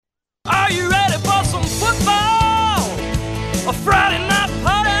a Friday night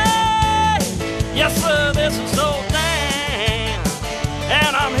party. Yes, sir, this is so damn.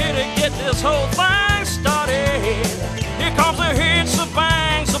 And I'm here to get this whole thing started. Here comes the hits, the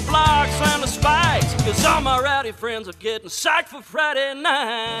bangs, the blocks, and the spikes. Cause all my rowdy friends are getting psyched for Friday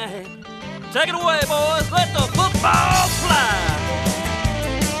night. Take it away, boys. Let the football fly.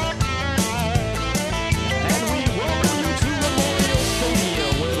 And we welcome you to Memorial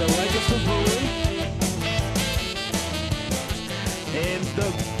Stadium, where the Lancaster Bruins and the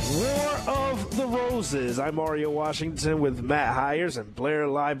War of the Roses. I'm Mario Washington with Matt Hiers, and Blair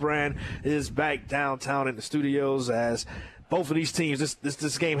Librand is back downtown in the studios as both of these teams,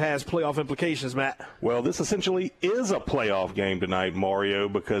 this game has playoff implications, Matt. Well, this essentially is a playoff game tonight, Mario,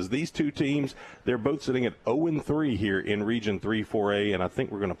 because these two teams, they're both sitting at 0-3 here in Region 3-4A, and I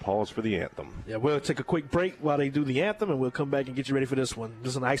think we're going to pause for the anthem. Yeah, we'll take a quick break while they do the anthem, and we'll come back and get you ready for this one.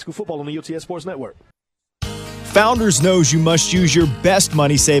 This is high school football on the UTS Sports Network. Founders knows you must use your best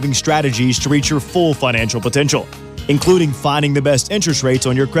money-saving strategies to reach your full financial potential, including finding the best interest rates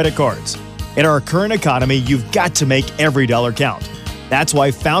on your credit cards. In our current economy, you've got to make every dollar count. That's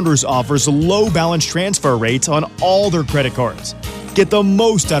why Founders offers low balance transfer rates on all their credit cards. Get the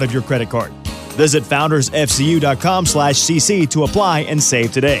most out of your credit card. Visit foundersfcu.com/cc to apply and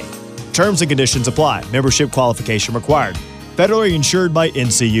save today. Terms and conditions apply. Membership qualification required. Federally insured by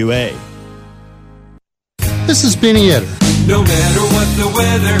NCUA. This is Benny Etter. No matter what the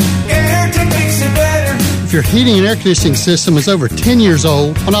weather, AirTech makes it better. If your heating and air conditioning system is over 10 years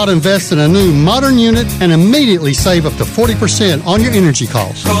old, why not invest in a new modern unit and immediately save up to 40% on your energy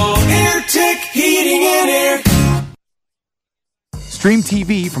costs? Call AirTech Heating and Air. Stream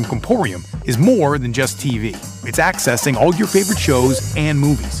TV from Comporium is more than just TV. It's accessing all your favorite shows and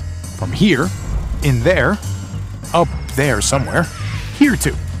movies. From here, in there, up there somewhere, here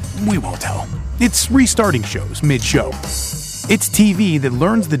too. We won't tell. It's restarting shows mid-show. It's TV that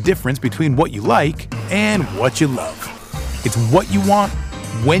learns the difference between what you like and what you love. It's what you want,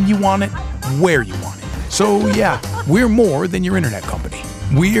 when you want it, where you want it. So yeah, we're more than your internet company.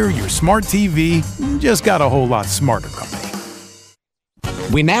 We're your smart TV, just got a whole lot smarter company.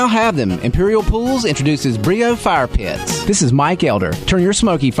 We now have them. Imperial Pools introduces Brio Fire Pits. This is Mike Elder. Turn your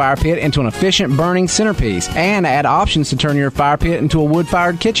smoky fire pit into an efficient burning centerpiece and add options to turn your fire pit into a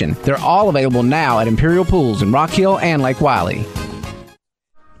wood-fired kitchen. They're all available now at Imperial Pools in Rock Hill and Lake Wiley.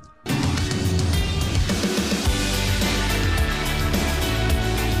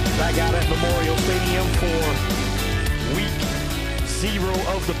 Back out at Memorial Stadium for week 0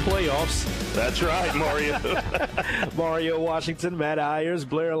 of the playoffs. That's right, Mario. Mario Washington, Matt Hiers,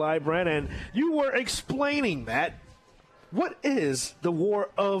 Blair Librand, and you were explaining, Matt, what is the War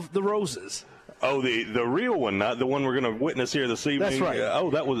of the Roses? Oh, the real one, not the one we're going to witness here this evening. That's right.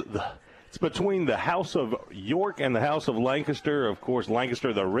 It's between the House of York and the House of Lancaster. Of course,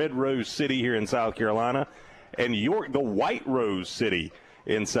 Lancaster, the Red Rose City here in South Carolina, and York, the White Rose City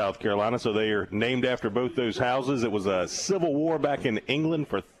in South Carolina. So they are named after both those houses. It was a civil war back in England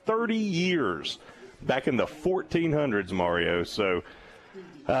for 30 years, back in the 1400s, Mario. So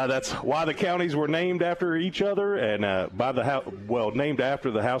that's why the counties were named after each other, and named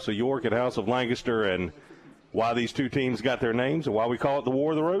after the House of York and House of Lancaster, and why these two teams got their names and why we call it the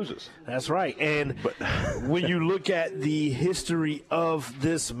War of the Roses. That's right. And when you look at the history of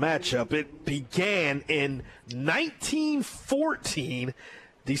this matchup, it began in 1914,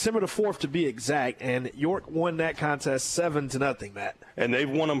 December the 4th to be exact, and York won that contest 7-0, Matt. And they've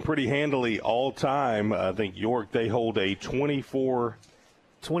won them pretty handily all time. I think York, they hold a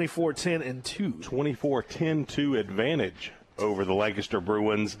 24-10-2 advantage over the Lancaster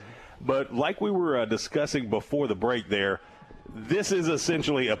Bruins. But like we were discussing before the break there, this is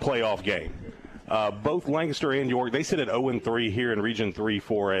essentially a playoff game. Both Lancaster and York, they sit at 0-3 here in Region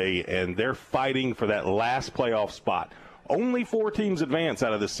 3-4A, and they're fighting for that last playoff spot. Only 4 teams advance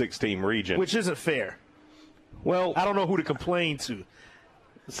out of the 6-team region. Which isn't fair. Well, I don't know who to complain to.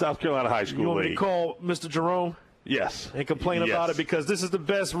 South Carolina High School You want me to League. Call Mr. Jerome? Yes. And complain about it, because this is the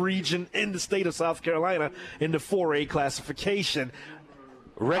best region in the state of South Carolina in the 4A classification.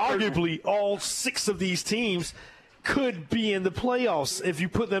 Arguably, all 6 of these teams could be in the playoffs if you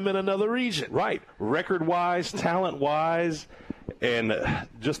put them in another region. Right. Record-wise, talent-wise, and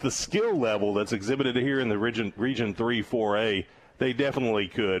just the skill level that's exhibited here in the Region 3-4A, they definitely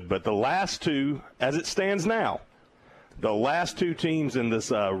could. But the last two, as it stands now, the last 2 teams in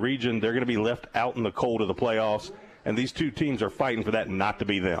this region, they're going to be left out in the cold of the playoffs, and these 2 teams are fighting for that not to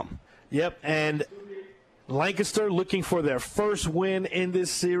be them. Yep, and Lancaster looking for their first win in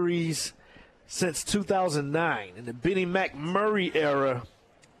this series since 2009. In the Benny McMurray era,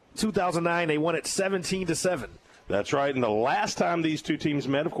 2009, they won it 17-7. That's right. And the last time these two teams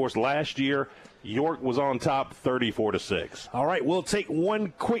met, of course, last year, York was on top 34-6. All right, we'll take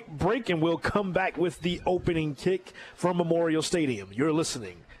one quick break, and we'll come back with the opening kick from Memorial Stadium. You're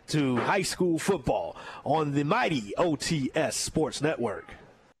listening to high school football on the mighty OTS Sports Network.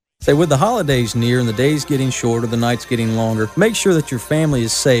 Say, with the holidays near and the days getting shorter, the nights getting longer, make sure that your family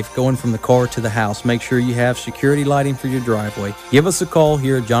is safe going from the car to the house. Make sure you have security lighting for your driveway. Give us a call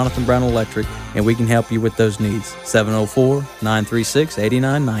here at Jonathan Brown Electric, and we can help you with those needs.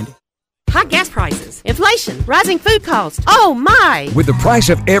 704-936-8990. High gas prices, inflation, rising food costs. Oh, my! With the price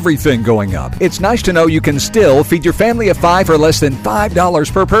of everything going up, it's nice to know you can still feed your family of 5 for less than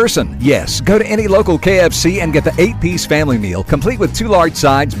 $5 per person. Yes, go to any local KFC and get the 8-piece family meal, complete with 2 large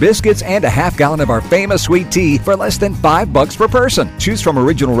sides, biscuits, and a half gallon of our famous sweet tea for less than $5 per person. Choose from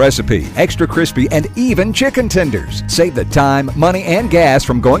original recipe, extra crispy, and even chicken tenders. Save the time, money, and gas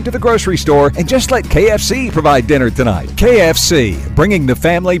from going to the grocery store and just let KFC provide dinner tonight. KFC, bringing the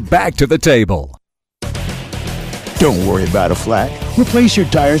family back to the table. Don't worry about a flat. Replace your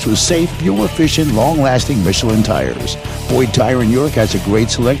tires with safe, fuel-efficient, long-lasting Michelin tires. Boyd Tire in York has a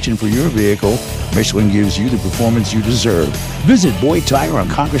great selection for your vehicle. Michelin gives you the performance you deserve. Visit Boyd Tire on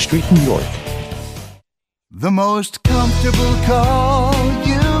Congress Street, New York. The most comfortable call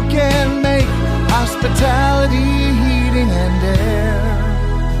you can make. Hospitality, heating, and air.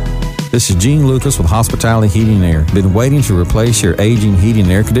 This is Gene Lucas with Hospitality Heating and Air. Been waiting to replace your aging heating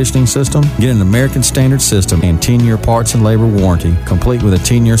and air conditioning system? Get an American Standard system and 10-year parts and labor warranty, complete with a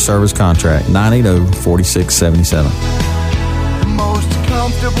 10-year service contract. 980-4677. The most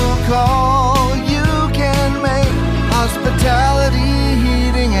comfortable call you can make. Hospitality,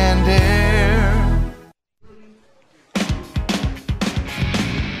 heating, and air.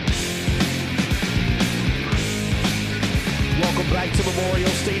 Welcome back to Memorial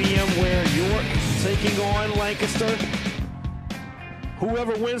Stadium, where York taking on Lancaster.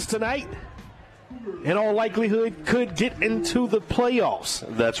 Whoever wins tonight, in all likelihood, could get into the playoffs.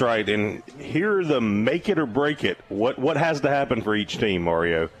 That's right. And here are the make it or break it. What has to happen for each team,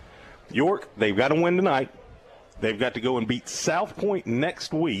 Mario? York, they've got to win tonight. They've got to go and beat South Point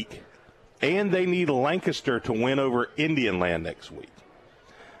next week. And they need Lancaster to win over Indian Land next week.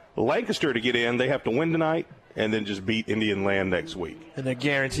 Lancaster, to get in, they have to win tonight and then just beat Indian Land next week. And they're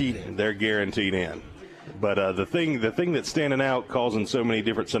guaranteed in. They're guaranteed in. But the thing that's standing out, causing so many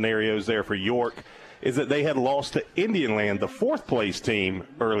different scenarios there for York, is that they had lost to Indian Land, the 4th-place team,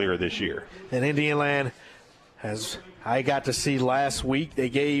 earlier this year. And Indian Land, as I got to see last week, they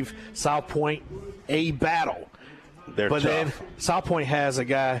gave South Point a battle. They're but tough. Then South Point has a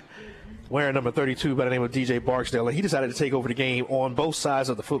guy wearing number 32 by the name of DJ Barksdale, and he decided to take over the game on both sides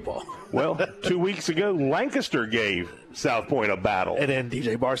of the football. Well, 2 weeks ago, Lancaster gave South Point a battle. And then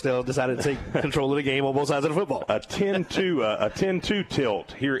DJ Barksdale decided to take control of the game on both sides of the football. A 10-2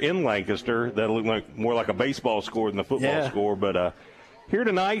 tilt here in Lancaster. That'll look more like a baseball score than a football score. But here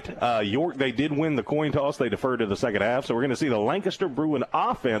tonight, York, they did win the coin toss. They deferred to the second half. So we're going to see the Lancaster Bruin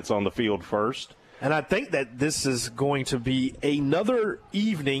offense on the field first. And I think that this is going to be another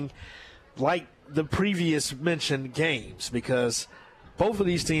evening like the previous mentioned games, because both of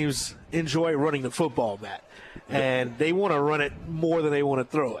these teams enjoy running the football, Matt, and they want to run it more than they want to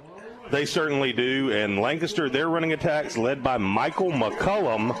throw it. They certainly do, and Lancaster, their running attacks led by Michael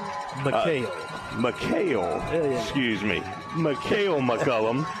McCullum. Mikhail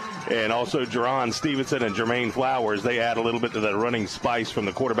McCullum, and also Jerron Stevenson and Jermaine Flowers. They add a little bit to the running spice from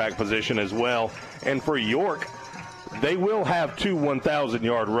the quarterback position as well. And for York, they will have 2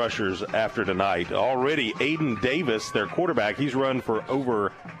 1,000-yard rushers after tonight. Already, Aiden Davis, their quarterback, he's run for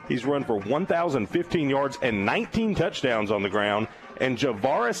 1,015 yards and 19 touchdowns on the ground. And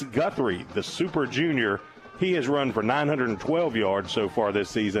Javaris Guthrie, the super junior, he has run for 912 yards so far this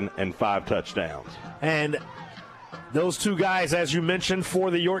season and 5 touchdowns. And those two guys, as you mentioned, for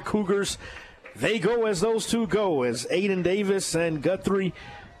the York Cougars, they go as those two go, as Aiden Davis and Guthrie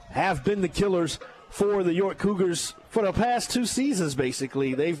have been the killers for the York Cougars for the past 2 seasons,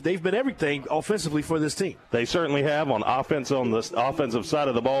 basically. They've been everything offensively for this team. They certainly have. On offense, on the offensive side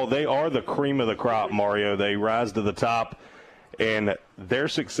of the ball, they are the cream of the crop, Mario. They rise to the top, and their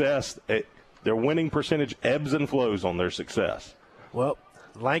success, their winning percentage ebbs and flows on their success. Well,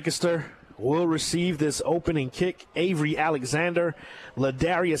 Lancaster will receive this opening kick. Avery Alexander,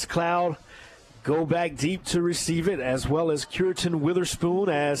 Ladarius Cloud go back deep to receive it, as well as Cureton Witherspoon,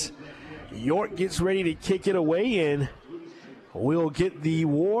 as York gets ready to kick it away, and we'll get the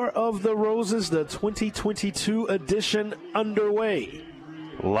War of the Roses, the 2022 edition, underway.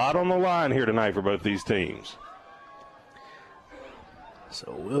 A lot on the line here tonight for both these teams.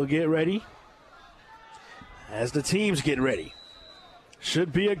 So we'll get ready as the teams get ready.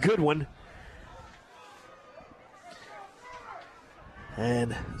 Should be a good one.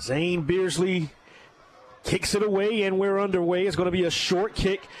 And Zane Beersley kicks it away, and we're underway. It's going to be a short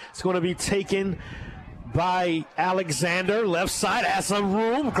kick. It's going to be taken by Alexander. Left side has some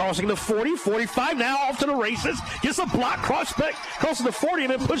room, crossing the 40, 45, now off to the races. Gets a block, crosses the 40,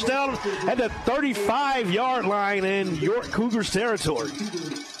 and then pushed down at the 35-yard line in York Cougars territory.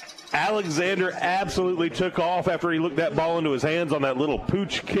 Alexander absolutely took off after he looked that ball into his hands on that little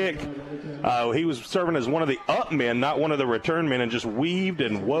pooch kick. He was serving as one of the up men, not one of the return men, and just weaved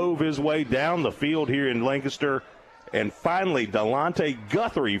and wove his way down the field here in Lancaster. And finally, Delonte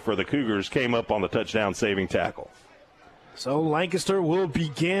Guthrie for the Cougars came up on the touchdown saving tackle. So Lancaster will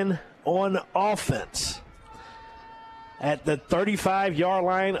begin on offense at the 35-yard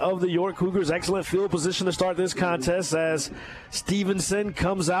line of the York Cougars. Excellent field position to start this contest as Stevenson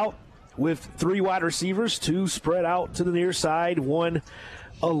comes out with 3 wide receivers, 2 spread out to the near side, 1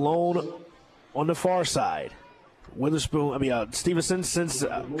 alone on the far side. Stevenson sends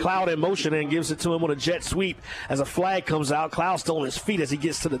Cloud in motion and gives it to him on a jet sweep as a flag comes out. Cloud still on his feet as he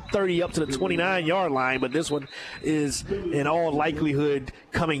gets to the 30 up to the 29-yard line, but this one is in all likelihood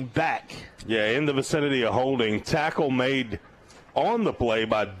coming back. Yeah, in the vicinity of holding. Tackle made on the play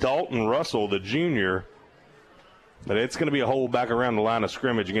by Dalton Russell, the junior. But it's going to be a hold back around the line of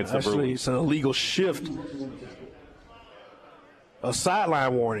scrimmage against the Bruins. Actually, it's an illegal shift. A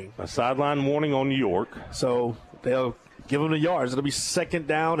sideline warning. A sideline warning on York. So they'll give them the yards. It'll be 2nd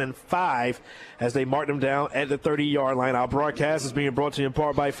down and 5 as they mark them down at the 30-yard line. Our broadcast is being brought to you in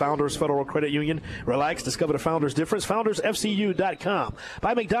part by Founders Federal Credit Union. Relax, discover the Founders difference. FoundersFCU.com.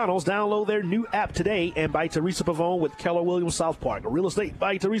 By McDonald's, download their new app today. And by Teresa Pavone with Keller Williams South Park. Real estate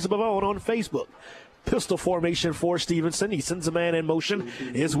by Teresa Pavone on Facebook. Pistol formation for Stevenson. He sends a man in motion.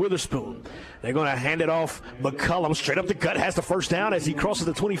 Is Witherspoon. They're going to hand it off. McCullum straight up the gut has the first down as he crosses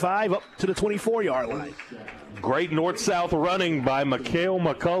the 25 up to the 24-yard line. Great north-south running by Mikhail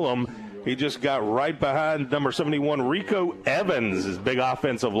McCullum. He just got right behind number 71, Rico Evans, his big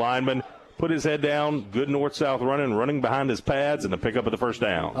offensive lineman. Put his head down. Good north-south running behind his pads, and the pickup of the first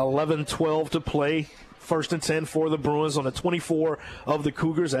down. 11-12 to play. 1st and 10 for the Bruins on the 24 of the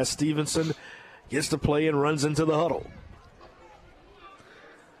Cougars as Stevenson gets to play and runs into the huddle.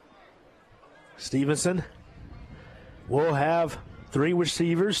 Stevenson will have 3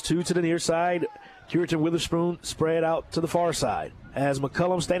 receivers, 2 to the near side. Curtin Witherspoon spread out to the far side. As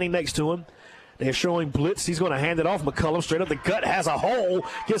McCullum standing next to him, they're showing blitz. He's going to hand it off. McCullum straight up the gut, has a hole,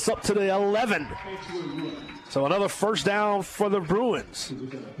 gets up to the 11. So another first down for the Bruins.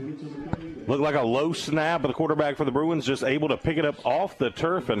 Looked like a low snap, but the quarterback for the Bruins just able to pick it up off the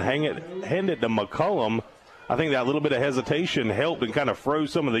turf and hand it to McCullum. I think that little bit of hesitation helped and kind of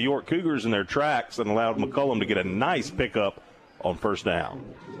froze some of the York Cougars in their tracks and allowed McCullum to get a nice pickup on first down.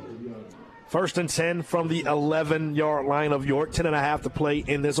 1st and 10 from the 11-yard line of York. 10.5 to play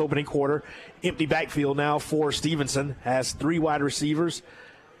in this opening quarter. Empty backfield now for Stevenson. Has 3 wide receivers.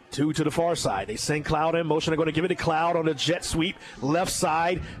 2 to the far side. They send Cloud in motion. They're going to give it to Cloud on a jet sweep. Left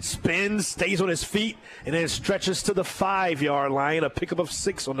side, spins, stays on his feet, and then stretches to the 5-yard line. A pickup of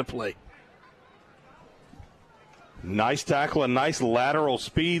 6 on the play. Nice tackle and nice lateral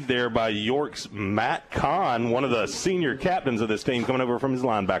speed there by York's Matt Kahn, one of the senior captains of this team, coming over from his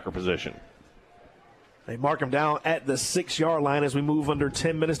linebacker position. They mark him down at the 6-yard line as we move under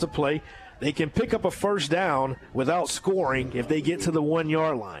 10 minutes to play. They can pick up a first down without scoring if they get to the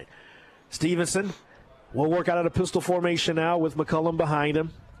 1-yard line. Stevenson will work out of the pistol formation now with McCullum behind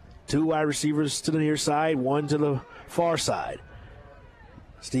him. 2 wide receivers to the near side, 1 to the far side.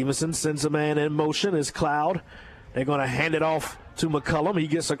 Stevenson sends a man in motion as Cloud. They're going to hand it off to McCullum. He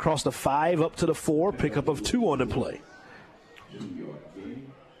gets across the 5 up to the 4, pickup of 2 on the play.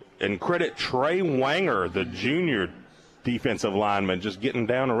 And credit Trey Wanger, the junior defensive lineman, just getting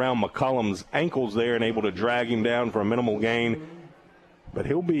down around McCullum's ankles there and able to drag him down for a minimal gain. But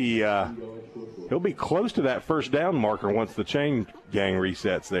he'll be close to that first down marker once the chain gang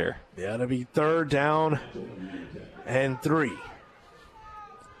resets there. Yeah, it'll be 3rd down and 3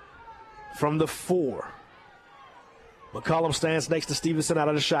 from the 4. McCullum stands next to Stevenson out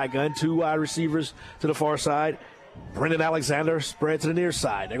of the shotgun. 2 wide receivers to the far side. Brendan Alexander spread to the near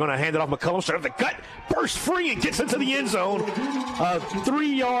side. They're going to hand it off McCullum. Straight up the gut. Bursts free and gets into the end zone. A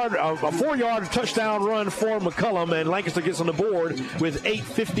 4-yard touchdown run for McCullum, and Lancaster gets on the board with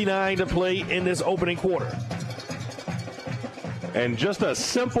 8:59 to play in this opening quarter. And just a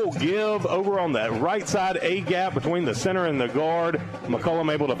simple give over on that right side A-gap between the center and the guard.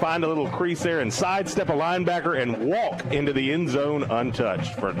 McCullum able to find a little crease there and sidestep a linebacker and walk into the end zone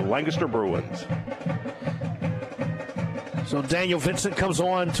untouched for Lancaster Bruins. So Daniel Vincent comes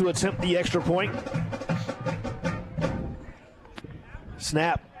on to attempt the extra point.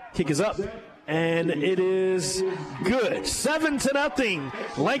 Snap, kick is up, and it is good.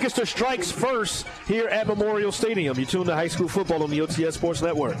 7-0. Lancaster strikes first here at Memorial Stadium. You tune to high school football on the OTS Sports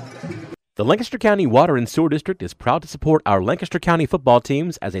Network. The Lancaster County Water and Sewer District is proud to support our Lancaster County football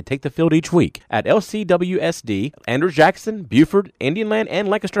teams as they take the field each week. At LCWSD, Andrews Jackson, Buford, Indianland, and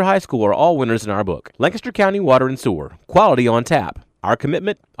Lancaster High School are all winners in our book. Lancaster County Water and Sewer. Quality on tap. Our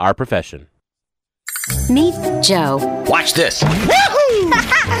commitment, our profession. Meet Joe. Watch this.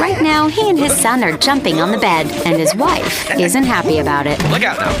 Right now, he and his son are jumping on the bed, and his wife isn't happy about it. Look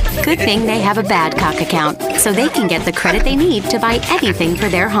out now. Good thing they have a Badcock account, so they can get the credit they need to buy anything for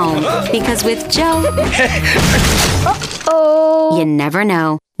their home. Because with Joe, you never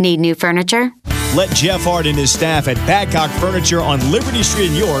know. Need new furniture? Let Jeff Hart and his staff at Badcock Furniture on Liberty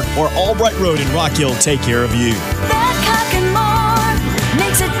Street in York or Albright Road in Rock Hill take care of you. Badcock and more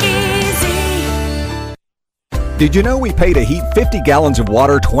makes it easy. Did you know we pay to heat 50 gallons of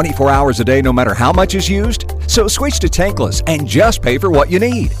water 24 hours a day no matter how much is used? So switch to tankless and just pay for what you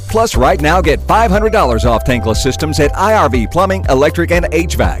need. Plus, right now, get $500 off tankless systems at IRV Plumbing, Electric, and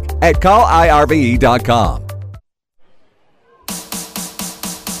HVAC at callirve.com.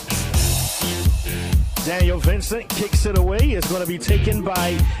 Daniel Vincent kicks it away. It's going to be taken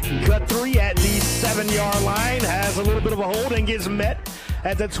by Guthrie at the 7-yard line. Has a little bit of a hold and gets met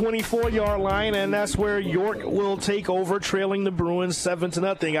at the 24-yard line, and that's where York will take over, trailing the Bruins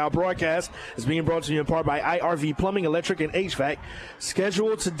 7-0. Our broadcast is being brought to you in part by IRV Plumbing, Electric, and HVAC.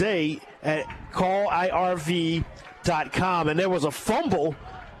 Scheduled today at callirv.com. And there was a fumble.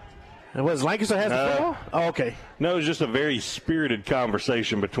 And was Lancaster has the ball? Oh, okay. No, it was just a very spirited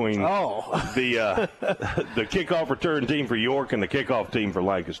conversation between the kickoff return team for York and the kickoff team for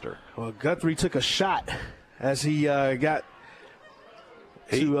Lancaster. Well, Guthrie took a shot as he got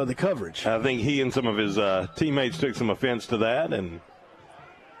to the coverage. I think he and some of his teammates took some offense to that, and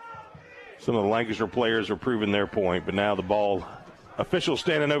some of the Lancaster players are proving their point. But now the ball, officials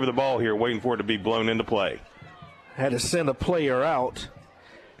standing over the ball here, waiting for it to be blown into play. Had to send a player out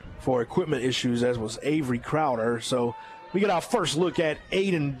for equipment issues, as was Avery Crowder. So we get our first look at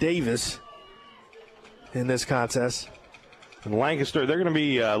Aiden Davis in this contest. And Lancaster, they're going to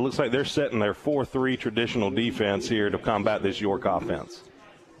be, looks like they're setting their 4-3 traditional defense here to combat this York offense.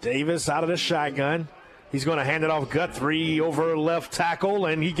 Davis out of the shotgun. He's going to hand it off Guthrie over left tackle,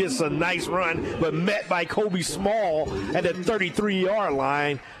 and he gets a nice run, but met by Kobe Small at the 33-yard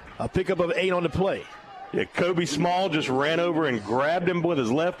line. A pickup of 8 on the play. Yeah, Kobe Small just ran over and grabbed him with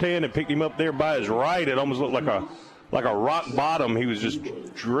his left hand and picked him up there by his right. It almost looked like a rock bottom. He was just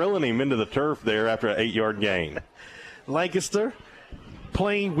drilling him into the turf there after an 8-yard gain. Lancaster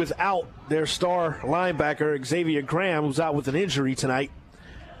playing without their star linebacker, Xavier Graham, who's out with an injury tonight.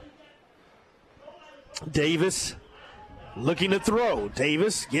 Davis looking to throw.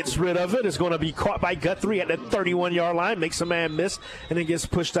 Davis gets rid of it. It's going to be caught by Guthrie at the 31-yard line. Makes a man miss, and then gets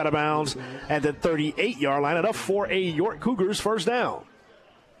pushed out of bounds at the 38-yard line. Enough for a York Cougars first down.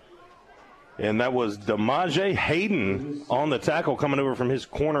 And that was Demaje Hayden on the tackle, coming over from his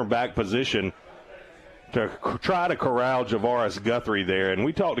cornerback position to try to corral Javaris Guthrie there. And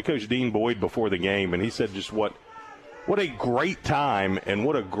we talked to Coach Dean Boyd before the game, and he said just what a great time and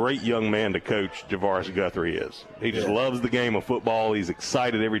what a great young man to coach Javaris Guthrie is. He just loves the game of football. He's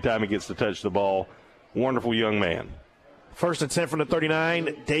excited every time he gets to touch the ball. Wonderful young man. First and 10 from the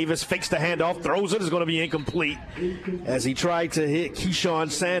 39. Davis fakes the handoff, throws it. Is going to be incomplete as he tried to hit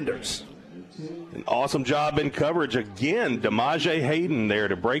Keyshawn Sanders. An awesome job in coverage. Again, Demaje Hayden there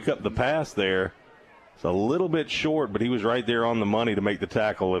to break up the pass there. It's a little bit short, but he was right there on the money to make the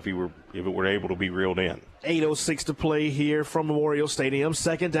tackle if it were able to be reeled in. 8:06 to play here from Memorial Stadium.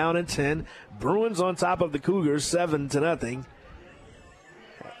 Second down and 10. Bruins on top of the Cougars, 7-0.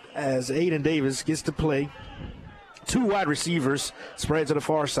 As Aiden Davis gets to play. 2 wide receivers spread to the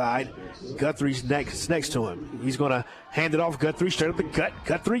far side. Guthrie's next to him. He's going to hand it off Guthrie straight up the gut.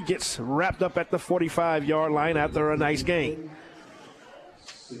 Guthrie gets wrapped up at the 45-yard line after a nice gain.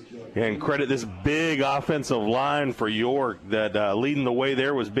 And credit this big offensive line for York that leading the way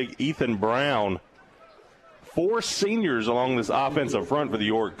there was big Ethan Brown. 4 seniors along this offensive front for the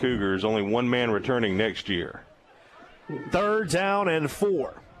York Cougars, only 1 man returning next year. Third down and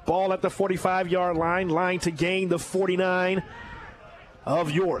 4. Ball at the 45-yard line. Line to gain the 49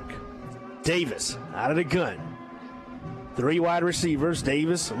 of York. Davis out of the gun. 3 wide receivers.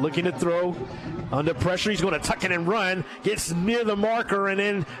 Davis looking to throw. Under pressure, he's going to tuck it and run. Gets near the marker, and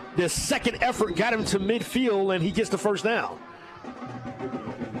then the second effort got him to midfield, and he gets the first down.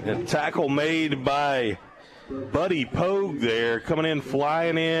 A tackle made by Buddy Pogue there coming in,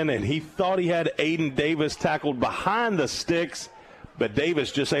 flying in, and he thought he had Aiden Davis tackled behind the sticks, but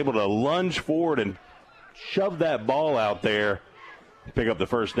Davis just able to lunge forward and shove that ball out there, pick up the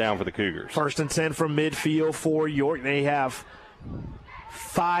first down for the Cougars. 1st and 10 from midfield for York. They have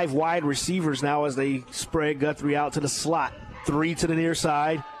 5 wide receivers now as they spread Guthrie out to the slot. 3 to the near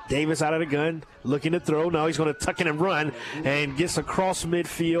side. Davis out of the gun, looking to throw. Now he's going to tuck in and run and gets across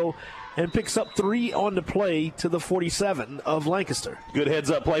midfield and picks up 3 on the play to the 47 of Lancaster. Good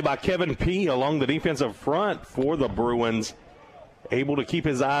heads-up play by Kevin P. along the defensive front for the Bruins. Able to keep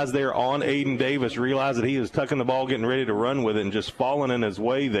his eyes there on Aiden Davis, realize that he is tucking the ball, getting ready to run with it, and just falling in his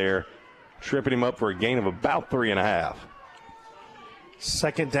way there, tripping him up for a gain of about 3.5.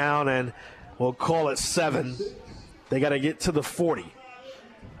 2nd down, and we'll call it 7. They got to get to the 40.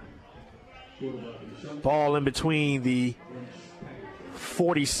 Ball in between the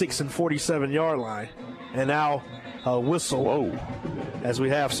 46 and 47-yard line. And now a whistle. Whoa. As we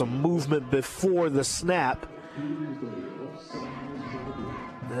have some movement before the snap.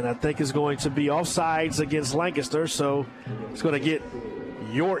 And I think it's going to be offsides against Lancaster, so it's going to get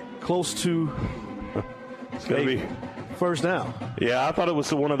York close to it's going to be first down. Yeah, I thought it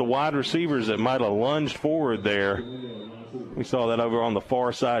was one of the wide receivers that might have lunged forward there. We saw that over on the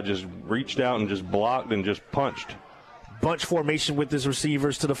far side, just reached out and just blocked and just punched. Bunch formation with his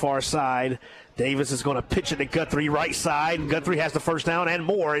receivers to the far side. Davis is going to pitch it to Guthrie right side. Guthrie has the first down and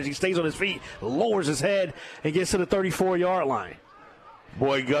more as he stays on his feet, lowers his head, and gets to the 34-yard line.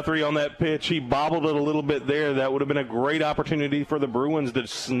 Boy, Guthrie on that pitch, he bobbled it a little bit there. That would have been a great opportunity for the Bruins to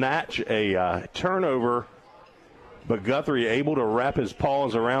snatch a turnover. But Guthrie able to wrap his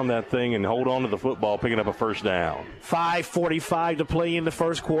paws around that thing and hold on to the football, picking up a first down. 5:45 to play in the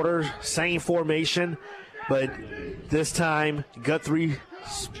first quarter. Same formation, but this time Guthrie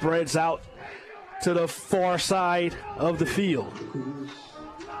spreads out to the far side of the field.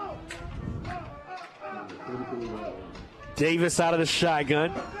 Davis out of the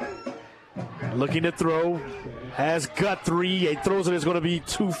shotgun. Looking to throw. Has Guthrie. He throws it. It's going to be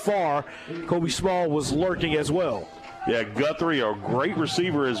too far. Kobe Small was lurking as well. Yeah, Guthrie, a great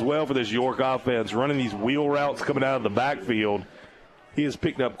receiver as well for this York offense, running these wheel routes coming out of the backfield. He has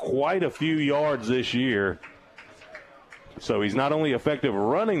picked up quite a few yards this year. So he's not only effective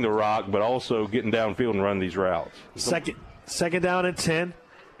running the rock, but also getting downfield and running these routes. Second down and 10.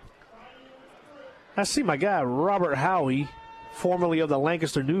 I see my guy, Robert Howie, formerly of the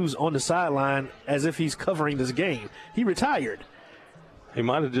Lancaster News, on the sideline as if he's covering this game. He retired. He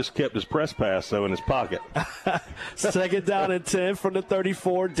might have just kept his press pass, though, in his pocket. Second down and 10 from the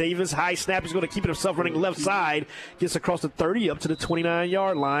 34. Davis, high snap. He's going to keep it himself running left side. Gets across the 30 up to the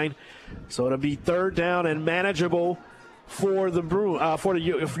 29-yard line. So it'll be 3rd down and manageable for the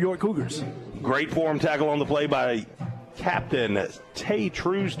York Cougars. Great form tackle on the play by Captain Tay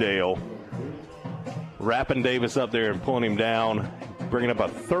Truesdale. Wrapping Davis up there and pulling him down, bringing up a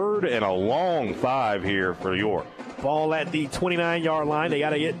 3rd and a long 5 here for York. Ball at the 29-yard line. They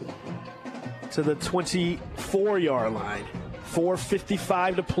got to get to the 24-yard line.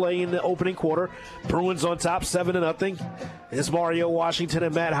 4:55 to play in the opening quarter. Bruins on top, 7-0. It's Mario Washington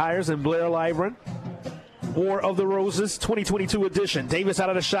and Matt Hiers and Blair Libran. War of the Roses 2022 edition. Davis out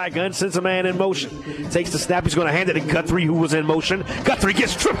of the shotgun, sends a man in motion. Takes the snap. He's going to hand it to Guthrie, who was in motion. Guthrie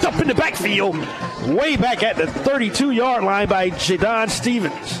gets tripped up in the backfield, way back at the 32-yard line by Jadon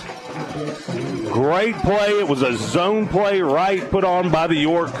Stevens. Great play. It was a zone play put on by the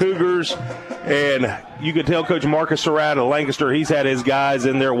York Cougars. And you could tell Coach Marcus Surratt of Lancaster, he's had his guys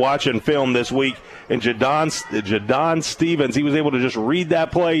in there watching film this week. And Jadon Stevens, he was able to just read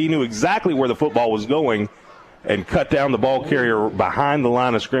that play. He knew exactly where the football was going and cut down the ball carrier behind the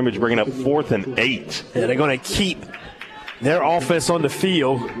line of scrimmage, bringing up 4th and 8. Yeah, they're going to keep their offense on the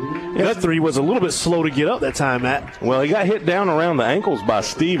field. Guthrie was a little bit slow to get up that time, Matt. Well, he got hit down around the ankles by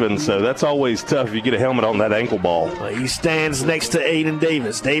Stevens, so that's always tough if you get a helmet on that ankle ball. He stands next to Aiden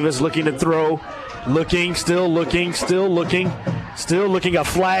Davis. Davis looking to throw. Looking, still looking. A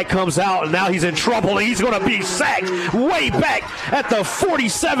flag comes out, and now he's in trouble, and he's going to be sacked way back at the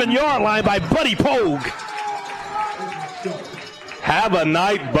 47-yard line by Buddy Pogue. Have a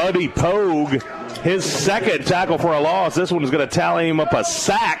night, Buddy Pogue. His 2nd tackle for a loss. This one is going to tally him up a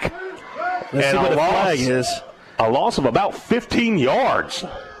sack. Let's see what the flag is. A loss of about 15 yards.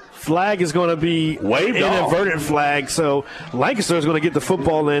 Flag is going to be waved an off. Inverted flag, so Lancaster is going to get the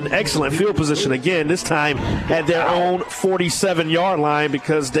football in excellent field position again, this time at their own 47-yard line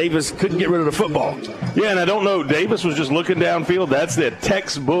because Davis couldn't get rid of the football. Yeah, and I don't know, Davis was just looking downfield. That's the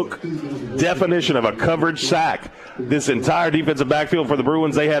textbook definition of a coverage sack. This entire defensive backfield for the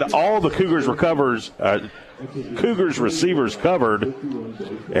Bruins, they had all the Cougars receivers covered,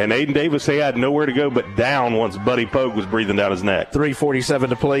 and Aiden Davis, they had nowhere to go but down once Buddy Pogue was breathing down his neck. 3:47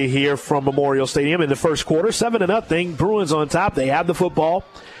 to play here from Memorial Stadium in the first quarter. 7-0. Bruins on top. They have the football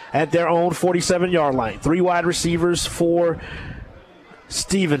at their own 47-yard line. 3 wide receivers for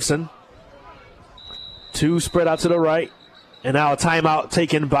Stevenson. 2 spread out to the right. And now a timeout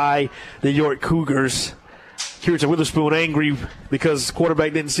taken by the York Cougars. Kieran Witherspoon angry because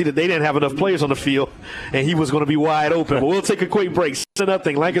quarterback didn't see that they didn't have enough players on the field, and he was going to be wide open. But we'll take a quick break.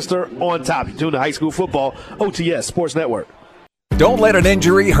 7-0. Lancaster on top. You're tuned to High School Football, OTS Sports Network. Don't let an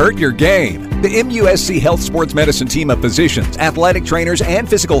injury hurt your game. The MUSC Health Sports Medicine team of physicians, athletic trainers, and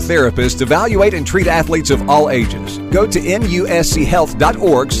physical therapists evaluate and treat athletes of all ages. Go to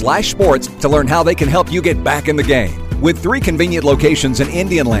muschealth.org/sports to learn how they can help you get back in the game. With 3 convenient locations in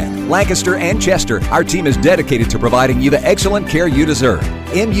Indianland, Lancaster, and Chester, our team is dedicated to providing you the excellent care you deserve.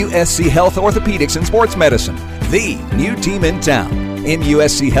 MUSC Health Orthopedics and Sports Medicine, the new team in town.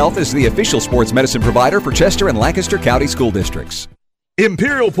 MUSC Health is the official sports medicine provider for Chester and Lancaster County School Districts.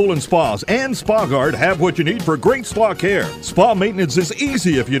 Imperial Pool and Spas and Spa Guard have what you need for great spa care. Spa maintenance is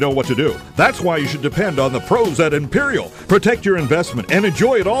easy if you know what to do. That's why you should depend on the pros at Imperial. Protect your investment and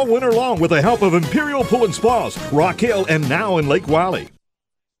enjoy it all winter long with the help of Imperial Pool and Spas, Rock Hill, and now in Lake Wylie.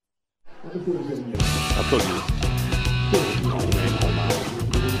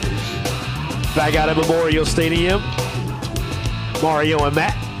 Back out at Memorial Stadium. Mario and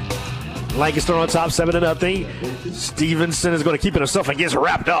Matt. Lancaster on top, 7-0. Stevenson is going to keep it himself and gets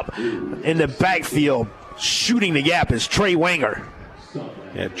wrapped up in the backfield. Shooting the gap is Trey Wanger.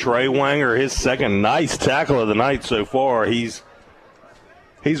 Yeah, Trey Wanger, his second nice tackle of the night so far. He's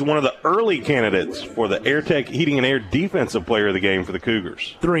one of the early candidates for the AirTech Heating and Air Defensive Player of the Game for the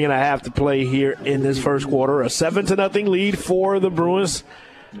Cougars. 3.5 to play here in this first quarter. A 7-0 lead for the Bruins.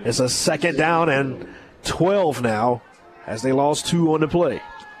 It's a 2nd down and 12 now as they lost 2 on the play.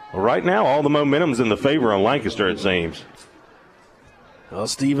 Well, right now, all the momentum's in the favor on Lancaster, it seems. Well,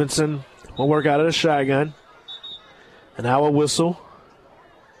 Stevenson will work out of the shotgun. And now a whistle.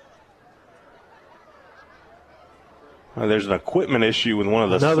 There's an equipment issue with one of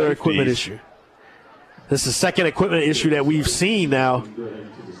the Another safeties. equipment issue. This is the second equipment issue that we've seen now,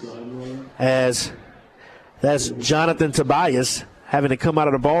 as that's Jonathan Tobias having to come out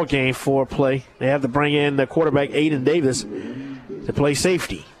of the ball game for a play. They have to bring in the quarterback Aiden Davis to play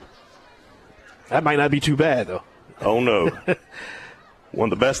safety. That might not be too bad, though. Oh, no. One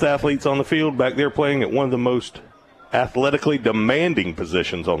of the best athletes on the field back there playing at one of the most athletically demanding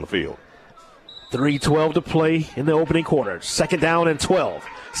positions on the field. 3:12 to play in the opening quarter. 2nd down and 12.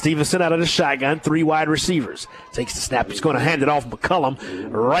 Stevenson out of the shotgun, 3 wide receivers. Takes the snap. He's going to hand it off McCullum.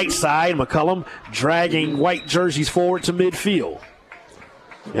 Right side, McCullum dragging white jerseys forward to midfield.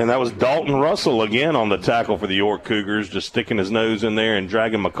 And that was Dalton Russell again on the tackle for the York Cougars, just sticking his nose in there and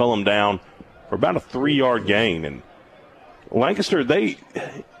dragging McCullum down for about a 3-yard gain. And Lancaster,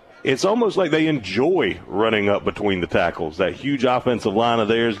 it's almost like they enjoy running up between the tackles. That huge offensive line of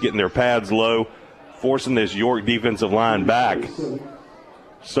theirs getting their pads low, forcing this York defensive line back.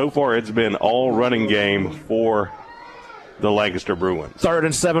 So far, it's been all running game for the Lancaster Bruins. 3rd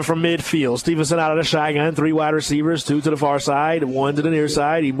and 7 from midfield. Stevenson out of the shotgun. 3 wide receivers, 2 to the far side, 1 to the near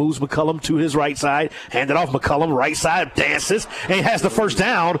side. He moves McCullum to his right side. Handed off McCullum, right side, dances, and he has the first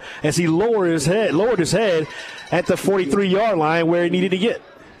down as he lowered his head at the 43-yard line where he needed to get.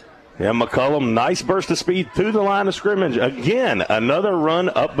 Yeah, McCullum, nice burst of speed through the line of scrimmage. Again, another run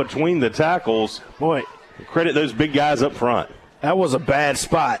up between the tackles. Boy, credit those big guys up front. That was a bad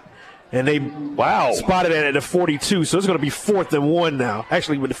spot. And they spotted it at the 42, so it's going to be 4th and 1 now.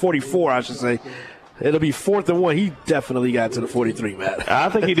 Actually, with the 44, I should say. It'll be 4th and 1. He definitely got to the 43, Matt. I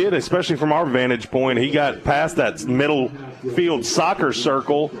think he did, especially from our vantage point. He got past that middle field soccer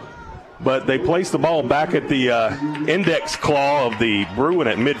circle, but they placed the ball back at the index claw of the Bruin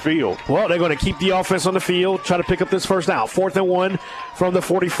at midfield. Well, they're going to keep the offense on the field, try to pick up this first down. 4th and 1 from the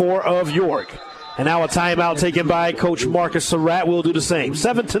 44 of York. And now a timeout taken by Coach Marcus Surratt. Will do the same.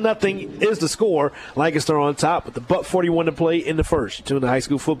 7-0 is the score. Lancaster on top with the buck 41 to play in the first. You're tuned to High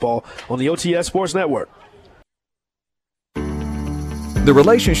School Football on the OTS Sports Network. The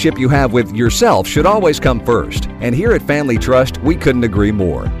relationship you have with yourself should always come first. And here at Family Trust, we couldn't agree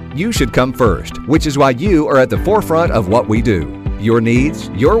more. You should come first, which is why you are at the forefront of what we do. Your needs,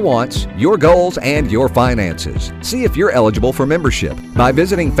 your wants, your goals, and your finances. See if you're eligible for membership by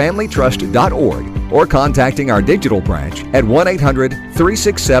visiting familytrust.org or contacting our digital branch at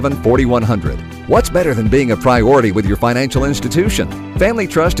 1-800-367-4100. What's better than being a priority with your financial institution? Family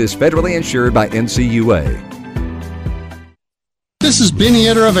Trust is federally insured by NCUA. This is Benny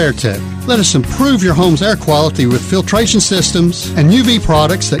Etter of AirTech. Let us improve your home's air quality with filtration systems and UV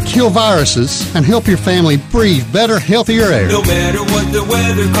products that kill viruses and help your family breathe better, healthier air. No matter what the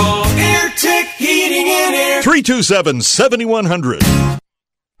weather calls, AirTech Heating and Air. 327-7100.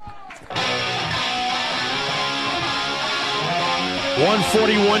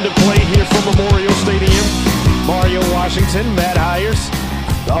 .141 to play here from Memorial Stadium. Mario Washington, Matt Hiers.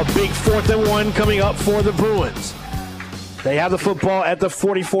 A big 4th and 1 coming up for the Bruins. They have the football at the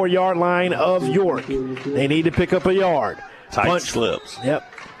 44-yard line of York. They need to pick up a yard. Tight slips. Yep.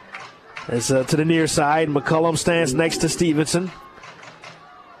 It's to the near side. McCullum stands next to Stevenson.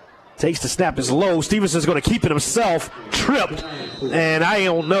 Takes the snap, is low. Stevenson's going to keep it himself. Tripped. And I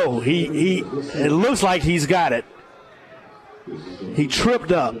don't know. It looks like he's got it. He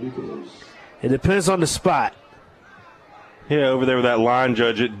tripped up. It depends on the spot. Yeah, over there with that line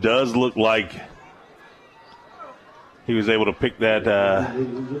judge, it does look like he was able to picked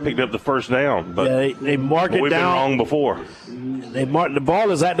up the first down. But yeah, they mark it we've down. Been wrong before. They mark the ball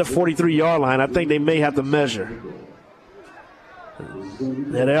is at the 43-yard line. I think they may have to measure.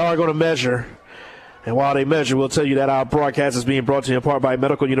 Yeah, they are going to measure. And while they measure, we'll tell you that our broadcast is being brought to you in part by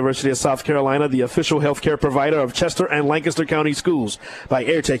Medical University of South Carolina, the official healthcare provider of Chester and Lancaster County Schools. By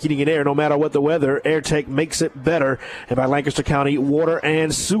AirTech Heating and Air, no matter what the weather, AirTech makes it better. And by Lancaster County Water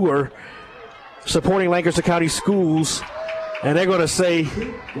and Sewer, supporting Lancaster County schools. And they're going to say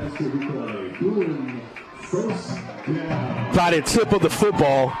by the tip of the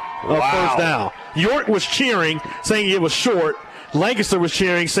football, first down. York was cheering, saying it was short. Lancaster was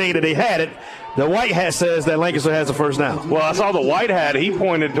cheering, saying that they had it. The white hat says that Lancaster has a first down. Well, I saw the white hat. He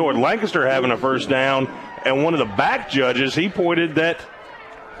pointed toward Lancaster having a first down, and one of the back judges, he pointed that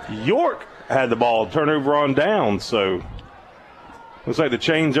York had the ball turnover on down. So looks like the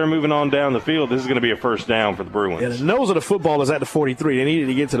chains are moving on down the field. This is going to be a first down for the Bruins. Yeah, the nose of the football is at the 43. They needed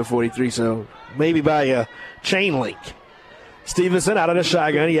to get to the 43, so maybe by a chain link. Stevenson out of the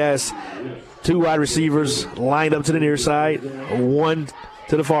shotgun. He has two wide receivers lined up to the near side, one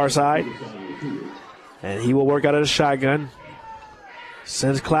to the far side. And he will work out of the shotgun.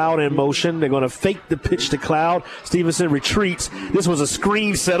 Sends Cloud in motion. They're going to fake the pitch to Cloud. Stevenson retreats. This was a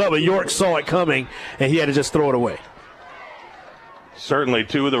screen set up, and York saw it coming, and he had to just throw it away. Certainly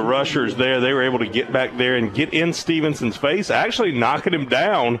two of the rushers there, they were able to get back there and get in Stevenson's face, actually knocking him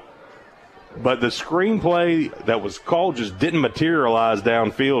down. But the screenplay that was called just didn't materialize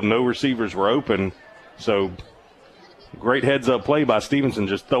downfield. No receivers were open. So great heads-up play by Stevenson,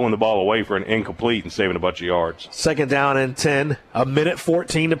 just throwing the ball away for an incomplete and saving a bunch of yards. 2nd down and 10.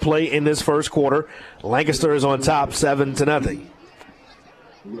 1:14 to play in this first quarter. Lancaster is on top 7-0.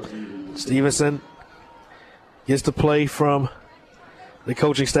 Stevenson gets to play from the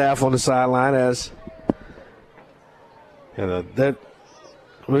coaching staff on the sideline as an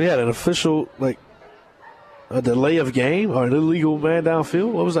official, a delay of game or an illegal man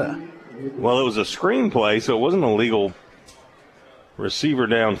downfield. What was that? Well, it was a screenplay, so it wasn't a legal receiver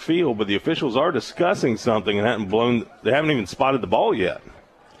downfield, but the officials are discussing something and they haven't even spotted the ball yet.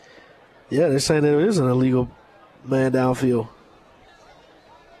 Yeah, they're saying there is an illegal man downfield.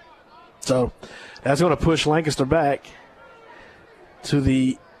 So that's going to push Lancaster back to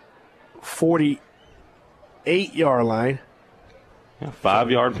the 48-yard line.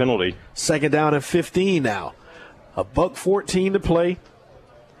 5-yard penalty. 2nd down and 15 now. $1:14 to play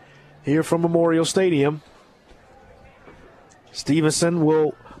here from Memorial Stadium. Stevenson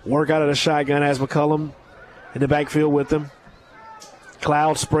will work out of the shotgun as McCullum in the backfield with him.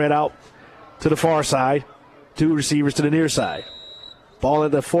 Cloud spread out to the far side. Two receivers to the near side. Ball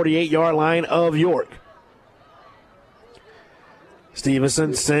at the 48-yard line of York.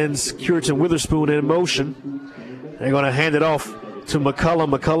 Stevenson sends Curitan Witherspoon in motion. They're going to hand it off to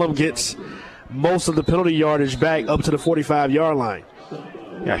McCullum. McCullum gets most of the penalty yardage back up to the 45-yard line.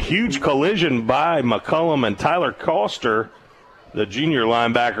 A huge collision by McCullum and Tyler Coster, the junior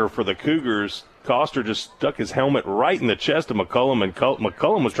linebacker for the Cougars. Coster just stuck his helmet right in the chest of McCullum, and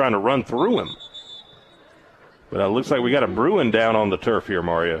McCullum was trying to run through him. But it looks like we got a Bruin down on the turf here,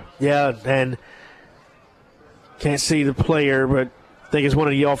 Mario. Yeah, and can't see the player, but I think it's one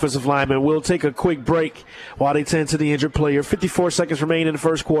of the offensive linemen. We'll take a quick break while they tend to the injured player. 54 seconds remain in the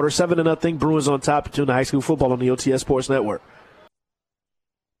first quarter. 7-0. Bruins on top of Tuna High School football on the OTS Sports Network.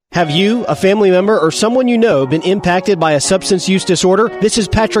 Have you, a family member, or someone you know been impacted by a substance use disorder? This is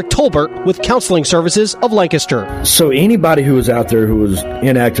Patrick Tolbert with Counseling Services of Lancaster. So anybody who is out there who is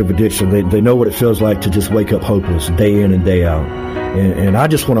in active addiction, they know what it feels like to just wake up hopeless day in and day out. And I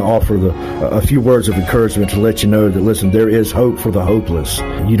just want to offer a few words of encouragement to let you know that, listen, there is hope for the hopeless.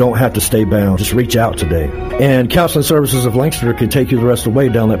 You don't have to stay bound. Just reach out today. And Counseling Services of Lancaster can take you the rest of the way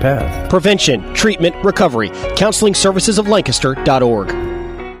down that path. Prevention, treatment, recovery. CounselingServicesOfLancaster.org.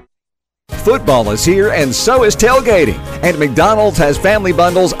 Football is here, and so is tailgating. And McDonald's has family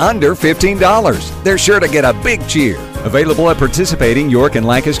bundles under $15. They're sure to get a big cheer. Available at participating York and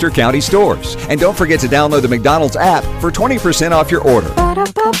Lancaster County stores. And don't forget to download the McDonald's app for 20% off your order.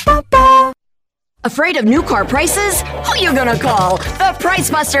 Afraid of new car prices? Who you gonna call? The Price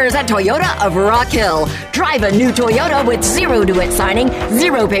Busters at Toyota of Rock Hill. Drive a new Toyota with zero due-it signing,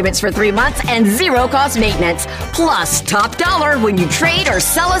 0 payments for 3 months, and 0 cost maintenance. Plus, top dollar when you trade or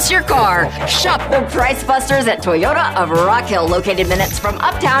sell us your car. Shop the Price Busters at Toyota of Rock Hill, located minutes from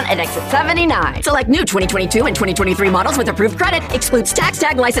Uptown at exit 79. Select new 2022 and 2023 models with approved credit. Excludes tax,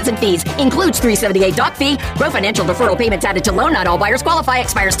 tag, license, and fees. Includes $378 doc fee. Pro financial deferral payments added to loan. Not all buyers qualify.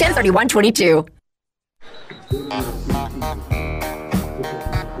 Expires 10/31/22.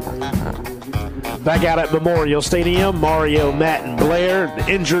 Back out at Memorial Stadium, Mario, Matt, and Blair. The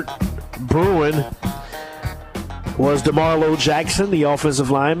injured Bruin was DeMarlo Jackson, the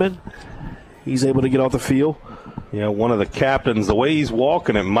offensive lineman. He's able to get off the field. Yeah, one of the captains, the way he's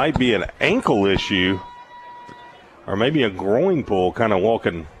walking, it might be an ankle issue or maybe a groin pull, kind of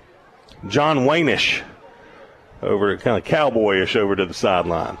walking John Wayne-ish over, kind of cowboyish over to the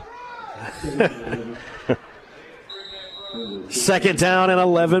sideline. Second down and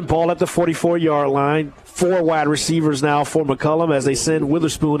 11, ball at the 44-yard line. 4 wide receivers now for McCullum as they send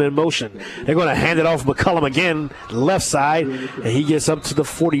Witherspoon in motion. They're going to hand it off McCullum again, left side, and he gets up to the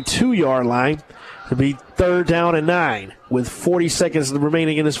 42-yard line. It'll be 3rd down and 9 with 40 seconds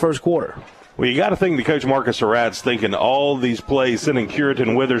remaining in this first quarter. Well, you got to think that Coach Marcus Surratt's thinking all these plays, sending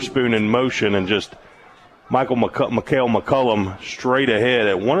Curitan Witherspoon in motion and just Mikhail McCullum straight ahead.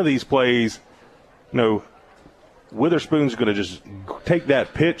 At one of these plays, Witherspoon's going to just take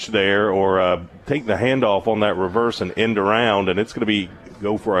that pitch there or take the handoff on that reverse and end around, and it's going to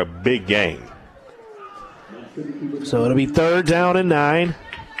go for a big gain. So it'll be 3rd down and 9.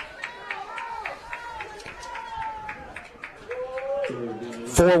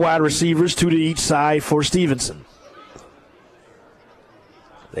 Four wide receivers, 2 to each side for Stevenson.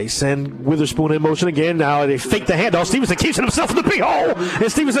 They send Witherspoon in motion again. Now they fake the handoff. Stevenson keeps it himself in the big hole.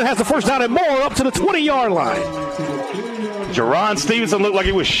 And Stevenson has the first down and more up to the 20-yard line. Jerron Stevenson looked like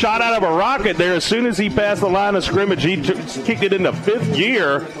he was shot out of a rocket there. As soon as he passed the line of scrimmage, he kicked it into 5th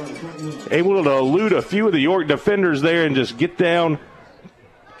gear. Able to elude a few of the York defenders there and just get down.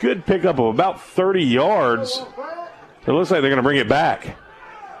 Good pickup of about 30 yards. It looks like they're going to bring it back.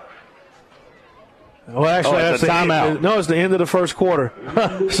 Well, actually, it's a timeout. It's the end of the first quarter.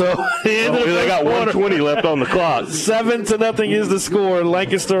 So they got 1:20 left on the clock. 7-0 is the score.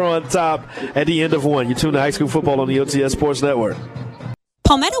 Lancaster on top at the end of 1. You tune to high school football on the OTS Sports Network.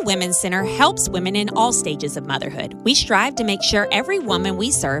 Palmetto Women's Center helps women in all stages of motherhood. We strive to make sure every woman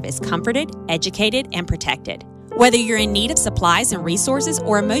we serve is comforted, educated, and protected. Whether you're in need of supplies and resources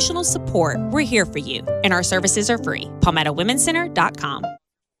or emotional support, we're here for you, and our services are free. PalmettoWomenCenter.com.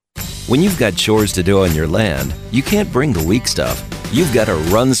 When you've got chores to do on your land, you can't bring the weak stuff. You've got to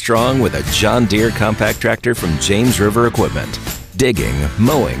run strong with a John Deere compact tractor from James River Equipment. Digging,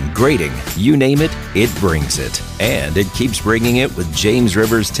 mowing, grading, you name it, it brings it. And it keeps bringing it with James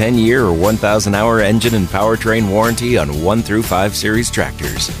River's 10-year or 1,000-hour engine and powertrain warranty on 1 through 5 series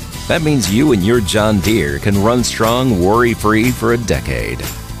tractors. That means you and your John Deere can run strong, worry-free for a decade.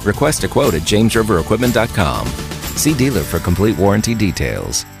 Request a quote at jamesriverequipment.com. See dealer for complete warranty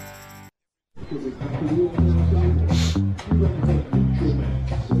details.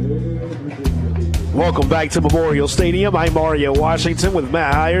 Welcome back to Memorial Stadium. I'm Mario Washington with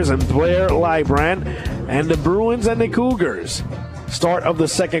Matt Hiers and Blair Librand, and the Bruins and the Cougars. Start of the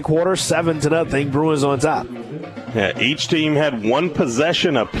second quarter, 7-0. Bruins on top. Yeah, each team had 1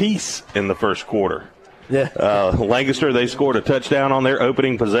 possession apiece in the first quarter. Yeah. Lancaster, they scored a touchdown on their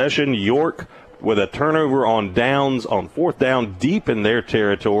opening possession. York with a turnover on downs on 4th down deep in their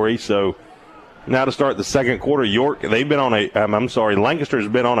territory. So now to start the second quarter, Lancaster's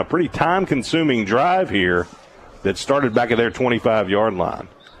been on a pretty time-consuming drive here that started back at their 25-yard line.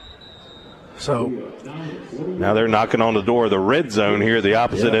 So now they're knocking on the door of the red zone here at the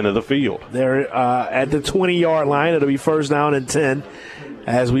opposite end of the field. They're at the 20-yard line. It'll be 1st down and 10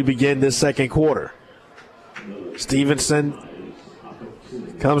 as we begin this second quarter. Stevenson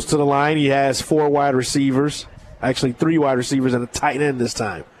Comes to the line. He has 4 wide receivers. Actually, 3 wide receivers and a tight end this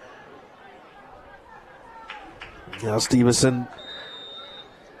time. Now Stevenson,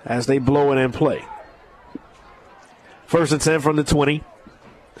 as they blow it in play. 1st and 10 from the 20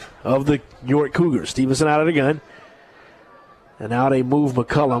 of the York Cougars. Stevenson out of the gun. And now they move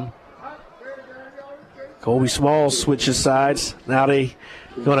McCullum. Colby Smalls switches sides. Now they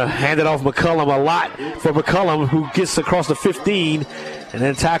going to hand it off McCullum a lot for McCullum, who gets across the 15 and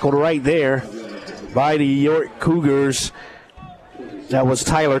then tackled right there by the York Cougars. That was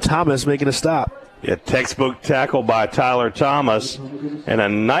Tyler Thomas making a stop. Yeah, textbook tackle by Tyler Thomas. And a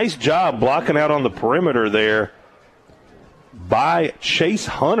nice job blocking out on the perimeter there by Chase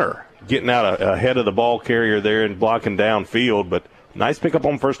Hunter, getting out ahead of the ball carrier there and blocking downfield. But nice pickup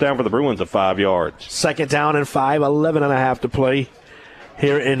on first down for the Bruins of 5 yards. 2nd down and 5, 11.5 to play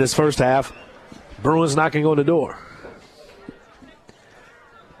here in this first half. Bruins knocking on the door.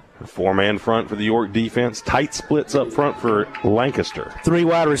 4-man front for the York defense. Tight splits up front for Lancaster. 3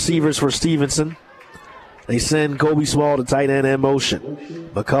 wide receivers for Stevenson. They send Colby Small to tight end in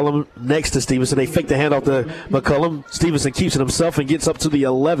motion. McCullum next to Stevenson. They fake the handoff to McCullum. Stevenson keeps it himself and gets up to the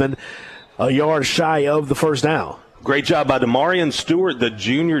 11, a yard shy of the first down. Great job by Demarion Stewart, the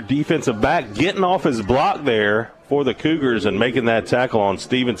junior defensive back, getting off his block there for the Cougars and making that tackle on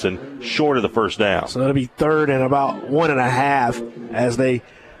Stevenson short of the first down. So it'll be 3rd and about 1.5 as they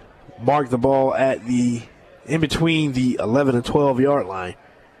mark the ball at the in between the 11 and 12 yard line.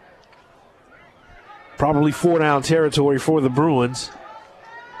 Probably 4-down territory for the Bruins.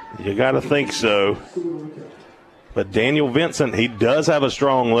 You got to think so. But Daniel Vincent, he does have a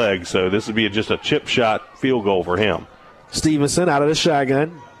strong leg, so this would be just a chip shot field goal for him. Stevenson out of the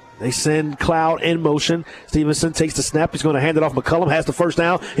shotgun. They send Cloud in motion. Stevenson takes the snap. He's going to hand it off. McCullum has the first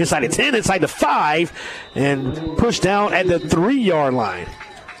down inside the 10, inside the 5, and pushed down at the 3-yard line.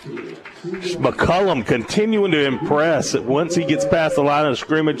 McCullum continuing to impress once he gets past the line of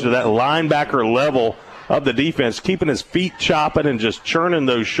scrimmage to that linebacker level of the defense, keeping his feet chopping and just churning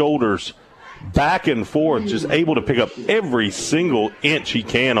those shoulders back and forth, just able to pick up every single inch he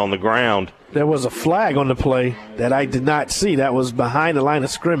can on the ground. There was a flag on the play that I did not see. That was behind the line of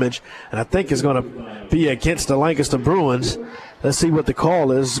scrimmage, and I think it's going to be against the Lancaster Bruins. Let's see what the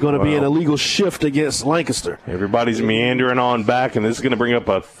call is. It's going to be an illegal shift against Lancaster. Everybody's meandering on back, and this is going to bring up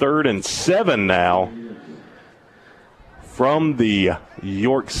a 3rd and 7 now from the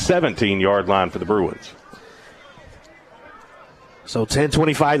York 17-yard line for the Bruins. So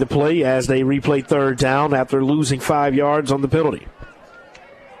 10:25 to play as they replay 3rd down after losing 5 yards on the penalty.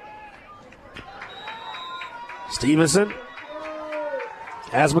 Stevenson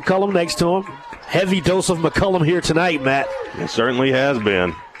has McCullum next to him. Heavy dose of McCullum here tonight, Matt. It certainly has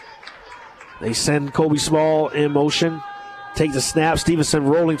been. They send Colby Small in motion. Take the snap. Stevenson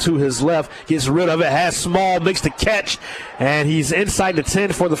rolling to his left. Gets rid of it. Has Small. Makes the catch. And he's inside the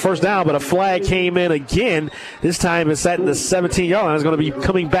 10 for the first down. But a flag came in again. This time it's at the 17-yard line. It's going to be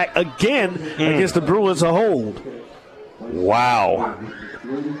coming back again against the Bruins a hold. Wow.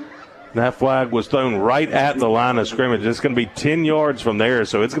 That flag was thrown right at the line of scrimmage. It's going to be 10 yards from there.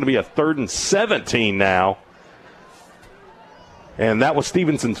 So it's going to be a 3rd and 17 now. And that was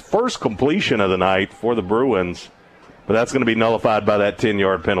Stevenson's first completion of the night for the Bruins. But that's going to be nullified by that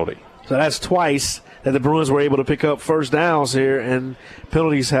 10-yard penalty. So that's twice that the Bruins were able to pick up first downs here, and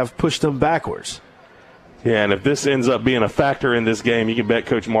penalties have pushed them backwards. Yeah, and if this ends up being a factor in this game, you can bet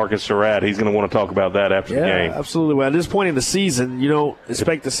Coach Marcus Surratt, he's going to want to talk about that after the game. Yeah, absolutely. Well, at this point in the season, you don't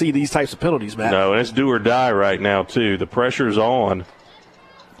expect to see these types of penalties, Matt. No, and it's do or die right now, too. The pressure's on.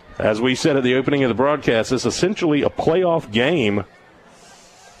 As we said at the opening of the broadcast, it's essentially a playoff game.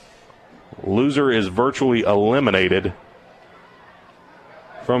 Loser is virtually eliminated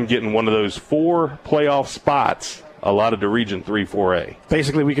from getting one of those 4 playoff spots allotted to Region 3 4A.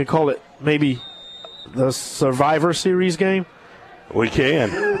 Basically, we could call it maybe the Survivor Series game. We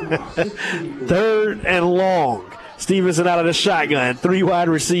can. 3rd and long. Stevenson out of the shotgun. 3 wide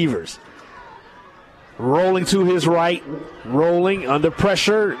receivers. Rolling to his right. Rolling under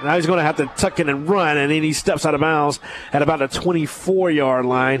pressure. Now he's going to have to tuck in and run, and then he steps out of bounds at about the 24-yard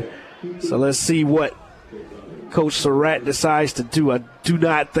line. So let's see what Coach Surratt decides to do. I do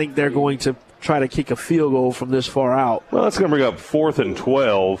not think they're going to try to kick a field goal from this far out. Well, that's going to bring up 4th and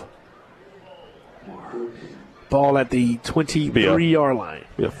 12. Ball at the 23-yard line.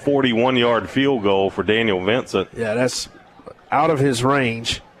 A 41-yard field goal for Daniel Vincent. Yeah, that's out of his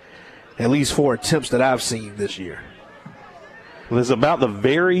range, at least 4 attempts that I've seen this year. Well, this is about the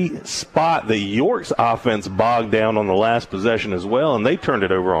very spot that York's offense bogged down on the last possession as well, and they turned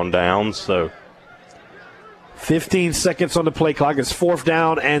it over on downs. So 15 seconds on the play clock. It's 4th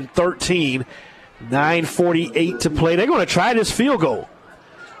down and 13. 9:48 to play. They're going to try this field goal.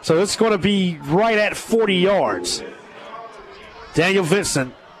 So it's going to be right at 40 yards. Daniel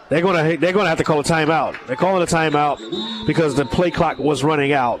Vincent, they're going to have to call a timeout. They're calling a timeout because the play clock was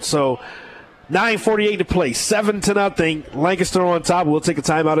running out. So 9:48 to play, 7-0. Lancaster on top. We'll take a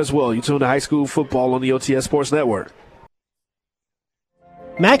timeout as well. You tune to high school football on the OTS Sports Network.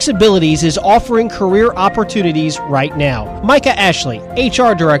 Max Abilities is offering career opportunities right now. Micah Ashley,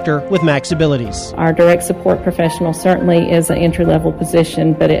 HR Director with Max Abilities. Our direct support professional certainly is an entry-level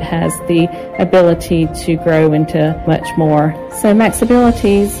position, but it has the ability to grow into much more. So Max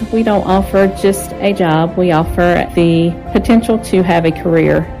Abilities, we don't offer just a job. We offer the potential to have a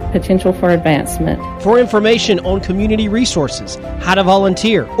career, potential for advancement. For information on community resources, how to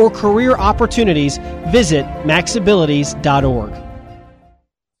volunteer, or career opportunities, visit maxabilities.org.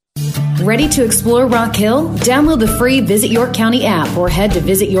 Ready to explore Rock Hill? Download the free Visit York County app or head to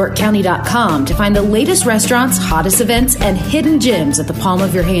visityorkcounty.com to find the latest restaurants, hottest events, and hidden gems at the palm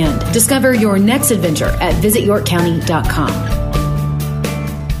of your hand. Discover your next adventure at visityorkcounty.com.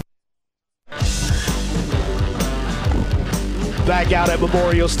 Back out at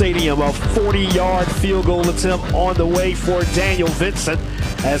Memorial Stadium, a 40-yard field goal attempt on the way for Daniel Vincent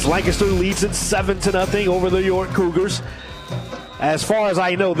as Lancaster leads it 7-0 over the York Cougars. As far as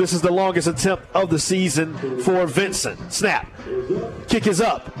I know, this is the longest attempt of the season for Vincent. Snap. Kick is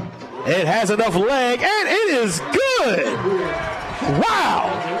up. It has enough leg, and it is good.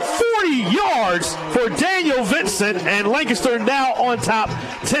 Wow. 40 yards for Daniel Vincent, and Lancaster now on top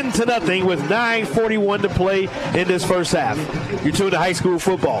 10-0 with 9:41 to play in this first half. You're tuned to high school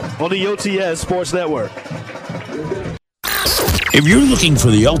football on the OTS Sports Network. If you're looking for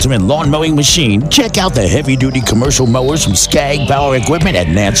the ultimate lawn mowing machine, check out the heavy-duty commercial mowers from Skag Power Equipment at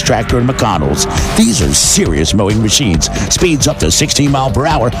Nance Tractor and McConnell's. These are serious mowing machines. Speeds up to 16 miles per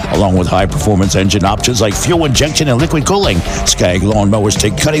hour, along with high-performance engine options like fuel injection and liquid cooling. Skag lawn mowers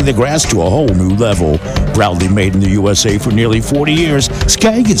take cutting the grass to a whole new level. Proudly made in the USA for nearly 40 years,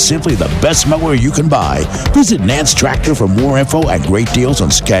 Skag is simply the best mower you can buy. Visit Nance Tractor for more info and great deals on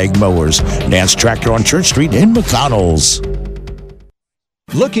Skag mowers. Nance Tractor on Church Street in McConnell's.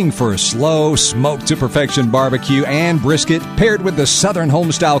 Looking for slow, smoke-to-perfection barbecue and brisket paired with the Southern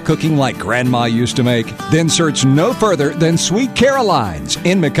home-style cooking like Grandma used to make? Then search no further than Sweet Caroline's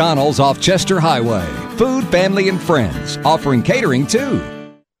in McConnell's off Chester Highway. Food, family, and friends. Offering catering, too.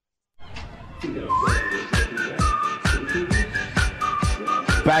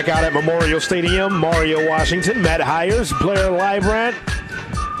 Back out at Memorial Stadium, Mario Washington, Matt Hiers, Blair Librand.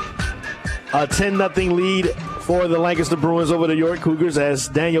 A 10-0 lead for the Lancaster Bruins over the York Cougars as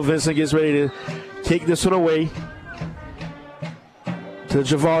Daniel Vincent gets ready to kick this one away to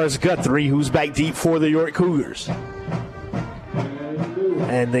Javaris Guthrie, who's back deep for the York Cougars.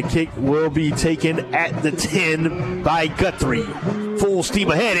 And the kick will be taken at the 10 by Guthrie. Full steam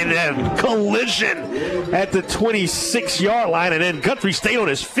ahead, and then collision at the 26-yard line, and then Guthrie stayed on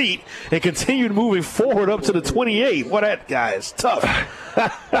his feet and continued moving forward up to the 28. Well, that guy is tough.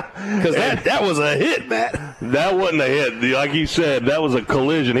 Because that was a hit, Matt. That wasn't a hit. Like you said, that was a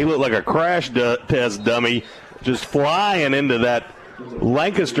collision. He looked like a crash test dummy just flying into that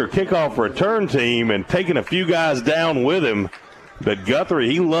Lancaster kickoff return team and taking a few guys down with him. But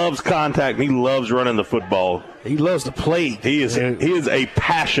Guthrie, he loves contact, and he loves running the football. He loves to play. He is a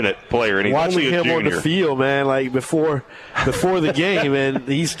passionate player, and he's only a junior. Watching him on the field, man, like before the game, and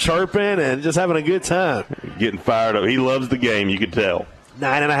he's chirping and just having a good time. Getting fired up. He loves the game, you can tell.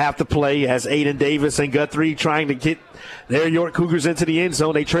 9.5 to play as Aiden Davis and Guthrie trying to get their York Cougars into the end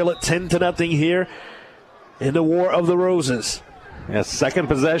zone. They trail it 10-0 here in the War of the Roses. Yeah, second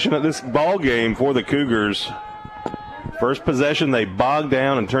possession of this ball game for the Cougars. First possession, they bogged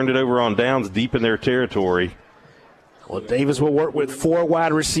down and turned it over on downs deep in their territory. Well, Davis will work with 4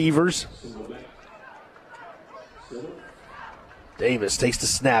 wide receivers. Davis takes the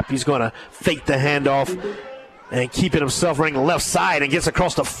snap. He's going to fake the handoff and keep it himself running left side and gets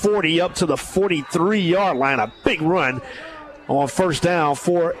across the 40 up to the 43-yard line. A big run on first down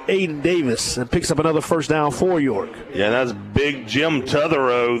for Aiden Davis and picks up another first down for York. Yeah, that's big Jim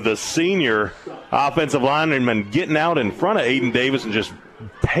Tutherow, the senior offensive lineman, getting out in front of Aiden Davis and just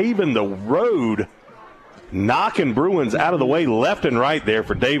paving the road, knocking Bruins out of the way left and right there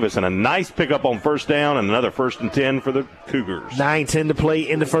for Davis, and a nice pickup on first down and another 1st and 10 for the Cougars. 9-10 to play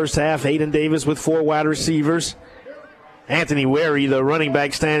in the first half. Aiden Davis with 4 wide receivers. Anthony Wary, the running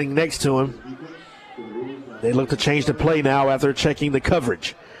back, standing next to him. They look to change the play now after checking the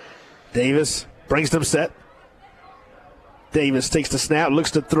coverage. Davis brings them set. Davis takes the snap,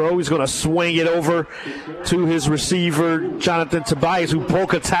 looks to throw. He's going to swing it over to his receiver, Jonathan Tobias, who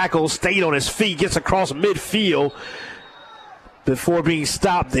broke a tackle, stayed on his feet, gets across midfield before being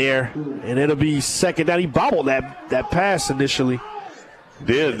stopped there. And it'll be second down. He bobbled that pass initially.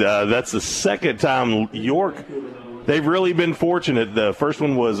 That's the second time York, they've really been fortunate. The first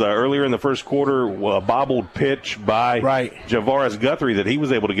one was earlier in the first quarter, a bobbled pitch by Javaris Guthrie that he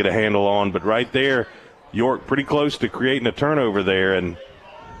was able to get a handle on. But right there, York pretty close to creating a turnover there, and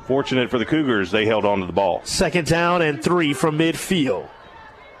fortunate for the Cougars, they held on to the ball. Second down and 3 from midfield.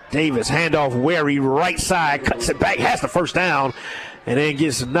 Davis, handoff, Wary, right side, cuts it back, has the first down, and then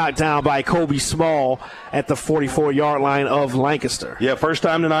gets knocked down by Kobe Small at the 44-yard line of Lancaster. Yeah, first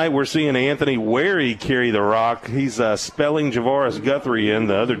time tonight we're seeing Anthony Wary carry the rock. He's spelling Javaris Guthrie in,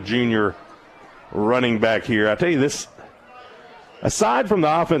 the other junior running back here. I tell you this, aside from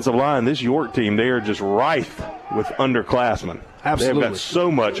the offensive line, this York team, they are just rife with underclassmen. Absolutely. They've got so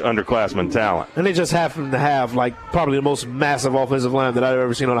much underclassmen talent. And they just happen to have, like, probably the most massive offensive line that I've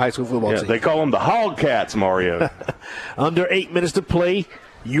ever seen on a high school football team. They call them the Hogcats, Mario. Under 8 minutes to play.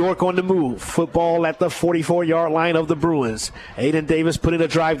 York on the move. Football at the 44-yard line of the Bruins. Aiden Davis putting a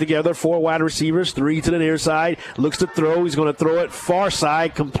drive together. 4 wide receivers, 3 to the near side. Looks to throw. He's going to throw it far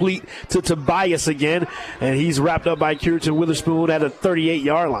side, complete to Tobias again. And he's wrapped up by Curtin Witherspoon at a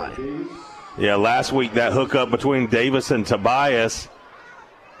 38-yard line. Yeah, last week that hookup between Davis and Tobias,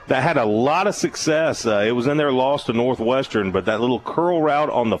 that had a lot of success. It was in their loss to Northwestern, but that little curl route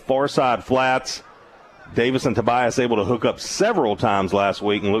on the far side flats, Davis and Tobias able to hook up several times last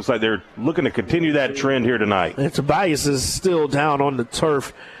week, and looks like they're looking to continue that trend here tonight. And Tobias is still down on the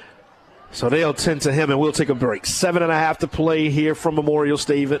turf, so they'll tend to him, and we'll take a break. 7.5 to play here from Memorial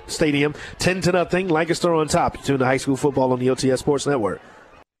Stadium. 10-0, Lancaster on top. You tune to high school football on the OTS Sports Network.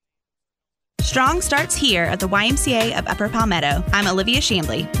 Strong starts here at the YMCA of Upper Palmetto. I'm Olivia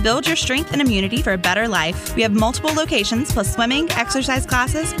Chambly. Build your strength and immunity for a better life. We have multiple locations plus swimming, exercise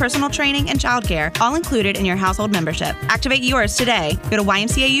classes, personal training, and childcare, all included in your household membership. Activate yours today. Go to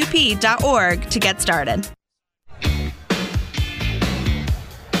ymcaup.org to get started.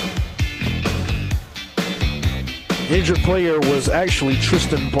 Injured player was actually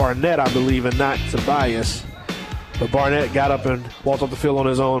Tristan Barnett, I believe, and not Tobias. But Barnett got up and walked off the field on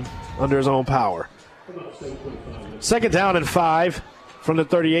his own, under his own power. Second down and 5 from the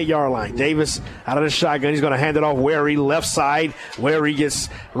 38-yard line. Davis out of the shotgun. He's going to hand it off Wary, left side. Wary gets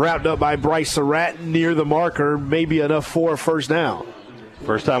wrapped up by Bryce Surratt near the marker. Maybe enough for a first down.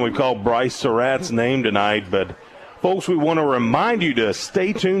 First time we've called Bryce Surratt's name tonight, but folks, we want to remind you to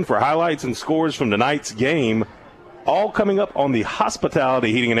stay tuned for highlights and scores from tonight's game, all coming up on the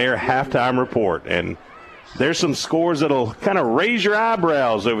Hospitality Heating and Air halftime report. And there's some scores that'll kind of raise your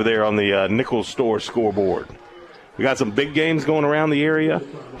eyebrows over there on the Nichols Store scoreboard. We got some big games going around the area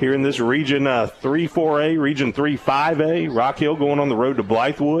here in this Region 3-4A, Region 3-5A. Rock Hill going on the road to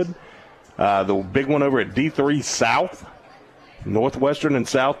Blythewood. The big one over at D3 South, Northwestern and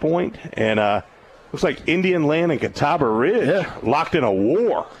South Point. And looks like Indian Land and Catawba Ridge locked in a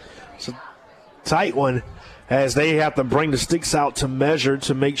war. It's a tight one as they have to bring the sticks out to measure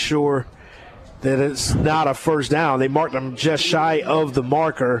to make sure that it's not a first down. They marked him just shy of the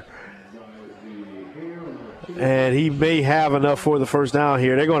marker, and he may have enough for the first down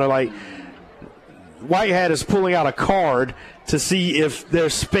here. They're going to, Whitehead is pulling out a card to see if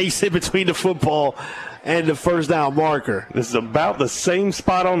there's space in between the football and the first down marker. This is about the same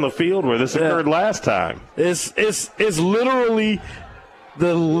spot on the field where this occurred last time. It's literally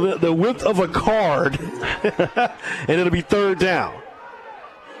the width of a card, and it'll be third down.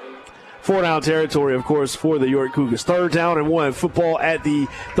 4-down territory, of course, for the York Cougars. 3rd down and 1. Football at the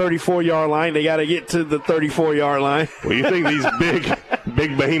 34-yard line. They got to get to the 34-yard line. Well, you think these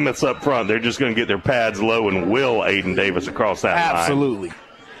big behemoths up front, they're just going to get their pads low and will Aiden Davis across that line. Absolutely.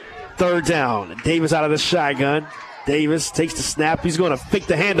 3rd down. Davis out of the shotgun. Davis takes the snap. He's going to fake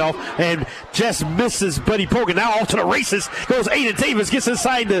the handoff and just misses Buddy Pogan. Now off to the races goes Aiden Davis. Gets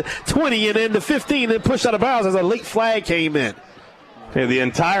inside the 20 and then the 15 and pushed out of bounds as a late flag came in. Yeah, the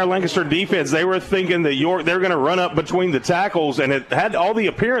entire Lancaster defense, they were thinking that York, they're going to run up between the tackles, and it had all the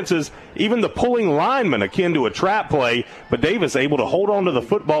appearances, even the pulling lineman, akin to a trap play. But Davis able to hold on to the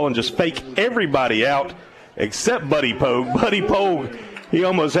football and just fake everybody out except Buddy Pogue. Buddy Pogue, he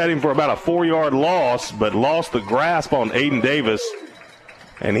almost had him for about a 4-yard loss, but lost the grasp on Aiden Davis,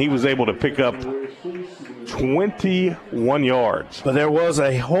 and he was able to pick up 21 yards. But there was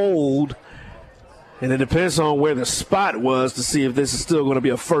a hold, and it depends on where the spot was to see if this is still going to be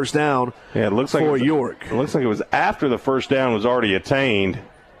a first down it looks like for York. It looks like it was after the first down was already attained.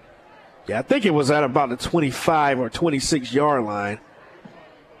 Yeah, I think it was at about the 25 or 26-yard line.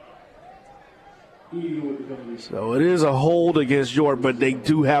 So it is a hold against York, but they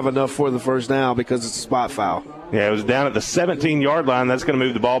do have enough for the first down because it's a spot foul. Yeah, it was down at the 17-yard line. That's going to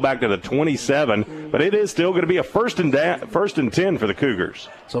move the ball back to the 27, but it is still going to be a first and 10 for the Cougars.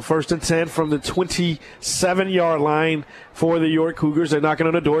 So first and 10 from the 27-yard line for the York Cougars. They're knocking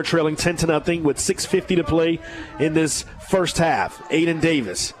on the door, trailing 10-0 with 6:50 to play in this first half. Aiden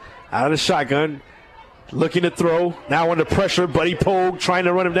Davis out of the shotgun. Looking to throw, now under pressure. Buddy Pogue trying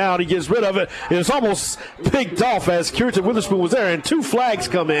to run him down. He gets rid of it. It's almost picked off as Curtin Witherspoon was there, and 2 flags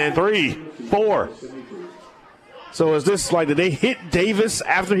come in. 3, 4. So is this like, did they hit Davis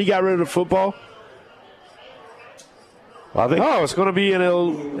after he got rid of the football? I think it's going to be an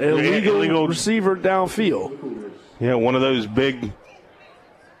illegal receiver downfield. Yeah, one of those big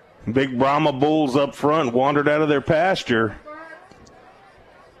Brahma bulls up front wandered out of their pasture.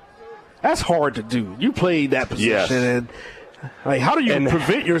 That's hard to do. You played that position, yes. And like, how do you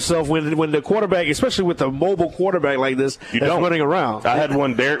prevent yourself when the quarterback, especially with a mobile quarterback like this, that's running around? I had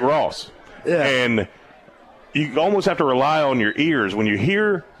one, Derek Ross, and you almost have to rely on your ears. When you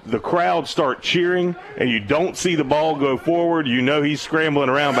hear the crowd start cheering and you don't see the ball go forward, you know he's scrambling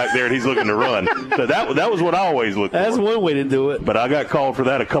around back there and he's looking to run. So that was what I always looked for. That's one way to do it. But I got called for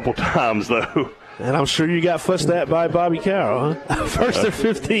that a couple times, though. And I'm sure you got fussed at by Bobby Carroll, huh? First and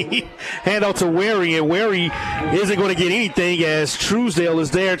 15. Hand out to Wary, and Wary isn't going to get anything as Truesdale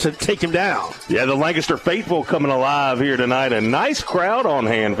is there to take him down. Yeah, the Lancaster faithful coming alive here tonight. A nice crowd on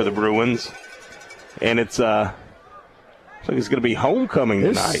hand for the Bruins. And it's looks like it's going to be homecoming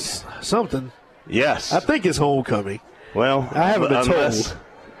tonight. Something. Yes. I think it's homecoming. Well, I haven't been told.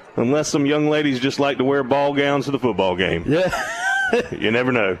 Unless some young ladies just like to wear ball gowns to the football game. Yeah. You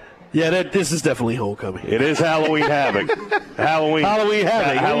never know. Yeah, this is definitely homecoming. It is Halloween Havoc. Halloween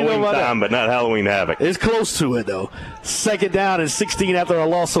Havoc. Halloween time, but not Halloween Havoc. It's close to it, though. Second down and 16 after a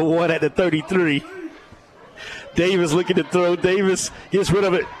loss of 1 at the 33. Davis looking to throw. Davis gets rid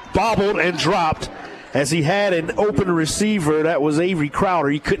of it, bobbled and dropped as he had an open receiver. That was Avery Crowder.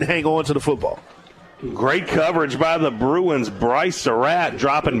 He couldn't hang on to the football. Great coverage by the Bruins. Bryce Surratt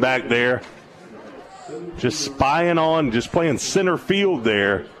dropping back there. Just spying on, just playing center field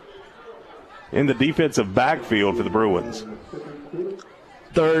there in the defensive backfield for the Bruins.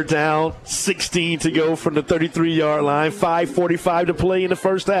 Third down, 16 to go from the 33-yard line. 5:45 to play in the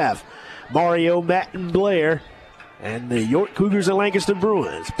first half. Mario, Matt, and Blair, and the York Cougars and Lancaster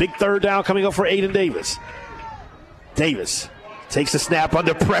Bruins. Big third down coming up for Aiden Davis. Davis takes the snap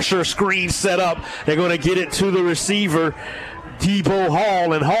under pressure, screen set up. They're going to get it to the receiver, Debo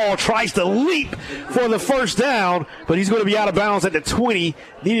Hall, and Hall tries to leap for the first down, but he's going to be out of bounds at the 20,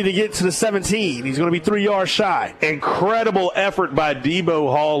 needed to get to the 17. He's going to be 3 yards shy. Incredible effort by Debo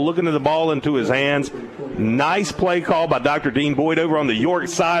Hall, looking at the ball into his hands. Nice play call by Dr. Dean Boyd over on the York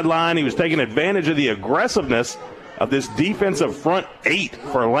sideline. He was taking advantage of the aggressiveness of this defensive front 8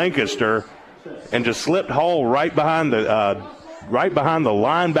 for Lancaster and just slipped Hall right behind the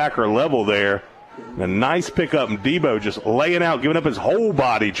linebacker level there. A nice pickup, and Debo just laying out, giving up his whole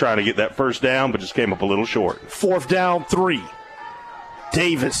body trying to get that first down, but just came up a little short. 4th down, 3.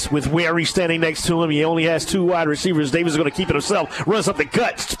 Davis with Wary standing next to him. He only has 2 wide receivers. Davis is going to keep it himself. Runs up the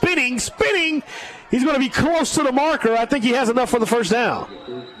gut. Spinning. He's going to be close to the marker. I think he has enough for the first down.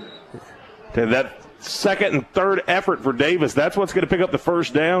 Okay, that second and third effort for Davis, that's what's going to pick up the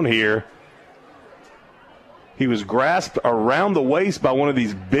first down here. He was grasped around the waist by one of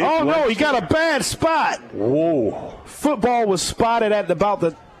these big. Oh, no, he got a bad spot. Whoa. Football was spotted at about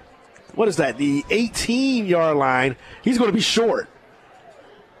the 18-yard line. He's going to be short.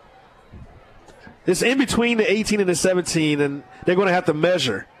 It's in between the 18 and the 17, and they're going to have to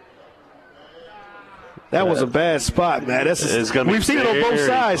measure. That was a bad spot, man. We've seen it on both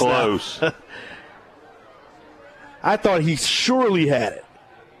sides close. now. I thought he surely had it.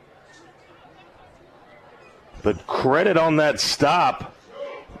 But credit on that stop,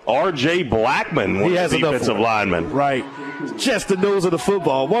 R.J. Blackman, one of the defensive linemen. Right. Just the nose of the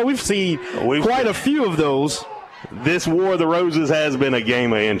football. Well, we've seen quite a few of those. This War of the Roses has been a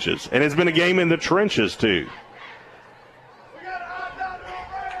game of inches, and it's been a game in the trenches, too.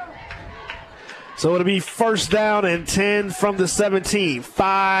 So it'll be first down and 10 from the 17.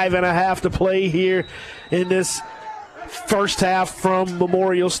 5.5 to play here in this first half from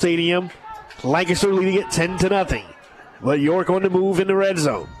Memorial Stadium. Lancaster leading it 10-0. But York on the move in the red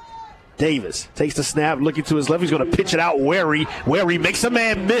zone. Davis takes the snap, looking to his left. He's going to pitch it out. Wary makes a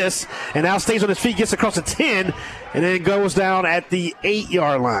man miss, and now stays on his feet, gets across the 10, and then goes down at the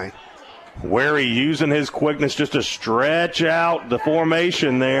 8-yard line. Wary using his quickness just to stretch out the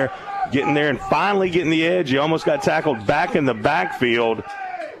formation there. getting there and finally getting the edge. He almost got tackled back in the backfield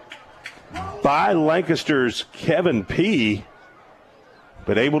by Lancaster's Kevin P.,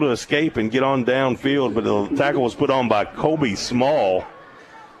 but able to escape and get on downfield. But the tackle was put on by Colby Small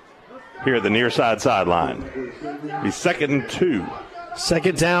here at the near side sideline. Be 2nd and 2.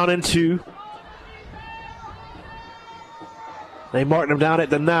 2nd down and 2. They marked him down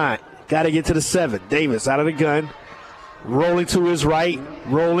at the 9. Got to get to the 7. Davis out of the gun. Rolling to his right.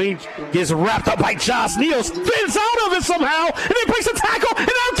 Rolling. Gets wrapped up by Josh Neal. Spins out of it somehow. And then breaks a tackle. And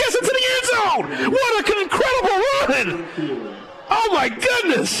now gets into the end zone. What an incredible run. Oh, my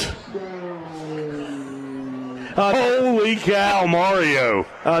goodness. Holy cow, Mario.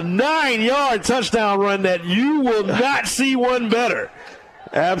 A 9-yard touchdown run that you will not see one better.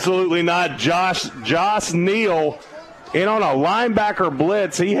 Absolutely not. Josh Neal in on a linebacker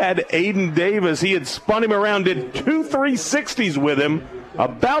blitz. He had Aiden Davis. He had spun him around, did 2 360s with him,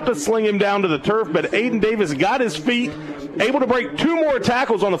 about to sling him down to the turf, but Aiden Davis got his feet, able to break 2 more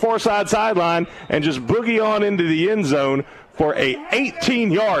tackles on the far side sideline, and just boogie on into the end zone for a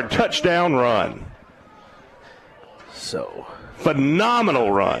 18-yard touchdown run. So,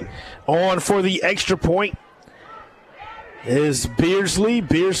 phenomenal run. On for the extra point is Beardsley.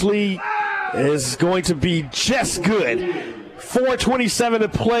 Beardsley is going to be just good. 4:27 to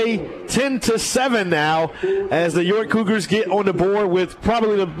play, 10-7 now, as the York Cougars get on the board with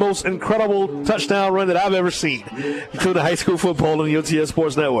probably the most incredible touchdown run that I've ever seen to the high school football on the OTS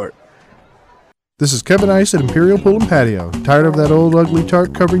Sports Network. This is Kevin Ice at Imperial Pool and Patio. Tired of that old ugly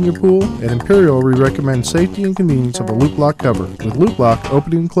tarp covering your pool? At Imperial, we recommend safety and convenience of a loop lock cover. With loop lock,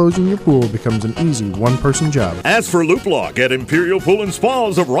 opening and closing your pool becomes an easy one-person job. As for loop lock at Imperial Pool and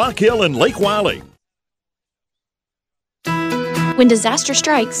Spas of Rock Hill and Lake Wiley. When disaster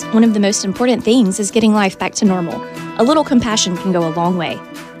strikes, one of the most important things is getting life back to normal. A little compassion can go a long way.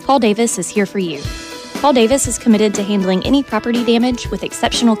 Paul Davis is here for you. Paul Davis is committed to handling any property damage with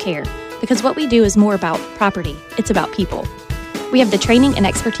exceptional care, because what we do is more about property, it's about people. We have the training and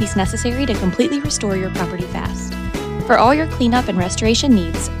expertise necessary to completely restore your property fast. For all your cleanup and restoration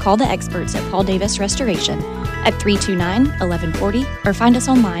needs, call the experts at Paul Davis Restoration at 329-1140 or find us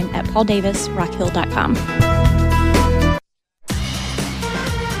online at pauldavisrockhill.com.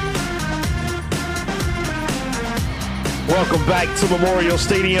 Welcome back to Memorial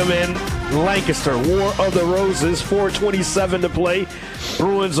Stadium in Lancaster. War of the Roses, 4:27 to play.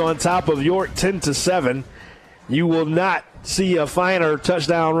 Bruins on top of York, 10-7. You will not see a finer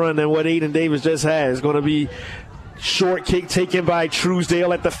touchdown run than what Aiden Davis just had. It's going to be short kick taken by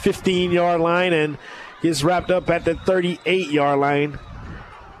Truesdale at the 15-yard line and gets wrapped up at the 38-yard line.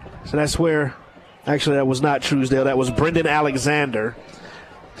 So that's where, actually that was not Truesdale, that was Brendan Alexander.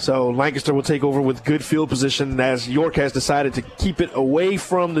 So Lancaster will take over with good field position as York has decided to keep it away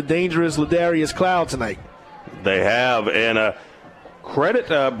from the dangerous Ladarius Cloud tonight. They have, and credit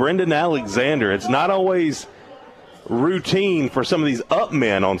Brendan Alexander. It's not always routine for some of these up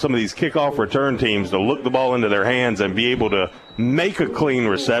men on some of these kickoff return teams to look the ball into their hands and be able to make a clean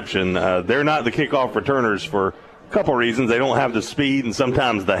reception. They're not the kickoff returners for a couple reasons. They don't have the speed and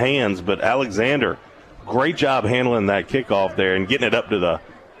sometimes the hands, but Alexander, great job handling that kickoff there and getting it up to the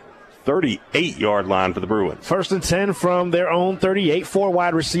 38-yard line for the Bruins. 1st and 10 from their own 38. 4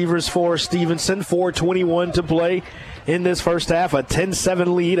 wide receivers for Stevenson. 4:21 to play in this first half. A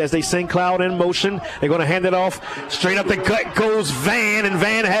 10-7 lead as they send Cloud in motion. They're going to hand it off. Straight up the gut goes Van, and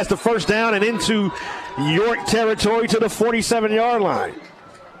Van has the first down and into York territory to the 47-yard line.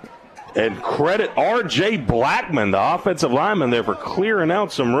 And credit R.J. Blackman, the offensive lineman there, for clearing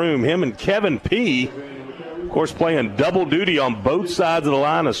out some room. Him and Kevin P., of course, playing double duty on both sides of the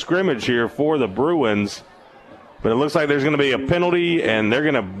line of scrimmage here for the Bruins. But it looks like there's going to be a penalty, and they're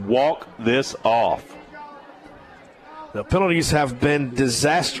going to walk this off. The penalties have been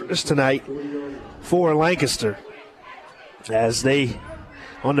disastrous tonight for Lancaster, as they,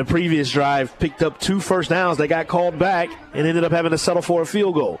 on the previous drive, picked up 2 first downs. They got called back and ended up having to settle for a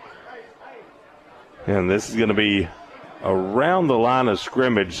field goal. And this is going to be around the line of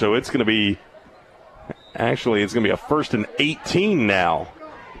scrimmage, so it's going to be, actually, it's going to be a 1st and 18 now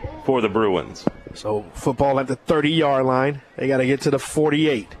for the Bruins. So football at the 30-yard line. They got to get to the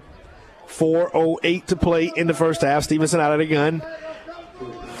 48. 4:08 to play in the first half. Stevenson out of the gun.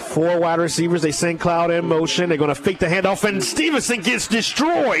 4 wide receivers. They send Cloud in motion. They're going to fake the handoff, and Stevenson gets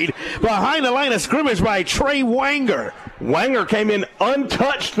destroyed behind the line of scrimmage by Trey Wanger. Wanger came in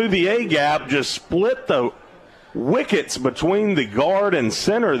untouched through the A-gap, just split the wickets between the guard and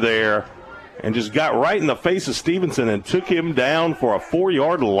center there, and just got right in the face of Stevenson and took him down for a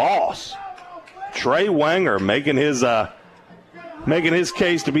 4-yard loss. Trey Wanger making his making his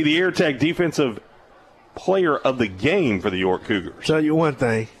case to be the Air Tech Defensive Player of the Game for the York Cougars. Tell you one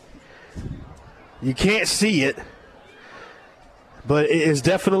thing. You can't see it, but it is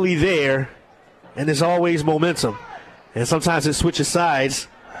definitely there, and there's always momentum. And sometimes it switches sides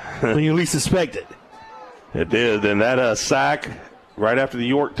when you least expect it. It did, and that sack right after the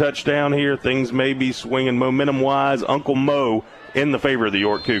York touchdown here, things may be swinging momentum-wise. Uncle Mo in the favor of the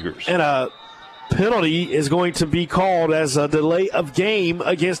York Cougars. And a penalty is going to be called as a delay of game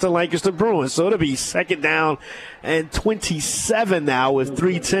against the Lancaster Bruins. So it'll be 2nd down and 27 now with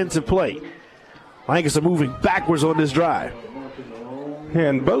 3:10 to play. Lancaster moving backwards on this drive.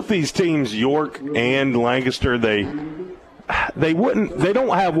 And both these teams, York and Lancaster, they don't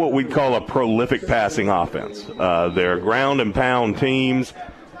have what we'd call a prolific passing offense. They're ground and pound teams.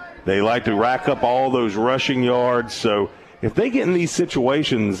 They like to rack up all those rushing yards. So if they get in these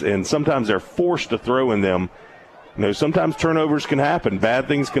situations and sometimes they're forced to throw in them, sometimes turnovers can happen, bad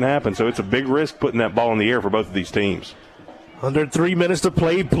things can happen. So it's a big risk putting that ball in the air for both of these teams. Under 3 minutes to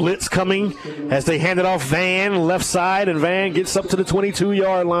play, blitz coming as they hand it off Van, left side, and Van gets up to the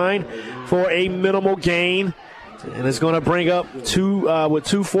 22-yard line for a minimal gain. And it's going to bring up with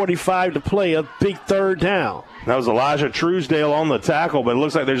 2:45 to play, a big 3rd down. That was Elijah Truesdale on the tackle, but it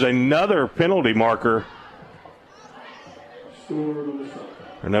looks like there's another penalty marker.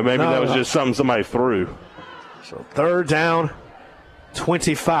 Or maybe that was just something somebody threw. So 3rd down.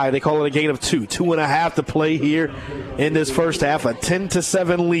 25. They call it a gain of 2. 2.5 to play here in this first half. A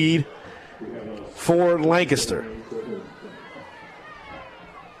 10-7 lead for Lancaster.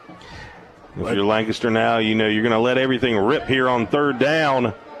 If you're Lancaster now, you're going to let everything rip here on 3rd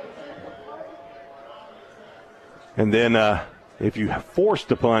down. And then if you have forced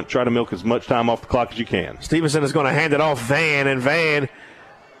to punt, try to milk as much time off the clock as you can. Stevenson is going to hand it off Van, and Van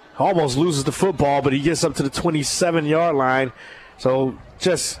almost loses the football, but he gets up to the 27-yard line. So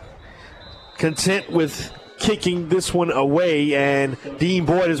just content with kicking this one away, and Dean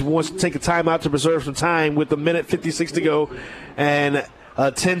Boyd wants to take a timeout to preserve some time with 1:56 to go, and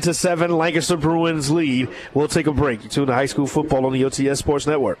a 10-7 Lancaster Bruins lead. We'll take a break. You tune to high school football on the OTS Sports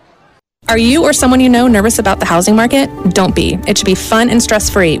Network. Are you or someone you know nervous about the housing market? Don't be. It should be fun and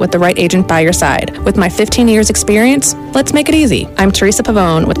stress-free with the right agent by your side. With my 15 years experience, let's make it easy. I'm Teresa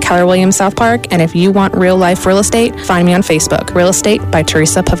Pavone with Keller Williams South Park, and if you want real-life real estate, find me on Facebook. Real Estate by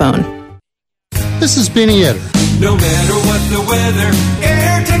Teresa Pavone. This is Benny Etter. No matter what the weather,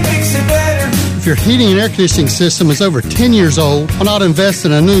 AirTech makes it better. If your heating and air conditioning system is over 10 years old, why not invest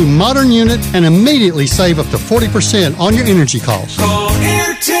in a new modern unit and immediately save up to 40% on your energy costs? Call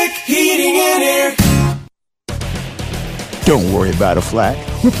AirTech Heating and Air. Don't worry about a flat.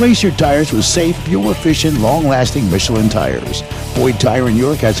 Replace your tires with safe, fuel-efficient, long-lasting Michelin tires. Boyd Tire in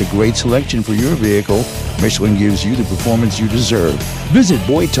York has a great selection for your vehicle. Michelin gives you the performance you deserve. Visit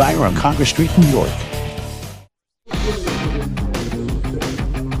Boyd Tire on Congress Street, New York.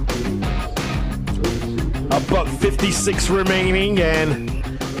 $1:56 remaining, and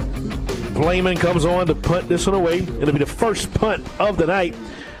Blayman comes on to punt this one away. It'll be the first punt of the night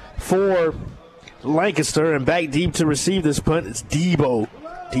for Lancaster, and back deep to receive this punt, it's Debo.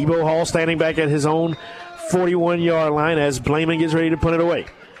 Debo Hall standing back at his own 41-yard line as Blayman gets ready to punt it away.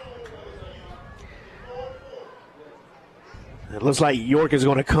 It looks like York is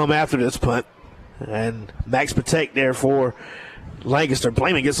going to come after this punt, and max protect there for Lancaster.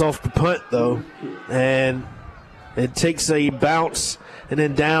 Blayman gets off the punt, though, and it takes a bounce and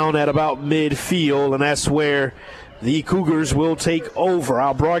then down at about midfield, and that's where the Cougars will take over.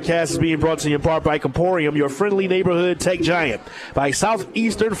 Our broadcast is being brought to you in part by Comporium, your friendly neighborhood tech giant, by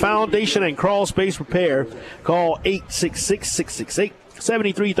Southeastern Foundation and Crawl Space Repair. Call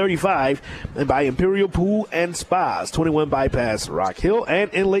 866-668-7335, and by Imperial Pool and Spas, 21 Bypass Rock Hill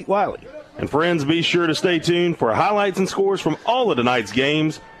and in Lake Wiley. And friends, be sure to stay tuned for highlights and scores from all of tonight's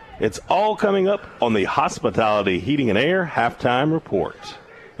games. It's all coming up on the Hospitality Heating and Air Halftime Report.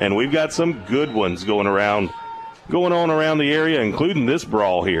 And we've got some good ones going on around the area, including this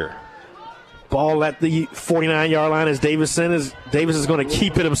brawl here. Ball at the 49-yard line as Davis is going to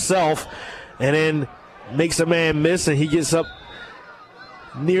keep it himself and then makes a man miss, and he gets up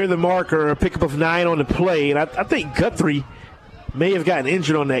near the marker, a pickup of 9 on the play. And I think Guthrie may have gotten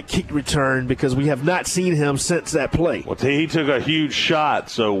injured on that kick return because we have not seen him since that play. Well, he took a huge shot,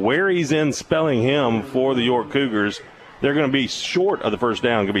 so where he's in spelling him for the York Cougars they're going to be short of the first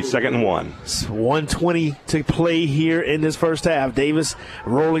down. Going to be 2nd and 1. It's 1:20 to play here in this first half. Davis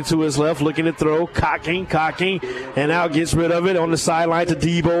rolling to his left, looking to throw, cocking, and now gets rid of it on the sideline to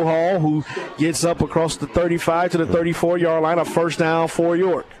Debo Hall, who gets up across the 35 to the 34-yard line. A first down for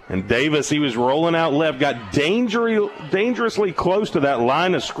York. And Davis, he was rolling out left, got dangerously close to that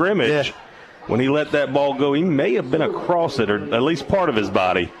line of scrimmage. Yeah. When he let that ball go, he may have been across it, or at least part of his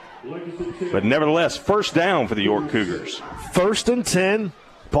body. But nevertheless, first down for the York Cougars. 1st and 10,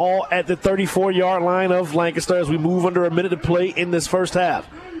 ball at the 34-yard line of Lancaster as we move under a minute to play in this first half.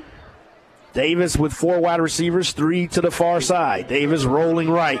 Davis with 4 wide receivers, 3 to the far side. Davis rolling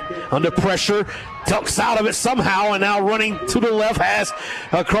right, under pressure, ducks out of it somehow, and now running to the left, has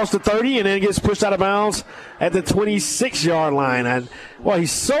across the 30, and then gets pushed out of bounds at the 26-yard line. And, well,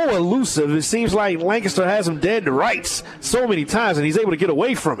 he's so elusive. It seems like Lancaster has him dead to rights so many times, and he's able to get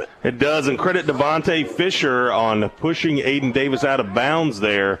away from it. It does, and credit Devontae Fisher on pushing Aiden Davis out of bounds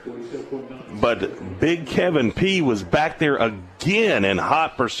there. But Big Kevin P. was back there again in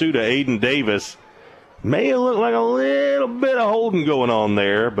hot pursuit of Aiden Davis. May have looked like a little bit of holding going on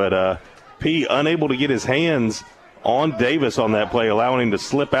there, but P. unable to get his hands on Davis on that play, allowing him to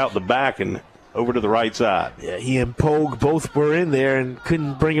slip out the back and over to the right side. Yeah, he and Pogue both were in there and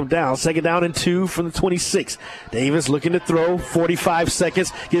couldn't bring him down. 2nd down and 2 from the 26. Davis looking to throw, 45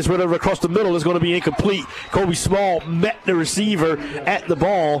 seconds, gets rid of it across the middle, is going to be incomplete. Kobe Small met the receiver at the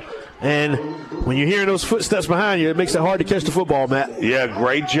ball, and when you're hearing those footsteps behind you, it makes it hard to catch the football, Matt. Yeah,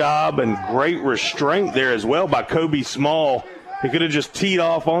 great job and great restraint there as well by Kobe Small. He could have just teed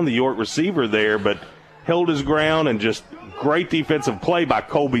off on the York receiver there, but held his ground, and just great defensive play by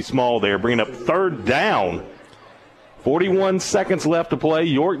Kobe Small there, bringing up 3rd down. 41 seconds left to play.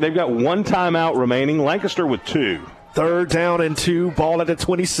 York, they've got 1 timeout remaining. Lancaster with 2. 3rd down and 2, ball at the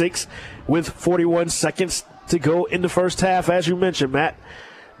 26 with 41 seconds to go in the first half, as you mentioned, Matt.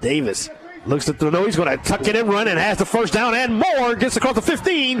 Davis looks to throw. No, he's going to tuck it and run and has the first down and more. Gets across the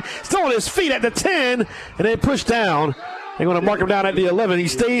 15, still on his feet at the 10, and then pushed down. They're going to mark him down at the 11. He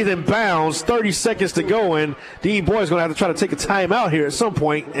stays in bounds, 30 seconds to go, and Dean Boyd's going to have to try to take a timeout here at some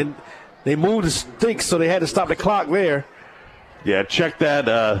point, and they moved the sticks, so they had to stop the clock there. Yeah, check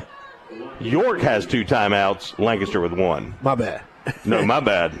that. York has 2 timeouts, Lancaster with 1. My bad. No, my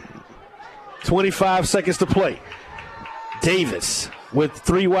bad. 25 seconds to play. Davis with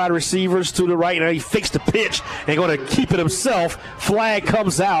 3 wide receivers to the right. Now he fakes the pitch and going to keep it himself. Flag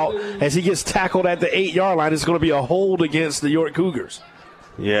comes out as he gets tackled at the 8-yard line. It's going to be a hold against the York Cougars.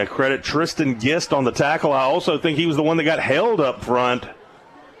 Yeah, credit Tristan Gist on the tackle. I also think he was the one that got held up front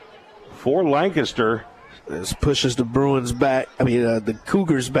for Lancaster. This pushes the Bruins back. The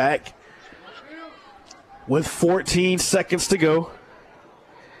Cougars back with 14 seconds to go.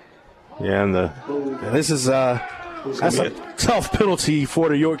 Yeah, and this is that's a tough penalty for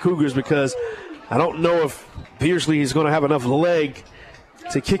the York Cougars, because I don't know if Beersley is going to have enough leg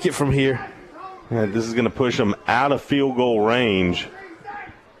to kick it from here. Yeah, this is going to push them out of field goal range.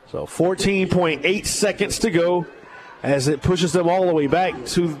 So 14.8 seconds to go as it pushes them all the way back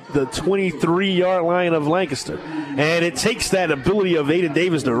to the 23-yard line of Lancaster. And it takes that ability of Aiden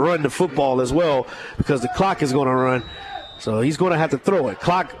Davis to run the football as well, because the clock is going to run. So he's going to have to throw it.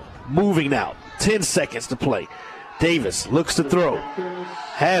 Clock moving now. 10 seconds to play. Davis looks to throw.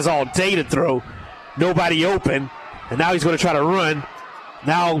 Has all day to throw. Nobody open. And now he's going to try to run.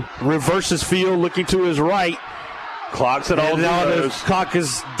 Now reverses field, looking to his right. Clock's at all. Now the clock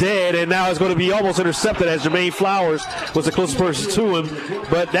is dead, and now it's going to be almost intercepted as Jermaine Flowers was the closest person to him.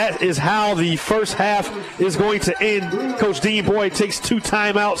 But that is how the first half is going to end. Coach Dean Boyd takes 2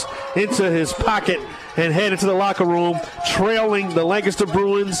 timeouts into his pocket and head into the locker room, trailing the Lancaster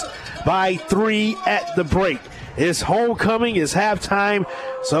Bruins by 3 at the break. It's homecoming, it's halftime,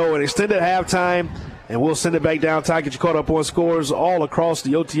 so an extended halftime, and we'll send it back downtown, get you caught up on scores all across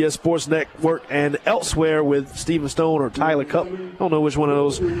the OTS Sports Network and elsewhere with Stephen Stone or Tyler Cupp. I don't know which one of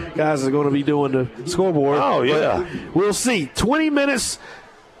those guys is going to be doing the scoreboard. Oh, yeah. We'll see. 20 minutes,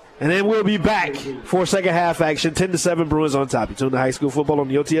 and then we'll be back for second half action. 10-7 Bruins on top. You tune to high school football on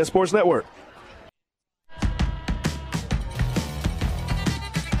the OTS Sports Network.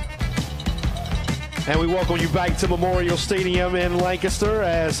 And we welcome you back to Memorial Stadium in Lancaster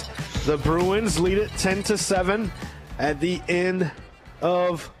as the Bruins lead it 10-7 at the end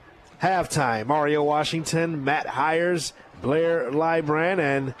of halftime. Mario Washington, Matt Hiers, Blair Librand,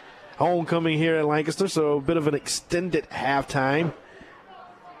 and homecoming here at Lancaster, so a bit of an extended halftime.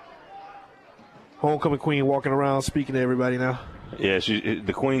 Homecoming queen walking around speaking to everybody now. Yeah,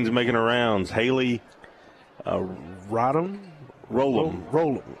 the queen's making her rounds. Haley Rodham?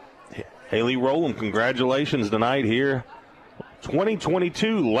 Rollum. Haley Rowland, congratulations tonight here.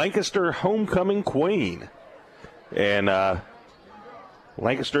 2022 Lancaster Homecoming Queen. And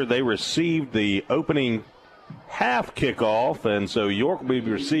Lancaster, they received the opening half kickoff, and so York will be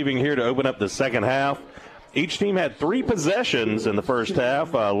receiving here to open up the second half. Each team had 3 possessions in the first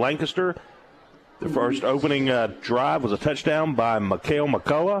half. Lancaster, the first opening drive was a touchdown by Mikhail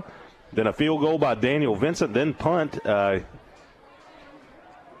McCullough, then a field goal by Daniel Vincent, then punt.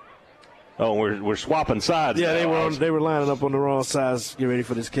 We're swapping sides. Yeah, they were lining up on the wrong sides, get ready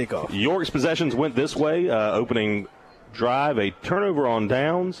for this kickoff. York's possessions went this way. Opening drive, a turnover on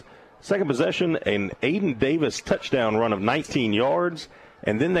downs. Second possession, an Aiden Davis touchdown run of 19 yards.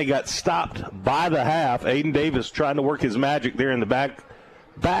 And then they got stopped by the half. Aiden Davis trying to work his magic there in the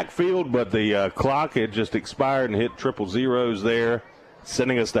backfield, but the clock had just expired and hit triple zeros there,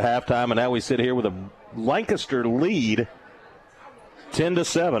 sending us to halftime. And now we sit here with a Lancaster lead,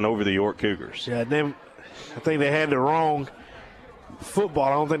 10-7 over the York Cougars. Yeah, I think they had the wrong football.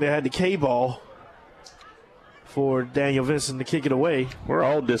 I don't think they had the K-ball for Daniel Vincent to kick it away. We're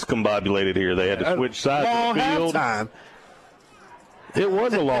all discombobulated here. They had to switch sides of the field. Halftime. It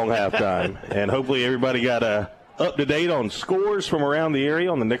was a long halftime, and hopefully everybody got up to date on scores from around the area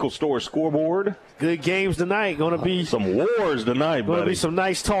on the Nickel Store scoreboard. Good games tonight. Going to be some wars tonight, Going to be some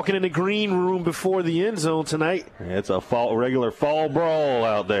nice talking in the green room before the end zone tonight. It's a regular fall brawl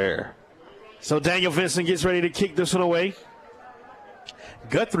out there. So Daniel Vincent gets ready to kick this one away.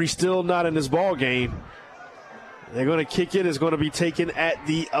 Guthrie still not in this ball game. They're going to kick it. It's going to be taken at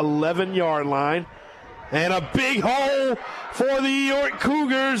the 11-yard line. And a big hole for the York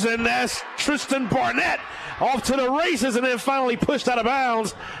Cougars, and that's Tristan Barnett off to the races, and then finally pushed out of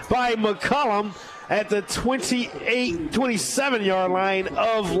bounds by McCollum at the 27-yard line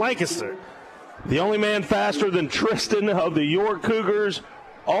of Lancaster. The only man faster than Tristan of the York Cougars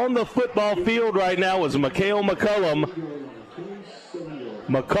on the football field right now is Mikhail McCollum.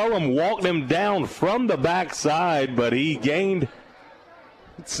 McCollum walked him down from the backside, but he gained,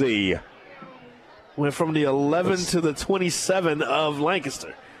 let's see, went from the 11 to the 27 of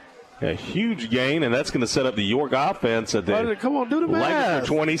Lancaster. A huge gain, and that's going to set up the York offense at the come on, do the math.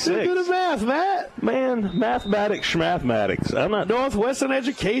 Lancaster 26. Do the math, Matt. Man, mathematics, schmathematics. I'm not Northwestern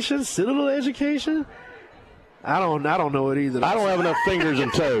education, Citadel education. I don't know it either. I don't have enough fingers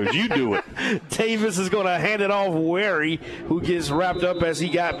and toes. You do it. Davis is going to hand it off Wary, who gets wrapped up as he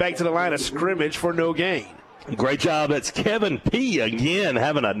got back to the line of scrimmage for no gain. Great job. That's Kevin P. again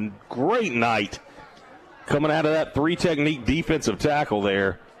having a great night. Coming out of that 3-technique defensive tackle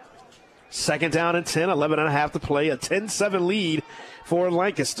there. Second down and 10, 11.5 to play. A 10-7 lead for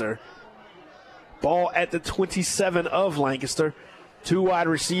Lancaster. Ball at the 27 of Lancaster. 2 wide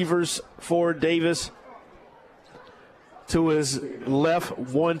receivers for Davis. To his left,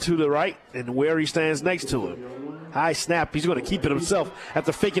 1 to the right, and where he stands next to him. High snap. He's going to keep it himself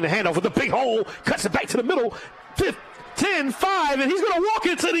after faking the handoff with a big hole. Cuts it back to the middle. 10-5, and he's going to walk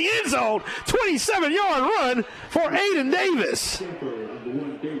into the end zone. 27-yard run for Aiden Davis.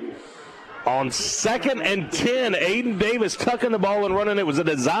 On 2nd and 10, Aiden Davis tucking the ball and running. It was a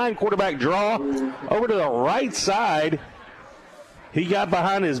design quarterback draw over to the right side. He got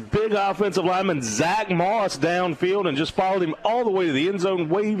behind his big offensive lineman, Zach Moss, downfield and just followed him all the way to the end zone,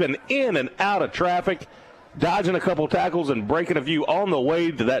 waving in and out of traffic, dodging a couple tackles and breaking a few on the way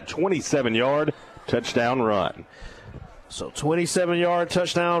to that 27-yard touchdown run. So 27-yard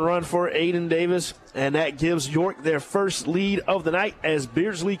touchdown run for Aiden Davis, and that gives York their first lead of the night as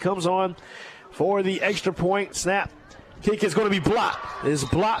Beardsley comes on for the extra point. Snap. Kick is going to be blocked. It is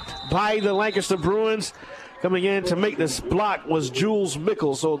blocked by the Lancaster Bruins. Coming in to make this block was Jules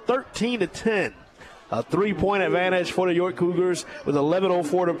Mickles. So 13-10. A 3-point advantage for the York Cougars with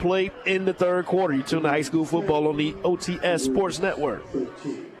 11:04 to play in the third quarter. You tune to high school football on the OTS Sports Network.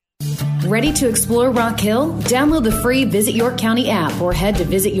 Ready to explore Rock Hill? Download the free Visit York County app or head to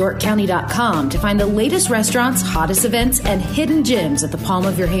visityorkcounty.com to find the latest restaurants, hottest events, and hidden gems at the palm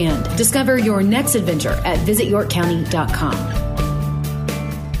of your hand. Discover your next adventure at visityorkcounty.com.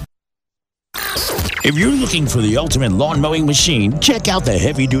 If you're looking for the ultimate lawn mowing machine, check out the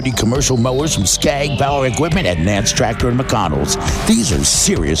heavy-duty commercial mowers from Skag Power Equipment at Nance Tractor and McConnell's. These are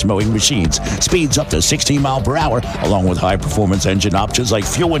serious mowing machines. Speeds up to 16 miles per hour, along with high-performance engine options like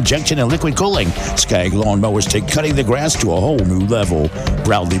fuel injection and liquid cooling. Skag lawn mowers take cutting the grass to a whole new level.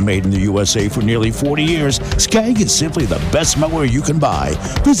 Proudly made in the USA for nearly 40 years, Skag is simply the best mower you can buy.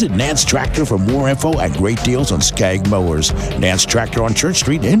 Visit Nance Tractor for more info and great deals on Skag mowers. Nance Tractor on Church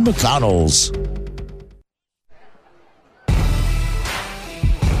Street in McConnell's.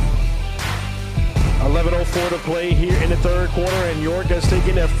 11:04 to play here in the third quarter, and York has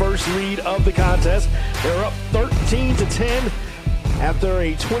taken their first lead of the contest. They're up 13-10 after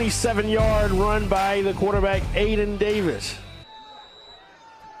a 27-yard run by the quarterback, Aiden Davis.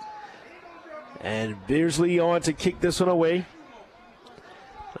 And Beardsley on to kick this one away.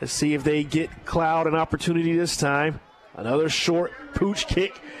 Let's see if they get Cloud an opportunity this time. Another short pooch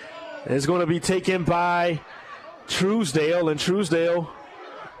kick is going to be taken by Truesdale, and Truesdale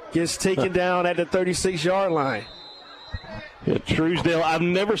gets taken down at the 36-yard line. Yeah, Truesdale, I've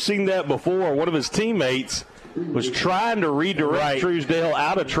never seen that before. One of his teammates was trying to redirect Truesdale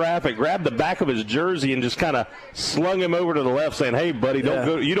out of traffic, grabbed the back of his jersey and just kind of slung him over to the left, saying, hey, buddy, don't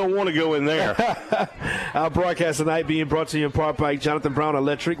go. You don't want to go in there. Our broadcast tonight being brought to you in part by Jonathan Brown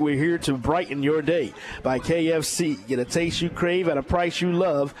Electric. We're here to brighten your day by KFC. Get a taste you crave at a price you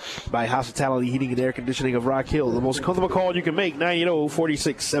love by Hospitality Heating and Air Conditioning of Rock Hill. The most comfortable call you can make,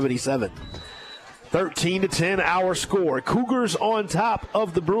 980-4677. 13-10 our score. Cougars on top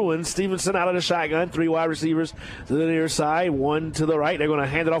of the Bruins. Stevenson out of the shotgun. 3 wide receivers to the near side, 1 to the right. They're going to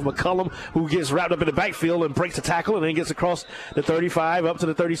hand it off McCullum, who gets wrapped up in the backfield and breaks the tackle and then gets across the 35 up to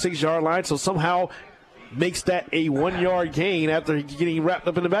the 36-yard line. So somehow makes that a 1-yard gain after getting wrapped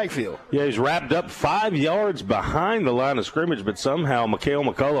up in the backfield. Yeah, he's wrapped up 5 yards behind the line of scrimmage, but somehow Mikhail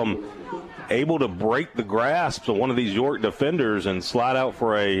McCullum able to break the grasp of one of these York defenders and slide out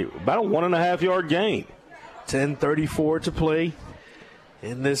for about a 1.5-yard gain. 10:34 to play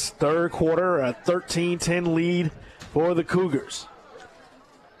in this third quarter, a 13-10 lead for the Cougars.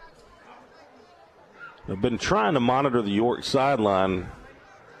 I've been trying to monitor the York sideline,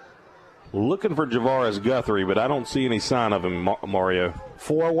 looking for Javaris Guthrie, but I don't see any sign of him, Mario.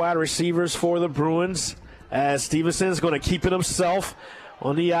 4 wide receivers for the Bruins, as Stevenson's going to keep it himself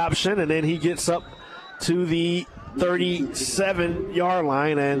on the option, and then he gets up to the 37-yard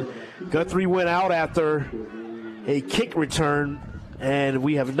line, and Guthrie went out after a kick return, and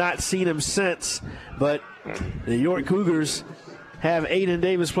we have not seen him since. But the York Cougars have Aiden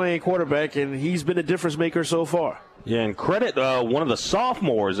Davis playing quarterback, and he's been a difference maker so far. Yeah, and credit one of the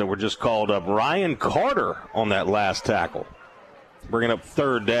sophomores that were just called up, Ryan Carter, on that last tackle, bringing up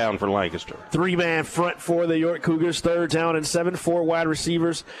third down for Lancaster. 3-man front for the York Cougars, 3rd down and 7, 4 wide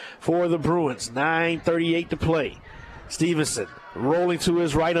receivers for the Bruins. 9:38 to play. Stevenson rolling to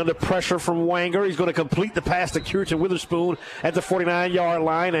his right under pressure from Wanger. He's going to complete the pass to Curtin Witherspoon at the 49-yard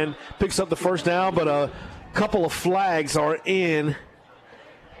line and picks up the first down, but a couple of flags are in.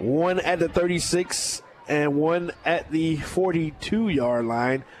 One at the 36 and one at the 42-yard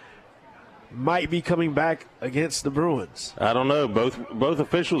line. Might be coming back against the Bruins. I don't know. Both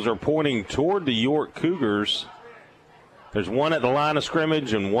officials are pointing toward the York Cougars. There's one at the line of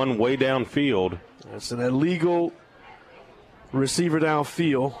scrimmage and one way downfield. It's an illegal receiver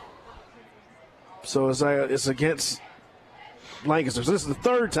downfield. So it's against Lancaster. So this is the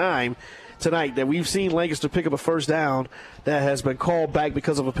 3rd time tonight that we've seen Lancaster pick up a first down that has been called back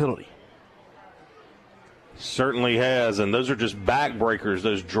because of a penalty. Certainly has, and those are just backbreakers,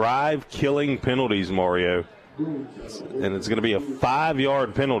 those drive-killing penalties, Mario. And it's going to be a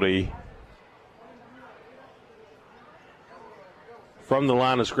 5-yard penalty from the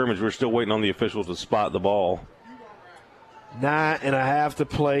line of scrimmage. We're still waiting on the officials to spot the ball. 9.5 to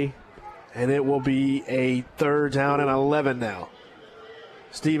play, and it will be a 3rd down and 11 now.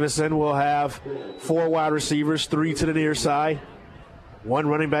 Stevenson will have 4 wide receivers, 3 to the near side. 1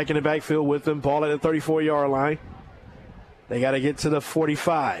 running back in the backfield with them. Ball at the 34-yard line. They got to get to the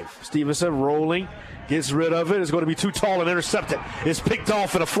 45. Stevenson rolling. Gets rid of it. It's going to be too tall and intercepted. It's picked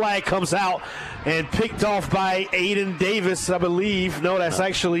off, and a flag comes out and picked off by Aiden Davis, I believe. No, that's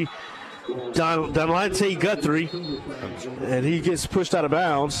actually Donlante Guthrie, and he gets pushed out of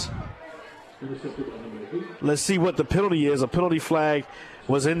bounds. Let's see what the penalty is. A penalty flag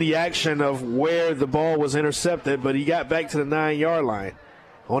was in the action of where the ball was intercepted, but he got back to the 9-yard line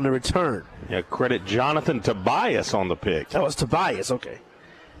on the return. Yeah, credit Jonathan Tobias on the pick. That was Tobias, okay.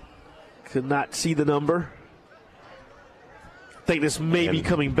 Could not see the number. I think this may be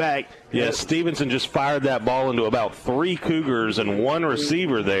coming back. Yeah, Stevenson just fired that ball into about 3 Cougars and 1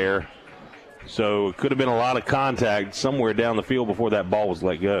 receiver there. So it could have been a lot of contact somewhere down the field before that ball was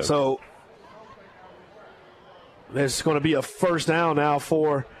let go. So there's going to be a first down now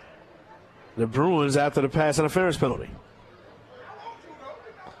for the Bruins after the pass interference penalty.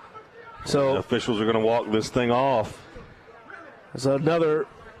 So the officials are going to walk this thing off. There's another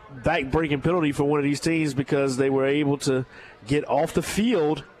back-breaking penalty for one of these teams because they were able to get off the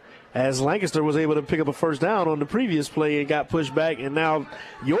field as Lancaster was able to pick up a first down on the previous play and got pushed back. And now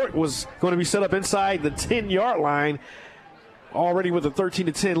York was going to be set up inside the 10-yard line already with a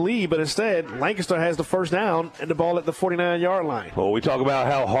 13-10 lead, but instead Lancaster has the first down and the ball at the 49-yard line. Well, we talk about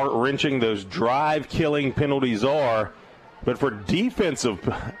how heart-wrenching those drive-killing penalties are, but for defensive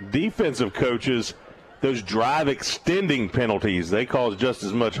coaches, those drive-extending penalties, they cause just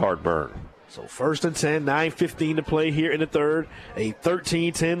as much heartburn. So 1st and 10, 9:15 to play here in the third. A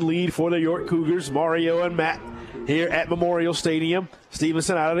 13-10 lead for the York Cougars. Mario and Matt here at Memorial Stadium.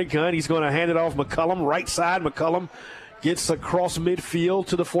 Stevenson out of the gun. He's going to hand it off McCullum, right side. McCullum gets across midfield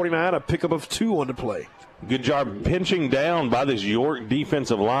to the 49, a pickup of 2 on the play. Good job pinching down by this York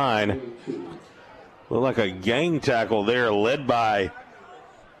defensive line. Looked like a gang tackle there led by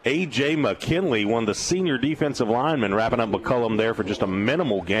A.J. McKinley, one of the senior defensive linemen, wrapping up McCullum there for just a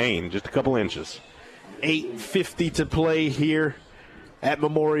minimal gain, just a couple inches. 8:50 to play here at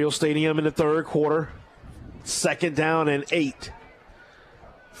Memorial Stadium in the third quarter. 2nd down and 8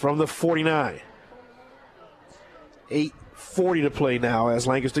 from the 49. 8:40 to play now as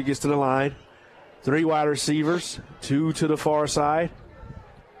Lancaster gets to the line. 3 wide receivers, 2 to the far side.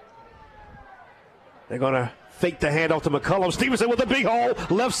 They're going to fake the handoff to McCullum. Stevenson with a big hole,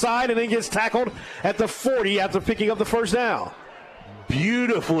 left side, and then gets tackled at the 40 after picking up the first down.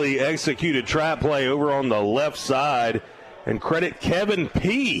 Beautifully executed trap play over on the left side, and credit Kevin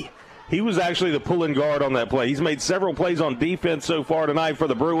P. He was actually the pulling guard on that play. He's made several plays on defense so far tonight for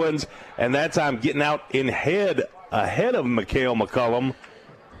the Bruins, and that time getting out ahead of Mikhail McCullum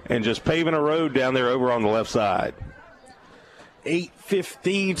and just paving a road down there over on the left side.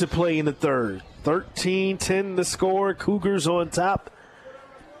 8:15 to play in the third. 13-10 the score. Cougars on top.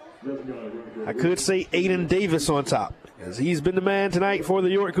 I could say Aiden Davis on top, as he's been the man tonight for the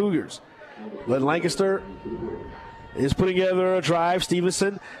York Cougars. But Lancaster is putting together a drive.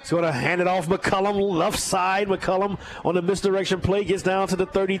 Stevenson is going to hand it off McCullum, left side. McCullum on the misdirection play gets down to the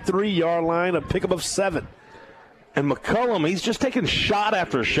 33-yard line, a pickup of 7. And McCullum, he's just taking shot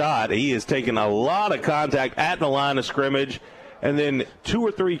after shot. He is taking a lot of contact at the line of scrimmage. And then 2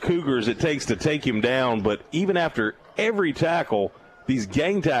 or 3 Cougars it takes to take him down. But even after every tackle, these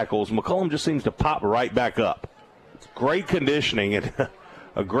gang tackles, McCullum just seems to pop right back up. Great conditioning and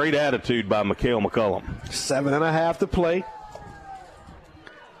a great attitude by Mikhail McCullum. 7.5 to play.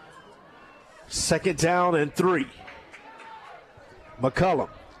 2nd down and 3. McCullum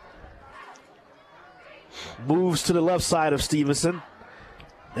moves to the left side of Stevenson.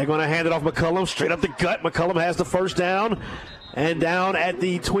 They're going to hand it off McCullum, straight up the gut. McCullum has the first down, and down at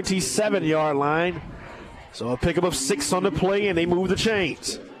the 27-yard line. So a pickup of 6 on the play, and they move the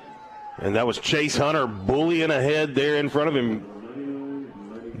chains. And that was Chase Hunter bullying ahead there in front of him,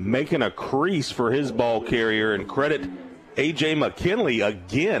 making a crease for his ball carrier, and credit A.J. McKinley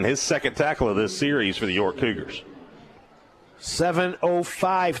again, his 2nd tackle of this series for the York Cougars.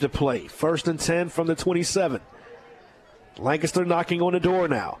 7:05 to play. 1st and 10 from the 27. Lancaster knocking on the door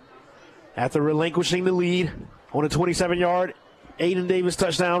now. After relinquishing the lead on a 27-yard Aiden Davis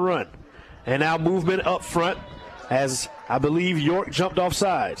touchdown run. And now movement up front as I believe York jumped off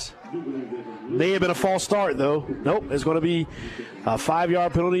sides. May have been a false start, though. Nope, it's going to be a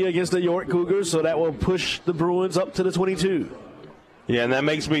 5-yard penalty against the York Cougars, so that will push the Bruins up to the 22. Yeah, and that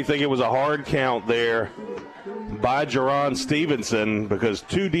makes me think it was a hard count there by Jerron Stevenson, because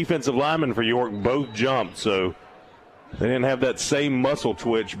 2 defensive linemen for York both jumped, so they didn't have that same muscle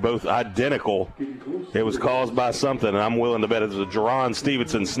twitch, both identical. It was caused by something, and I'm willing to bet it was a Jerron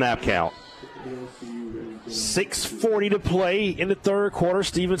Stevenson snap count. 6:40 to play in the third quarter.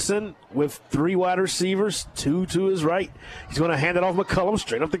 Stevenson with 3 wide receivers, 2 to his right. He's going to hand it off McCullum,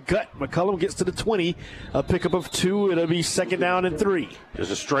 straight up the gut. McCullum gets to the 20, a pickup of 2. It'll be 2nd down and 3.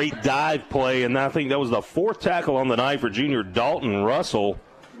 Just a straight dive play, and I think that was the 4th tackle on the night for junior Dalton Russell,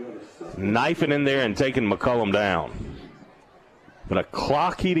 knifing in there and taking McCullum down. But a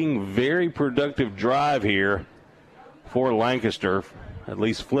clock-eating, very productive drive here for Lancaster, at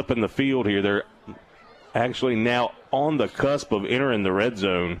least flipping the field here. They're actually now on the cusp of entering the red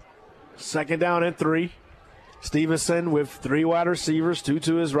zone. 2nd down and 3. Stevenson with 3 wide receivers, 2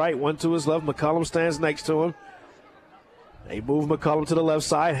 to his right, 1 to his left. McCullum stands next to him. They move McCullum to the left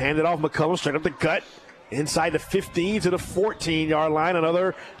side, hand it off McCullum straight up the gut, inside the 15 to the 14-yard line.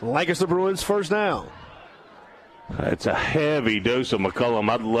 Another Lancaster Bruins first down. It's a heavy dose of McCullum.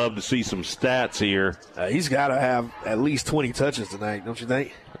 I'd love to see some stats here. He's got to have at least 20 touches tonight, don't you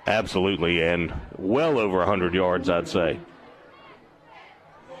think? Absolutely, and well over 100 yards, I'd say.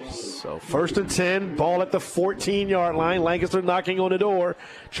 So 1st and 10, ball at the 14-yard line. Lancaster knocking on the door,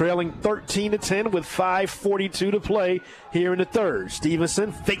 trailing 13-10 with 5:42 to play here in the third.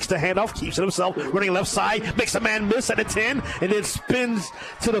 Stevenson fakes the handoff, keeps it himself, running left side, makes a man miss at the 10, and then spins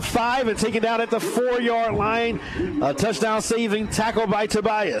to the 5 and taken down at the 4-yard line. A touchdown saving tackle by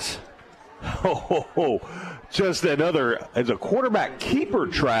Tobias. Just another, as a quarterback keeper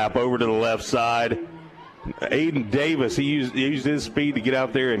trap over to the left side. Aiden Davis, he used his speed to get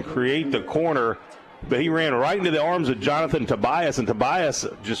out there and create the corner, but he ran right into the arms of Jonathan Tobias, and Tobias,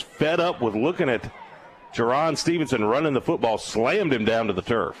 just fed up with looking at Jerron Stevenson running the football, slammed him down to the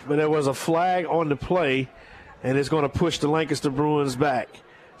turf. But there was a flag on the play, and it's going to push the Lancaster Bruins back.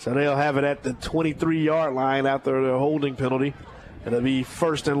 So they'll have it at the 23-yard line after the holding penalty. It'll be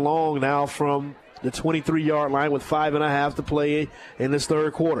 1st and long now from the 23-yard line with 5.5 to play in this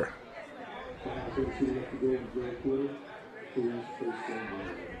third quarter.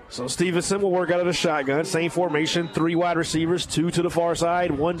 So Stevenson will work out of the shotgun. Same formation, 3 wide receivers, 2 to the far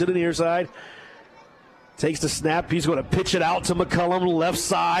side, 1 to the near side. Takes the snap. He's going to pitch it out to McCullum, left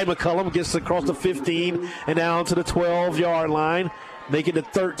side. McCullum gets across the 15 and down to the 12-yard line. Make it to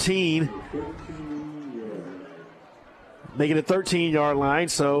 13. Making it 13-yard line,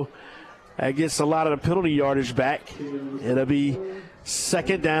 so that gets a lot of the penalty yardage back. It'll be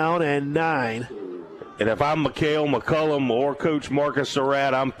 2nd down and 9. And if I'm Mikhail McCullum or Coach Marcus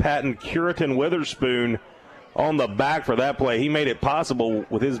Surratt, I'm patting Curitan Witherspoon on the back for that play. He made it possible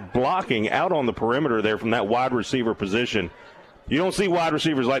with his blocking out on the perimeter there from that wide receiver position. You don't see wide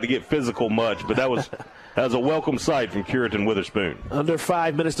receivers like to get physical much, but that was a welcome sight from Curitan Witherspoon. Under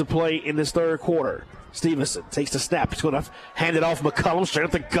 5 minutes to play in this third quarter. Stevenson takes the snap. He's going to hand it off McCullum, straight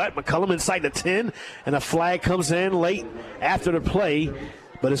up the gut. McCullum inside the 10, and a flag comes in late after the play,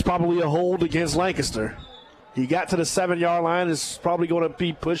 but it's probably a hold against Lancaster. He got to the 7-yard line. It's probably going to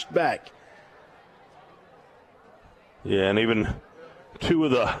be pushed back. Yeah, and even 2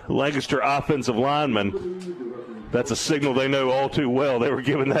 of the Lancaster offensive linemen, that's a signal they know all too well. They were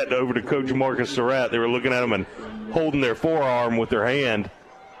giving that over to Coach Marcus Surratt. They were looking at him and holding their forearm with their hand,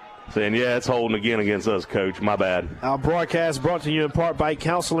 saying, yeah, it's holding again against us, Coach. My bad. Our broadcast brought to you in part by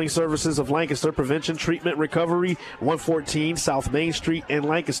Counseling Services of Lancaster, Prevention, Treatment, Recovery, 114 South Main Street in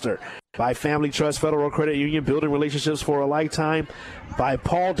Lancaster. By Family Trust Federal Credit Union, building relationships for a lifetime. By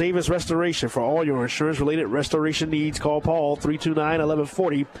Paul Davis Restoration. For all your insurance-related restoration needs, call Paul,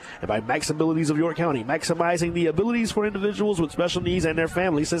 329-1140. And by Max Abilities of York County, maximizing the abilities for individuals with special needs and their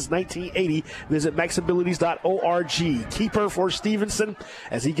families since 1980. Visit maxabilities.org. Keeper for Stevenson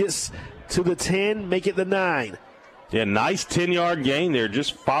as he gets to the 10, make it the 9. Yeah, nice 10-yard gain there,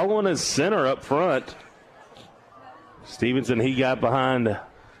 just following his center up front. Stevenson, he got behind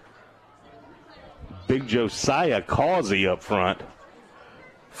Big Josiah Causey up front.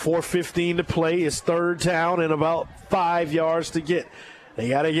 4:15 to play. Is 3rd down and about 5 yards to get. They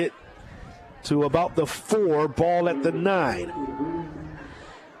got to get to about the 4, ball at the 9.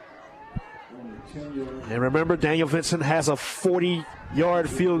 And remember, Daniel Vincent has a 40-yard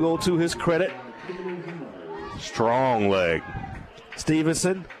field goal to his credit. Strong leg.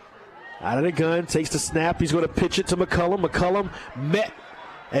 Stevenson out of the gun, takes the snap. He's going to pitch it to McCullum. McCullum met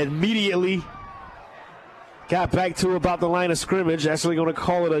immediately. Got back to about the line of scrimmage. Actually going to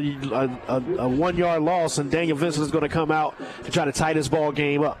call it a 1-yard loss, and Daniel Vincent is going to come out to try to tie this ball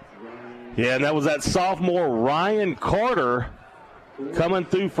game up. Yeah, and that was that sophomore Ryan Carter coming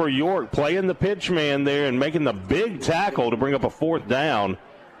through for York, playing the pitch man there and making the big tackle to bring up a 4th down.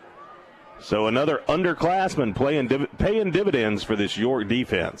 So another underclassman paying dividends for this York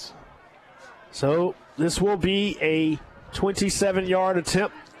defense. So this will be a 27-yard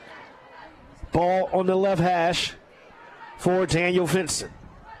attempt. Ball on the left hash for Daniel Vincent.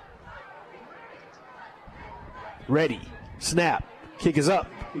 Ready. Snap. Kick is up.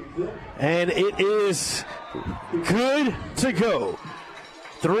 And it is good to go.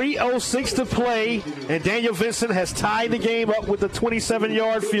 3:06 to play, and Daniel Vincent has tied the game up with a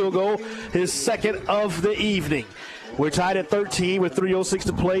 27-yard field goal, his 2nd of the evening. We're tied at 13 with 3:06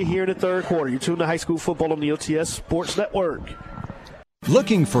 to play here in the third quarter. You're tuned to high school football on the OTS Sports Network.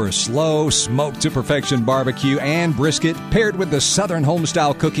 Looking for a slow, smoked-to-perfection barbecue and brisket paired with the Southern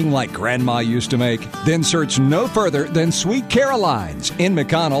home-style cooking like Grandma used to make? Then search no further than Sweet Caroline's in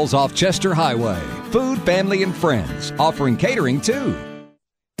McConnell's off Chester Highway. Food, family, and friends. Offering catering, too.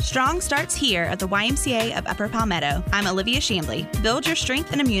 Strong starts here at the YMCA of Upper Palmetto. I'm Olivia Chambly. Build your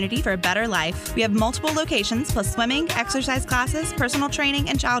strength and immunity for a better life. We have multiple locations plus swimming, exercise classes, personal training,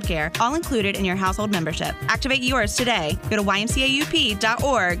 and childcare, all included in your household membership. Activate yours today. Go to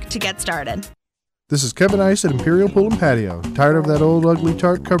ymcaup.org to get started. This is Kevin Ice at Imperial Pool and Patio. Tired of that old ugly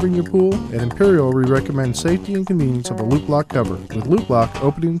tarp covering your pool? At Imperial, we recommend safety and convenience of a loop lock cover. With loop lock,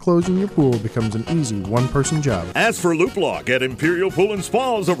 opening and closing your pool becomes an easy one-person job. Ask for Loop Lock at Imperial Pool and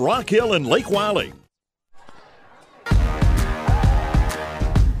Spas of Rock Hill and Lake Wiley.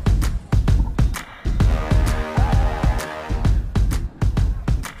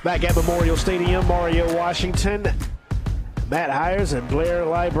 Back at Memorial Stadium, Mario Washington, Matt Hiers, and Blair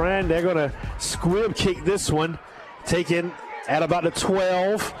Lybrand. They're going to squib kick this one, taken at about the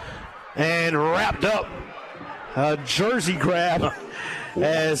 12, and wrapped up a jersey grab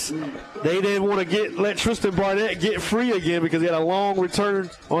as they didn't want to let Tristan Barnett get free again because he had a long return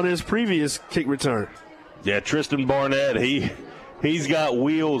on his previous kick return. Yeah, Tristan Barnett, he's got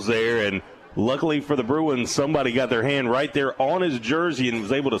wheels there, and luckily for the Bruins, somebody got their hand right there on his jersey and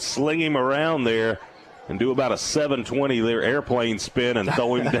was able to sling him around there and do about a 720 there airplane spin and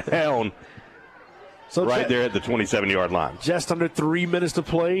throw him down right there at the 27-yard line. Just under 3 minutes to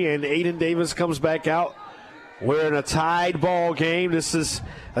play, and Aiden Davis comes back out. We're in a tied ball game. This is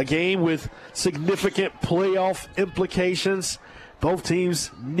a game with significant playoff implications. Both teams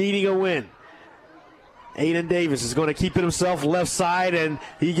needing a win. Aiden Davis is going to keep it himself left side, and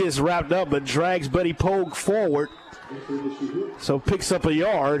he gets wrapped up but drags Buddy Pogue forward. So picks up a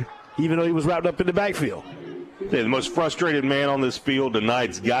yard, even though he was wrapped up in the backfield. Yeah, the most frustrated man on this field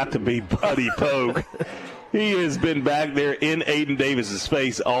tonight's got to be Buddy Pogue. He has been back there in Aiden Davis's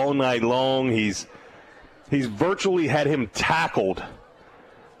face all night long. He's virtually had him tackled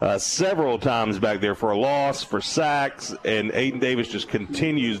several times back there for a loss, for sacks, and Aiden Davis just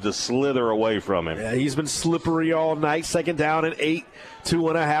continues to slither away from him. Yeah, he's been slippery all night. Second down and 8,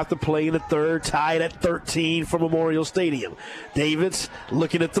 2.5 to play in the third, tied at 13 for Memorial Stadium. Davis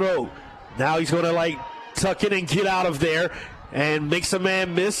looking to throw. Now he's going to tuck it and get out of there and makes a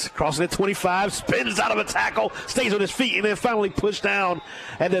man miss, crossing at 25, spins out of a tackle, stays on his feet, and then finally pushed down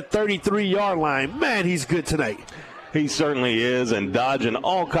at the 33-yard line. Man, he's good tonight. He certainly is, and dodging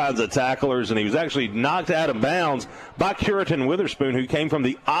all kinds of tacklers, and he was actually knocked out of bounds by Curitan Witherspoon, who came from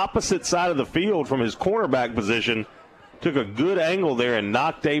the opposite side of the field from his cornerback position, took a good angle there and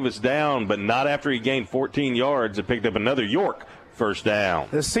knocked Davis down, but not after he gained 14 yards and picked up another York first down.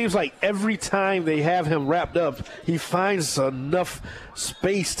 It seems like every time they have him wrapped up, he finds enough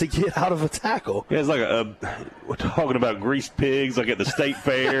space to get out of a tackle. Yeah, it's like we're talking about greased pigs like at the state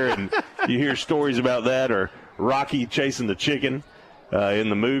fair, and you hear stories about that, or Rocky chasing the chicken in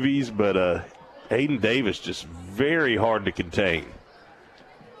the movies, but Aiden Davis just very hard to contain.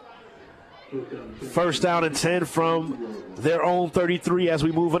 First down and 10 from their own 33 as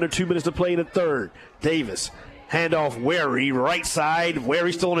we move under 2 minutes to play in the third. Davis, handoff Wary, right side.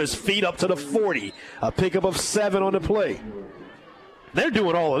 Wary still on his feet up to the 40. A pickup of 7 on the play. They're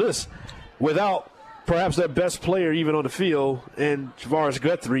doing all of this without perhaps their best player even on the field, and Javaris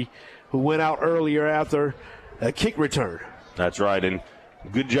Guthrie, who went out earlier after a kick return. That's right, and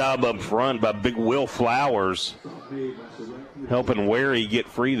good job up front by Big Will Flowers, helping Wary get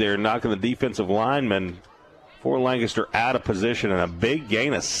free there, knocking the defensive lineman for Lancaster out of position, and a big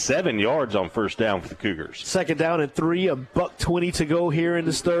gain of 7 yards on first down for the Cougars. Second down and 3, $1:20 to go here in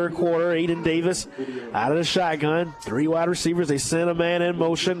this third quarter. Aiden Davis out of the shotgun, 3 wide receivers. They send a man in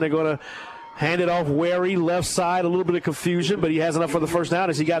motion. They're going to hand it off Wary, left side, a little bit of confusion, but he has enough for the first down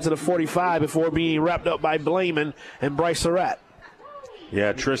as he got to the 45 before being wrapped up by Blayman and Bryce Surratt.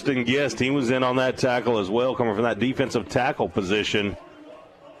 Yeah, Tristan Guest, he was in on that tackle as well, coming from that defensive tackle position.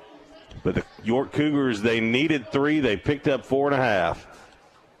 But the York Cougars, they needed 3. They picked up 4.5.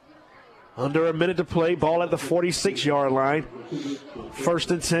 Under a minute to play, ball at the 46-yard line.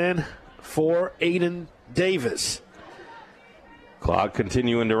 First and 10 for Aiden Davis. Clock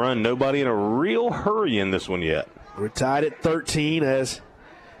continuing to run. Nobody in a real hurry in this one yet. We're tied at 13 as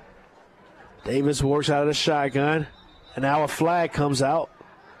Davis works out of the shotgun. And now a flag comes out.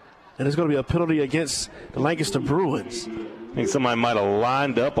 And it's going to be a penalty against the Lancaster Bruins. I think somebody might have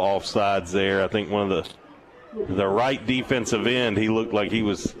lined up offsides there. I think one of the right defensive end, he looked like he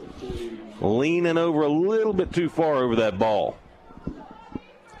was leaning over a little bit too far over that ball.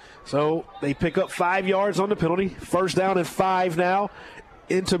 So they pick up 5 yards on the penalty. First down and 5 now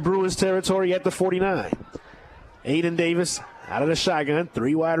into Bruins territory at the 49. Aiden Davis out of the shotgun.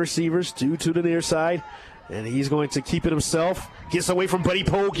 3 wide receivers, 2 to the near side. And he's going to keep it himself. Gets away from Buddy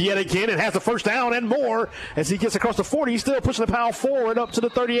Pogue yet again and has the first down and more. As he gets across the 40, he's still pushing the power forward up to the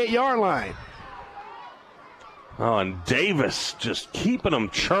 38-yard line. Oh, and Davis just keeping them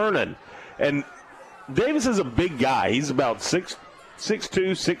churning. And Davis is a big guy. He's about 6'2",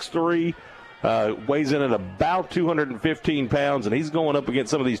 6'3", weighs in at about 215 pounds, and he's going up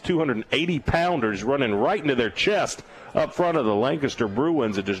against some of these 280-pounders running right into their chest up front of the Lancaster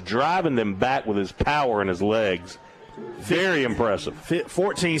Bruins and just driving them back with his power and his legs. Very impressive.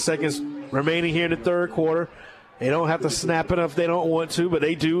 14 seconds remaining here in the third quarter. They don't have to snap it if they don't want to, but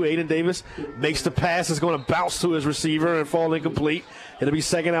they do. Aiden Davis makes the pass. It's going to bounce to his receiver and fall incomplete. It'll be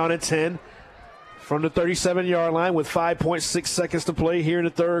second out and 10 from the 37-yard line with 5.6 seconds to play here in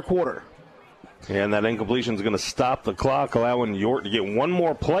the third quarter. And that incompletion is going to stop the clock, allowing York to get one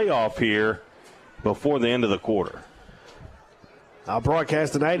more playoff here before the end of the quarter. Our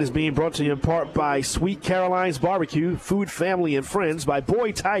broadcast tonight is being brought to you in part by Sweet Caroline's Barbecue, Food, Family, and Friends, by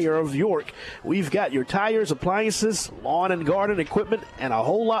Boyd Tire of York. We've got your tires, appliances, lawn and garden equipment, and a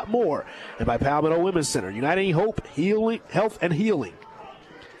whole lot more. And by Palmetto Women's Center, uniting hope, healing, health, and healing.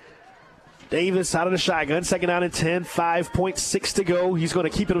 Davis out of the shotgun, second out and 10, 5.6 to go. He's going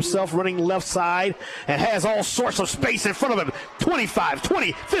to keep it himself, running left side, and has all sorts of space in front of him. 25,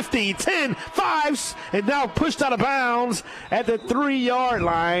 20, 15, 10, 5, and now pushed out of bounds at the 3-yard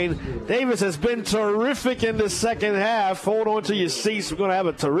line. Davis has been terrific in the second half. Hold on to your seats. We're going to have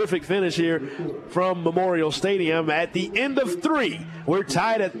a terrific finish here from Memorial Stadium at the end of 3. We're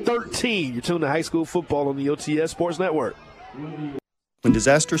tied at 13. You're tuned to high school football on the OTS Sports Network. When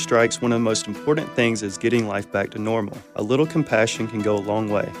disaster strikes, one of the most important things is getting life back to normal. A little compassion can go a long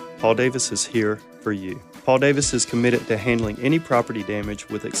way. Paul Davis is here for you. Paul Davis is committed to handling any property damage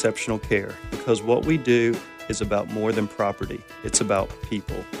with exceptional care, because what we do is about more than property. It's about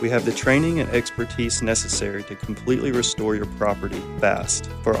people. We have the training and expertise necessary to completely restore your property fast.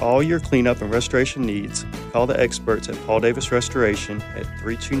 For all your cleanup and restoration needs, call the experts at Paul Davis Restoration at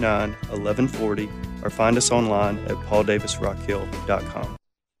 329-1140 or find us online at pauldavisrockhill.com.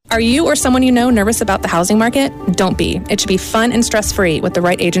 Are you or someone you know nervous about the housing market? Don't be. It should be fun and stress-free with the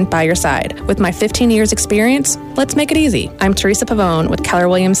right agent by your side. With my 15 years experience, let's make it easy. I'm Teresa Pavone with Keller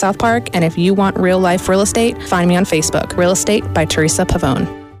Williams South Park, and if you want real-life real estate, find me on Facebook. Real Estate by Teresa Pavone.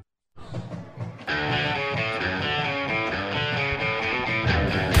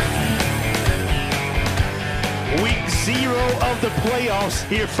 Week 0 of the playoffs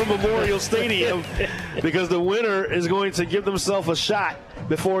here from Memorial Stadium, because the winner is going to give themselves a shot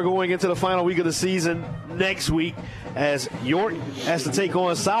before going into the final week of the season next week, as York has to take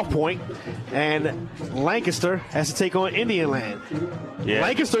on South Point and Lancaster has to take on Indianland. Yeah.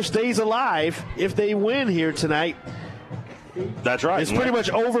 Lancaster stays alive if they win here tonight. That's right. It's pretty much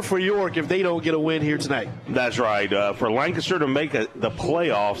over for York if they don't get a win here tonight. That's right. For Lancaster to make the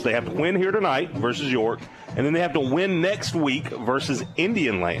playoffs, they have to win here tonight versus York, and then they have to win next week versus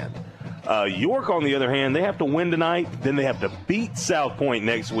Indianland. York, on the other hand, they have to win tonight, then they have to beat South Point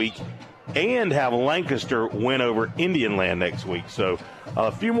next week and have Lancaster win over Indianland next week. So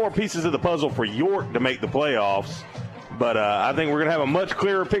a few more pieces of the puzzle for York to make the playoffs. But I think we're going to have a much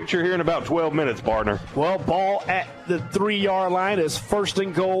clearer picture here in about 12 minutes, partner. Well, ball at the 3-yard line is first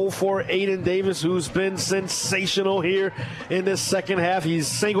and goal for Aiden Davis, who's been sensational here in this second half. He's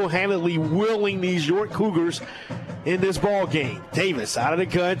single-handedly willing these York Cougars in this ball game. Davis out of the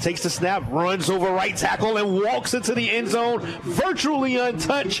gun, takes the snap, runs over right tackle, and walks into the end zone virtually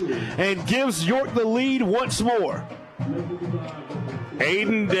untouched and gives York the lead once more.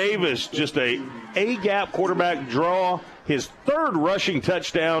 Aiden Davis, just a A-gap quarterback draw. His third rushing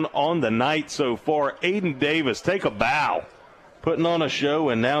touchdown on the night so far. Aiden Davis, take a bow. Putting on a show,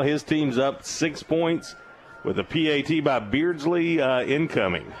 and now his team's up 6 points with a PAT by Beardsley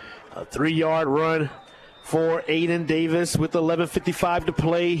incoming. A 3-yard run for Aiden Davis with 11:55 to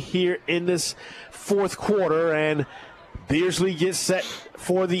play here in this fourth quarter, and Beardsley gets set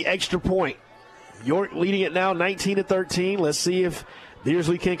for the extra point. York leading it now 19-13. Let's see if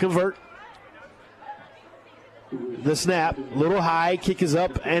Beardsley can convert. The snap, little high, kick is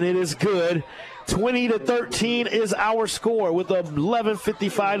up, and it is good. 20-13 is our score with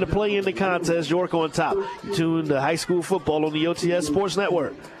 11:55 to play in the contest. York on top. You tune to high school football on the OTS Sports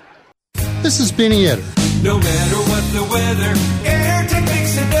Network. This is Benny Etter. No matter what the weather, AirTech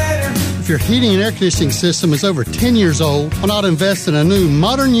makes it better. If your heating and air conditioning system is over 10 years old, why not invest in a new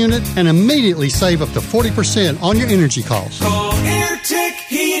modern unit and immediately save up to 40% on your energy costs? Call AirTech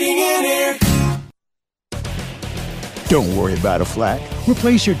Heating and Air. Don't worry about a flat.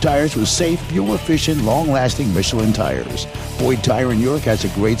 Replace your tires with safe, fuel-efficient, long-lasting Michelin tires. Boyd Tire in York has a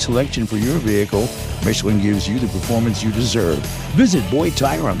great selection for your vehicle. Michelin gives you the performance you deserve. Visit Boyd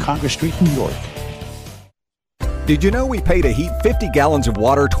Tire on Congress Street, New York. Did you know we pay to heat 50 gallons of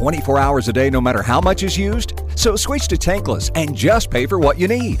water 24 hours a day no matter how much is used? So switch to tankless and just pay for what you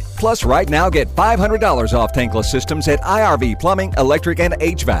need. Plus, right now, get $500 off tankless systems at IRV Plumbing, Electric, and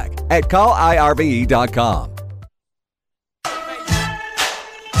HVAC at callirve.com.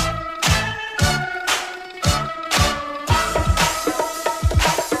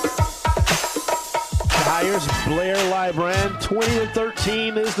 Hiers, Blair Librand,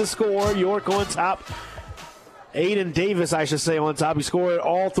 20-13 is the score. York on top. Aiden Davis, I should say, on top. He scored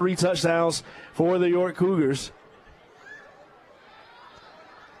all 3 touchdowns for the York Cougars.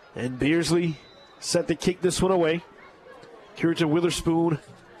 And Beersley set to kick this one away. Curtin Witherspoon.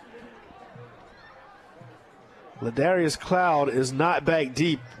 Ladarius Cloud is not back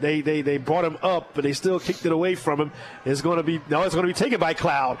deep. They brought him up, but they still kicked it away from him. It's going to be taken by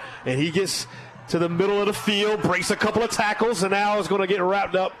Cloud, and he gets to the middle of the field, breaks a couple of tackles, and now is going to get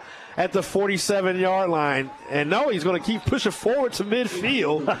wrapped up at the 47-yard line. And no, he's going to keep pushing forward to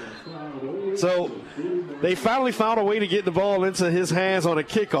midfield. So they finally found a way to get the ball into his hands on a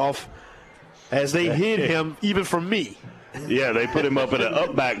kickoff as they hid him even from me. Yeah, they put him up in an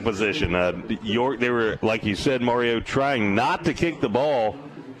up-back position. York, they were, like you said, Mario, trying not to kick the ball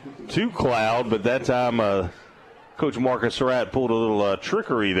to Cloud, but that time Coach Marcus Surratt pulled a little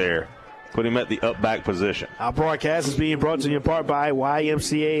trickery there. Put him at the up-back position. Our broadcast is being brought to you in part by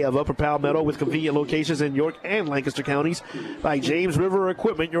YMCA of Upper Palmetto with convenient locations in York and Lancaster counties. By James River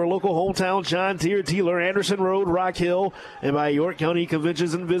Equipment, your local hometown John Deere dealer, Anderson Road, Rock Hill. And by York County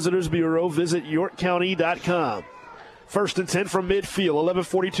Conventions and Visitors Bureau. Visit yorkcounty.com. 1st and 10 from midfield,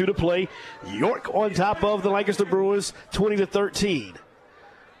 11:42 to play. York on top of the Lancaster Brewers, 20-13.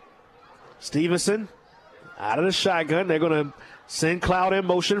 Stevenson out of the shotgun. They're going to send Cloud in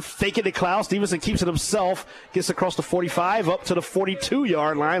motion, fake it to Cloud. Stevenson keeps it himself, gets across the 45, up to the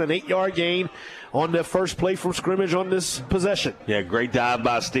 42-yard line, an 8-yard gain on the first play from scrimmage on this possession. Yeah, great dive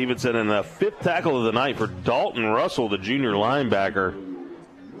by Stevenson, and the 5th tackle of the night for Dalton Russell, the junior linebacker,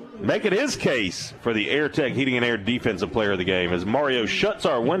 making his case for the Air Tech Heating and Air Defensive Player of the Game. As Mario shuts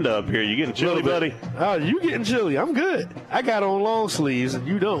our window up here, you getting chilly, buddy? Oh, you getting chilly. I'm good. I got on long sleeves, and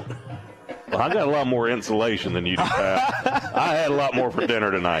you don't. Well, I got a lot more insulation than you do. I had a lot more for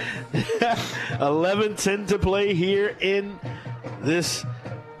dinner tonight. 11:10 to play here in this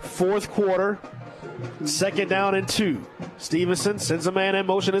 4th quarter. 2nd down and 2. Stevenson sends a man in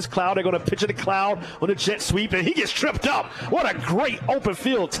motion. As Cloud, they're going to pitch it to Cloud on a jet sweep, and he gets tripped up. What a great open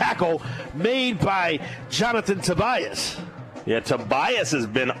field tackle made by Jonathan Tobias. Yeah, Tobias has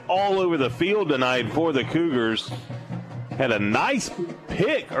been all over the field tonight for the Cougars. Had a nice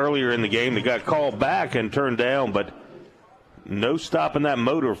pick earlier in the game that got called back and turned down, but no stopping that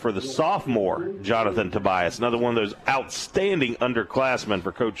motor for the sophomore, Jonathan Tobias. Another one of those outstanding underclassmen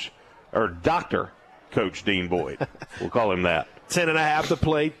for Dr. Coach Dean Boyd. We'll call him that. 10.5 to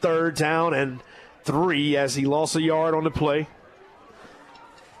play, 3rd down and 3 as he lost a yard on the play.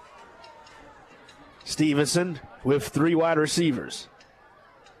 Stevenson with 3 wide receivers.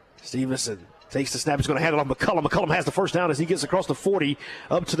 Stevenson takes the snap. He's going to hand it off McCullum. McCullum has the first down as he gets across the 40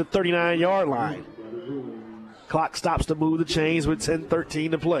 up to the 39-yard line. Clock stops to move the chains with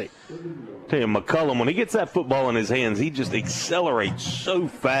 10:13 to play. Tell you, McCullum, when he gets that football in his hands, he just accelerates so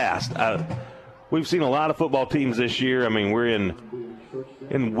fast. We've seen a lot of football teams this year. I mean, we're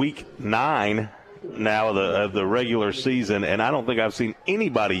in week 9 now of the regular season, and I don't think I've seen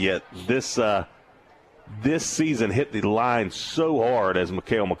anybody yet this season hit the line so hard as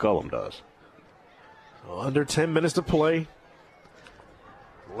Mikhail McCullum does. Under 10 minutes to play.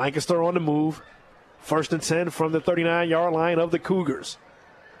 Lancaster on the move. 1st and 10 from the 39-yard line of the Cougars.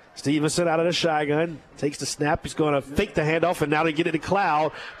 Stevenson out of the shotgun. Takes the snap. He's going to fake the handoff, and now they get it to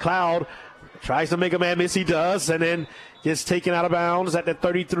Cloud. Cloud tries to make a man miss. He does, and then gets taken out of bounds at the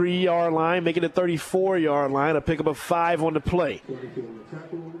 33-yard line, making it 34-yard line. A pickup of 5 on the play.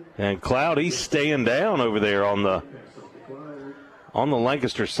 And Cloud, he's staying down over there on the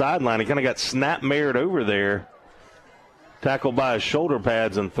Lancaster sideline. He kind of got snap-mared over there, tackled by his shoulder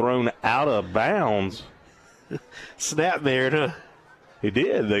pads and thrown out of bounds. Snap-mared, huh? He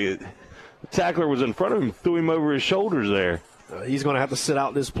did. The tackler was in front of him, threw him over his shoulders there. He's going to have to sit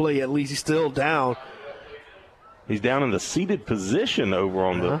out this play. At least he's still down. He's down in the seated position over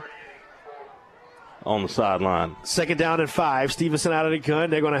on the sideline. 2nd down and 5. Stevenson out of the gun.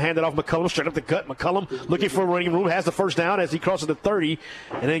 They're going to hand it off McCullum, straight up the gut. McCullum looking for running room, has the first down as he crosses the 30,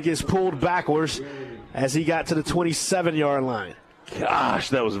 and then gets pulled backwards as he got to the 27-yard line. Gosh,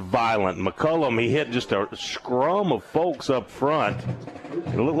 that was violent. McCullum, he hit just a scrum of folks up front.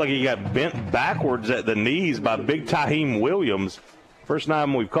 It looked like he got bent backwards at the knees by big Taheem Williams. First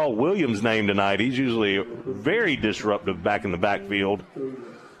time we've called Williams' name tonight. He's usually very disruptive back in the backfield.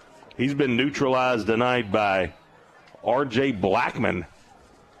 He's been neutralized tonight by R.J. Blackman,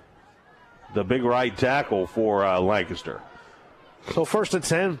 the big right tackle for Lancaster. So 1st and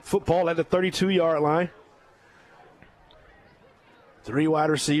 10, football at the 32-yard line. 3 wide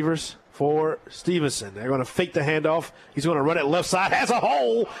receivers for Stevenson. They're going to fake the handoff. He's going to run it left side, has a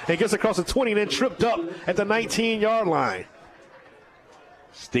hole, and gets across the 20 and then tripped up at the 19-yard line.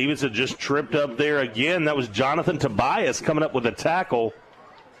 Stevenson just tripped up there again. That was Jonathan Tobias coming up with a tackle.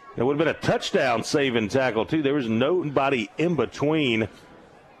 It would have been a touchdown saving tackle, too. There was nobody in between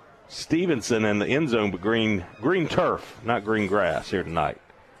Stevenson and the end zone, but green turf, not green grass here tonight.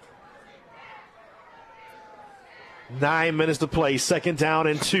 9 minutes to play, 2nd down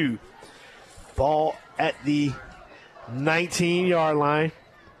and 2. Ball at the 19-yard line.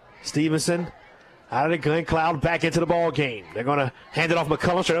 Stevenson out of the gun cloud, back into the ball game. They're going to hand it off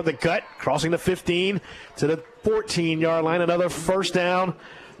McCullum straight up the gut, crossing the 15 to the 14-yard line. Another 1st down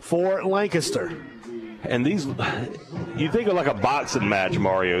for Lancaster. And these, you think of like a boxing match,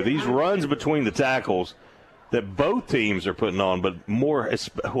 Mario. These runs between the tackles that both teams are putting on, but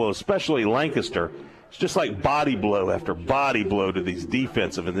especially Lancaster, it's just like body blow after body blow to these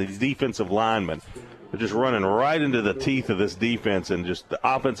defensive linemen. They're just running right into the teeth of this defense, and just the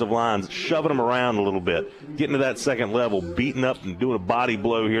offensive lines shoving them around a little bit, getting to that second level, beating up and doing a body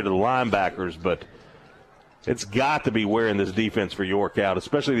blow here to the linebackers. But it's got to be wearing this defense for York out,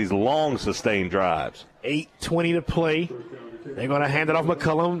 especially these long sustained drives. 8:20 to play. They're going to hand it off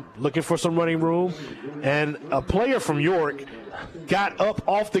McCullum, looking for some running room. And a player from York got up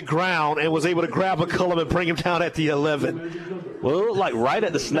off the ground and was able to grab McCullum and bring him down at the 11. Well, it looked like right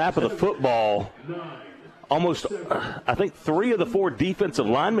at the snap of the football, almost, I think 3 of the 4 defensive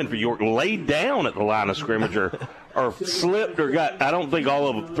linemen for York laid down at the line of scrimmage or slipped or got, I don't think all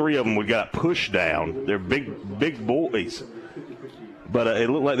of 3 of them got pushed down. They're big boys. But it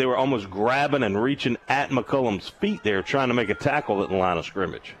looked like they were almost grabbing and reaching at McCullum's feet there, trying to make a tackle at the line of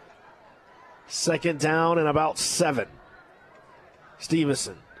scrimmage. 2nd down and about 7.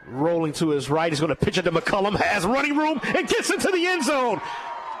 Stevenson rolling to his right. He's going to pitch it to McCullum, has running room, and gets into the end zone.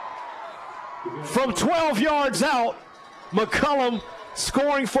 From 12 yards out, McCullum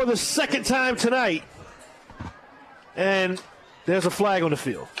scoring for the 2nd time tonight. And there's a flag on the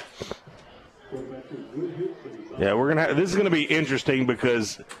field. Yeah, this is gonna be interesting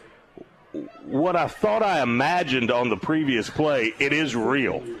because what I thought I imagined on the previous play, it is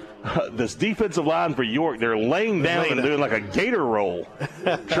real. This defensive line for York, they're laying down and doing like a gator roll,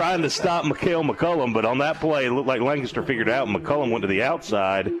 trying to stop Mikhail McCullum. But on that play, it looked like Lancaster figured it out, and McCullum went to the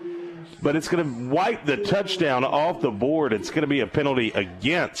outside. But it's going to wipe the touchdown off the board. It's going to be a penalty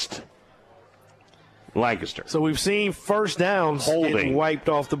against Lancaster. So we've seen 1st downs getting wiped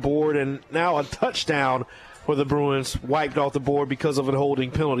off the board, and now a touchdown for the Bruins wiped off the board because of a holding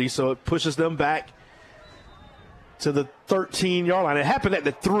penalty. So it pushes them back to the 13-yard line. It happened at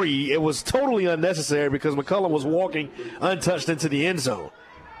the 3. It was totally unnecessary because McCullum was walking untouched into the end zone.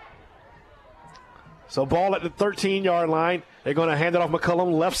 So ball at the 13-yard line. They're going to hand it off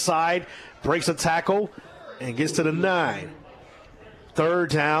McCullum, left side, breaks a tackle, and gets to the 9. 3rd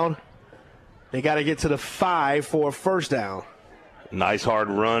down. They got to get to the 5 for a 1st down. Nice hard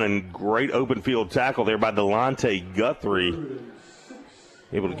run and great open field tackle there by Delonte Guthrie.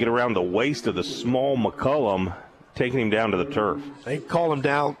 Able to get around the waist of the small McCullum, taking him down to the turf. They call him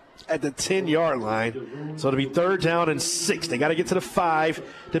down at the 10-yard line. So it'll be 3rd down and 6. They got to get to the 5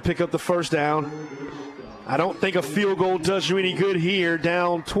 to pick up the 1st down. I don't think a field goal does you any good here,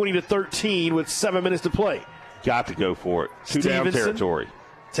 down 20-13 with 7 minutes to play. Got to go for it. 2 down territory.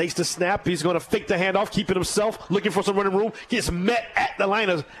 Takes the snap. He's going to fake the handoff, keeping himself, looking for some running room. Gets met at the line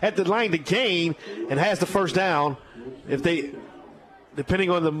to gain, and has the 1st down. Depending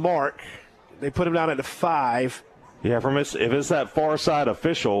on the mark, they put him down at the 5. Yeah, if it's that far side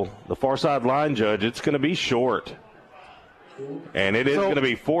official, the far side line judge, it's going to be short. And it is going to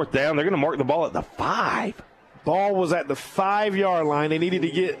be 4th down. They're going to mark the ball at the 5. Ball was at the 5-yard line. They needed to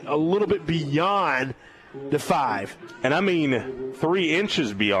get a little bit beyond the 5. And I mean 3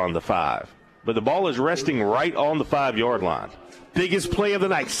 inches beyond the 5. But the ball is resting right on the 5-yard line. Biggest play of the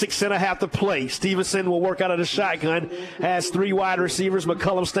night, 6.5 to play. Stevenson will work out of the shotgun. Has 3 wide receivers.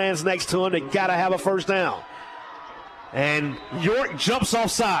 McCullum stands next to him. They got to have a 1st down. And York jumps off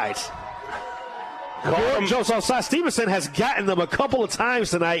sides. York jumps off sides. Stevenson has gotten them a couple of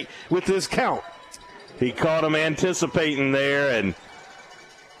times tonight with this count. He caught him anticipating there, and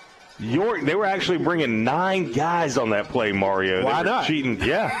York, they were actually bringing 9 guys on that play, Mario. Why not? Cheating.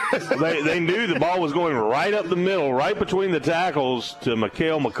 Yeah. they knew the ball was going right up the middle, right between the tackles to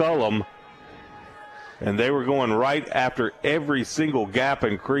Mikhail McCullum. And they were going right after every single gap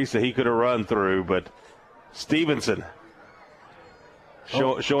and crease that he could have run through. But Stevenson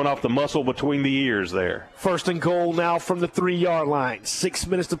showing off the muscle between the ears there. First and goal now from the 3-yard line. 6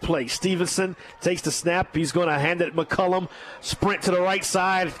 minutes to play. Stevenson takes the snap. He's going to hand it to McCullum. Sprint to the right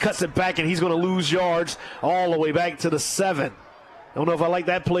side. Cuts it back, and he's going to lose yards all the way back to the 7. I don't know if I like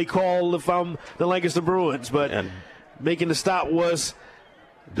that play call if I'm the Lancaster Bruins, but making the stop was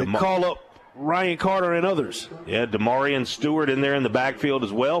the call up Ryan Carter and others. Yeah, Demarion Stewart in there in the backfield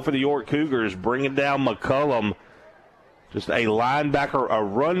as well for the York Cougars, bringing down McCullum. Just a linebacker, a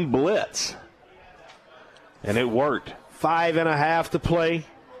run blitz. And it worked. 5.5 to play.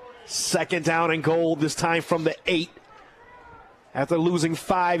 Second down and goal, this time from the 8. After losing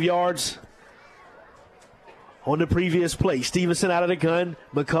 5 yards on the previous play. Stevenson out of the gun.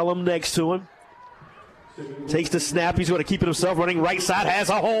 McCullum next to him. Takes the snap. He's going to keep it himself. Running right side. Has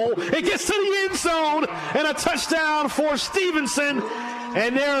a hole. It gets to the end zone. And a touchdown for Stevenson.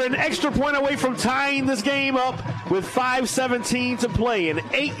 And they're an extra point away from tying this game up with 5:17 to play. An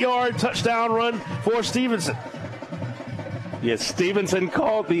 8-yard touchdown run for Stevenson. Yes, Stevenson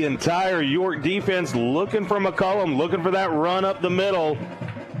caught the entire York defense looking for McCullum, looking for that run up the middle.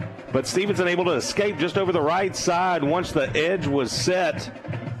 But Stevenson able to escape just over the right side once the edge was set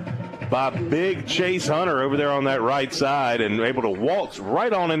by big Chase Hunter over there on that right side and able to waltz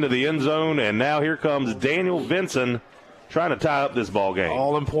right on into the end zone. And now here comes Daniel Vinson trying to tie up this ball game.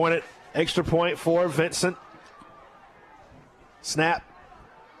 All important. Extra point for Vincent. Snap.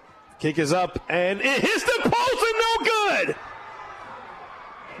 Kick is up, and it hits the post and no good.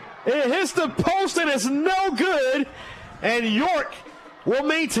 It hits the post and it's no good. And York will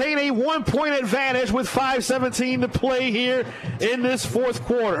maintain a 1-point advantage with 5:17 to play here in this fourth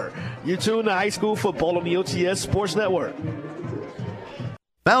quarter. You tune to high school football on the OTS Sports Network.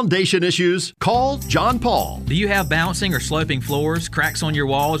 Foundation issues? Call John Paul. Do you have bouncing or sloping floors, cracks on your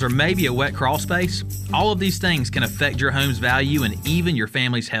walls, or maybe a wet crawl space? All of these things can affect your home's value and even your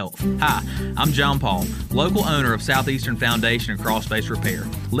family's health. Hi, I'm John Paul, local owner of Southeastern Foundation and Crawl Space Repair.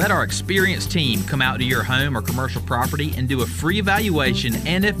 Let our experienced team come out to your home or commercial property and do a free evaluation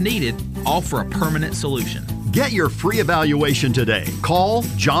and, if needed, offer a permanent solution. Get your free evaluation today. Call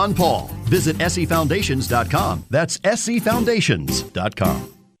John Paul. Visit sefoundations.com. That's sefoundations.com.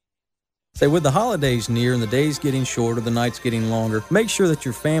 Say, with the holidays near and the days getting shorter, the nights getting longer, make sure that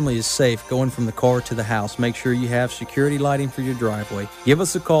your family is safe going from the car to the house. Make sure you have security lighting for your driveway. Give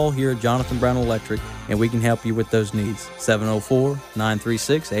us a call here at Jonathan Brown Electric, and we can help you with those needs.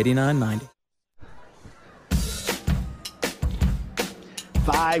 704-936-8990.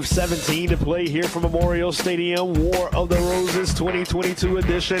 5:17 to play here from Memorial Stadium. War of the Roses 2022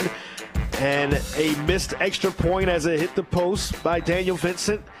 edition. And a missed extra point as it hit the post by Daniel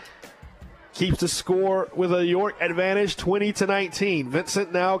Vincent. Keeps the score with a York advantage, 20-19.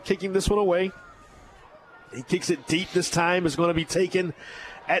 Vincent now kicking this one away. He kicks it deep this time. Is going to be taken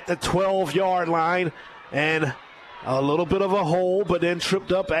at the 12-yard line. And a little bit of a hole, but then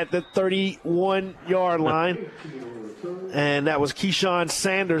tripped up at the 31-yard line. And that was Keyshawn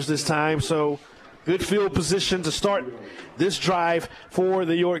Sanders this time. So good field position to start this drive for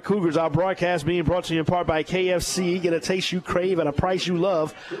the York Cougars. Our broadcast being brought to you in part by KFC. Get a taste you crave at a price you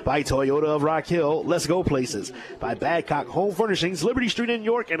love. By Toyota of Rock Hill. Let's go places. By Badcock Home Furnishings, Liberty Street in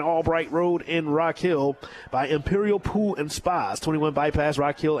York and Albright Road in Rock Hill. By Imperial Pool and Spas, 21 Bypass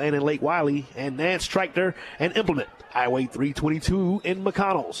Rock Hill and in Lake Wiley. And Nance Tractor and Implement, Highway 322 in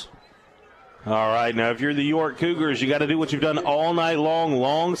McConnells. All right, now if you're the York Cougars, you got to do what you've done all night long,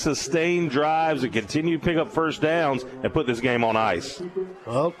 long sustained drives and continue to pick up first downs and put this game on ice.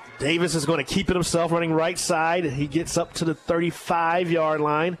 Well, Davis is going to keep it himself running right side. He gets up to the 35-yard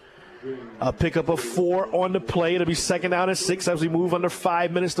line. A pickup of 4 on the play. It'll be second down and 6 as we move under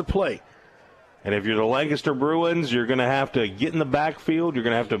 5 minutes to play. And if you're the Lancaster Bruins, you're going to have to get in the backfield. You're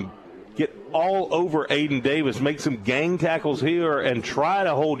going to have to get all over Aiden Davis, make some gang tackles here, and try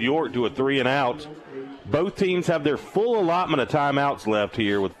to hold York to a 3-and-out. Both teams have their full allotment of timeouts left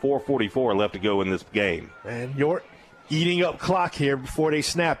here with 4:44 left to go in this game. And York eating up clock here before they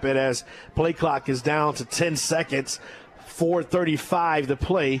snap it as play clock is down to 10 seconds, 4:35 to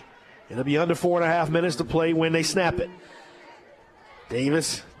play. It'll be under 4.5 minutes to play when they snap it.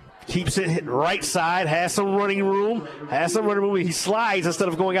 Davis keeps it hit right side, has some running room. He slides instead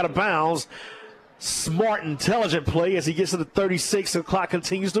of going out of bounds. smart, intelligent play as he gets to the 36. The clock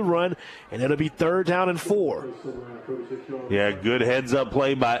continues to run, and it'll be 3rd down and 4. Yeah, good heads-up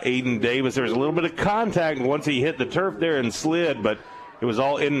play by Aiden Davis. There was a little bit of contact once he hit the turf there and slid, but it was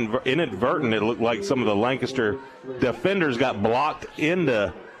all inadvertent. It looked like some of the Lancaster defenders got blocked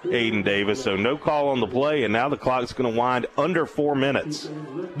into Aiden Davis, so no call on the play, and now the clock's going to wind under 4 minutes.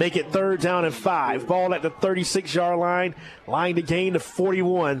 Make it 3rd down and 5. Ball at the 36-yard line. Line to gain to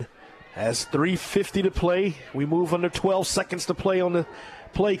 41. As 3:50 to play, we move under 12 seconds to play on the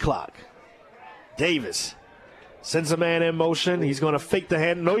play clock. Davis sends a man in motion. He's going to fake the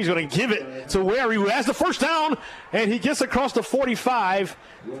hand. No, he's going to give it to Wary, who has the first down, and he gets across the 45.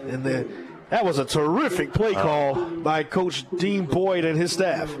 And that was a terrific play call by Coach Dean Boyd and his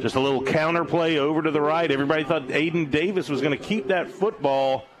staff. Just a little counter play over to the right. Everybody thought Aiden Davis was going to keep that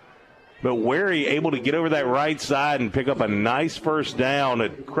football, but Wary able to get over that right side and pick up a nice first down.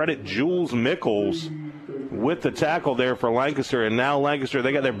 And credit Jules Mickles with the tackle there for Lancaster. And now Lancaster,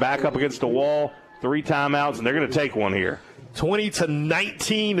 they got their back up against the wall. 3 timeouts, and they're going to take one here.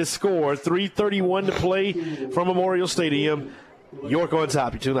 20-19 to score. 3:31 to play from Memorial Stadium. York on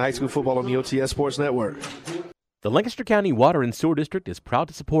top. You're tuning to high school football on the OTS Sports Network. The Lancaster County Water and Sewer District is proud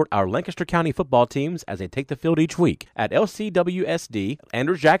to support our Lancaster County football teams as they take the field each week. At LCWSD,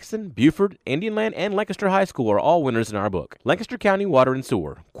 Andrews Jackson, Buford, Indian Land, and Lancaster High School are all winners in our book. Lancaster County Water and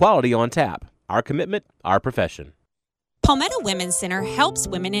Sewer. Quality on tap. Our commitment, our profession. Palmetto Women's Center helps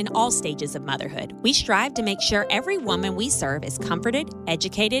women in all stages of motherhood. We strive to make sure every woman we serve is comforted,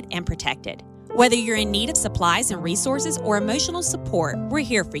 educated, and protected. Whether you're in need of supplies and resources or emotional support, we're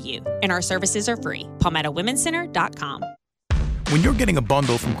here for you, and our services are free. PalmettoWomenCenter.com. When you're getting a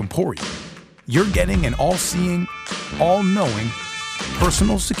bundle from Comporium, you're getting an all-seeing, all-knowing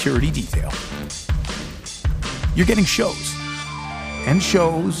personal security detail. You're getting shows, and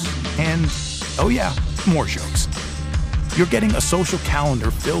oh yeah, more shows. You're getting a social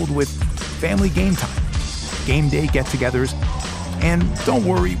calendar filled with family game time, game day get-togethers, and don't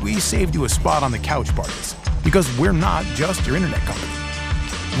worry, we saved you a spot on the couch parties, because we're not just your internet company.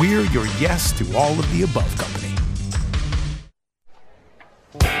 We're your yes to all of the above company.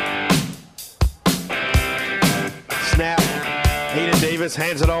 Snap. Aiden Davis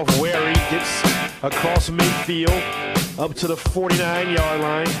hands it off. Wary gets across midfield up to the 49-yard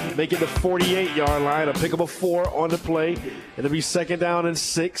line. Make it the 48-yard line. A pick up a 4 on the play. It'll be 2nd down and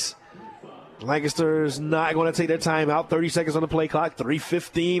 6. Lancaster's not going to take their time out. 30 seconds on the play clock.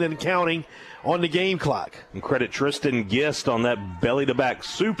 3:15 and counting on the game clock. And credit Tristan Gist on that belly-to-back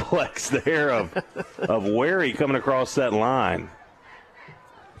suplex there of Wary coming across that line.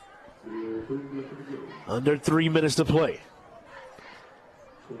 Under 3 minutes to play.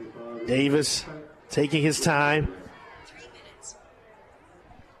 Davis taking his time.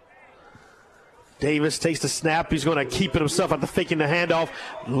 Davis takes the snap. He's going to keep it himself after faking the handoff.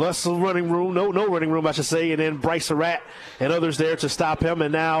 Less running room. No running room, I should say. And then Bryce Surratt and others there to stop him.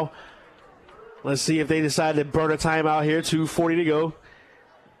 And now let's see if they decide to burn a timeout here. 2:40 to go.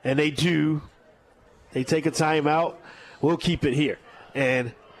 And they do. They take a timeout. We'll keep it here.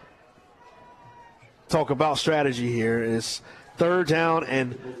 And talk about strategy here is 3rd down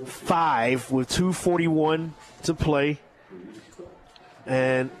and 5 with 2:41 to play.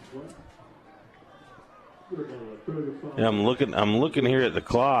 And yeah, I'm looking here at the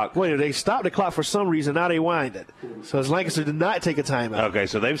clock. Wait, they stopped the clock for some reason. Now they wind it. So as Lancaster did not take a timeout. Okay,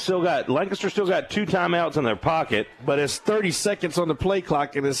 so Lancaster still got 2 timeouts in their pocket. But it's 30 seconds on the play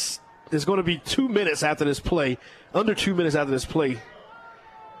clock, and it's going to be 2 minutes after this play, under 2 minutes after this play.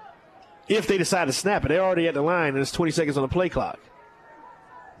 If they decide to snap it, they're already at the line, and it's 20 seconds on the play clock.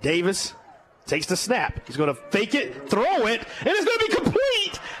 Davis takes the snap. He's going to fake it, throw it, and it's going to be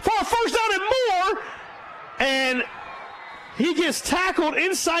complete for a first down and more. And he gets tackled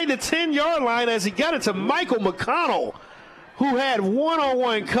inside the 10-yard line as he got it to Michael McConnell, who had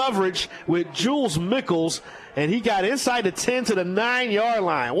one-on-one coverage with Jules Mickles, and he got inside the 10 to the 9-yard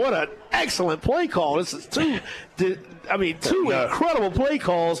line. What an excellent play call. This is two incredible play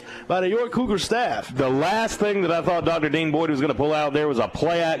calls by the York Cougar staff. The last thing that I thought Dr. Dean Boyd was going to pull out there was a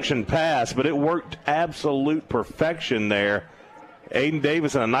play-action pass, but it worked absolute perfection there. Aiden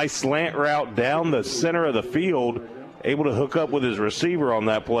Davis in a nice slant route down the center of the field, able to hook up with his receiver on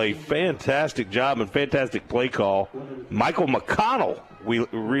that play. Fantastic job and fantastic play call. Michael McConnell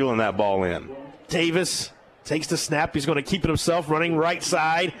reeling that ball in. Davis takes the snap. He's going to keep it himself, running right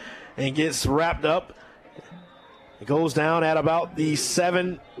side, and gets wrapped up. It goes down at about the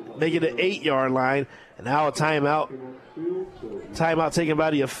 7, make it the 8-yard line. And now a timeout. Timeout taken by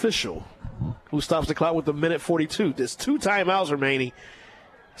the official, who stops the clock with a minute 42. There's 2 timeouts remaining.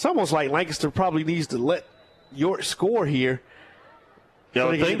 It's almost like Lancaster probably needs to let York score here. Yeah,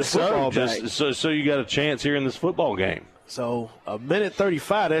 I think so. So you got a chance here in this football game. So a minute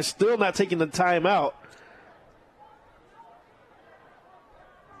 35. They're still not taking the timeout.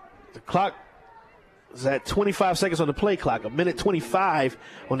 The clock is at 25 seconds on the play clock. A minute 25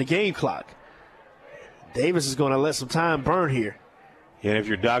 on the game clock. Davis is going to let some time burn here. And if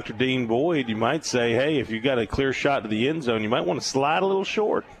you're Dr. Dean Boyd, you might say, hey, if you got a clear shot to the end zone, you might want to slide a little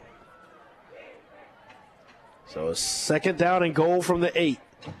short. So a second down and goal from the 8.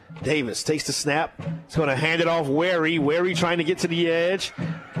 Davis takes the snap. He's going to hand it off Wary. Wary trying to get to the edge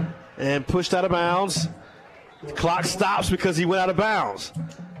and pushed out of bounds. The clock stops because he went out of bounds.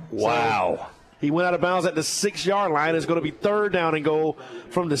 Wow. So he went out of bounds at the 6-yard line. It's going to be third down and goal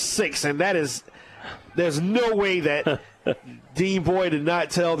from the 6. And that is, there's no way that Dean Boyd did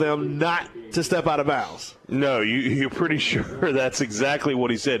not tell them not to step out of bounds. No, you're pretty sure that's exactly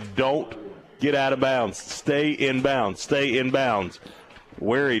what he said. Don't get out of bounds. Stay in bounds. Stay in bounds.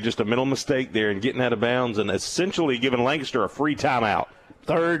 Wary, just a mental mistake there in getting out of bounds and essentially giving Lancaster a free timeout.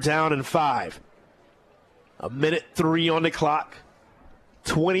 Third down and 5. A minute 3 on the clock.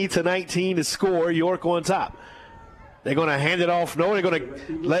 20-19 to score. York on top. They're going to hand it off. No, they're going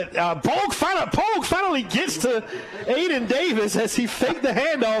to let Pogue finally gets to Aiden Davis as he faked the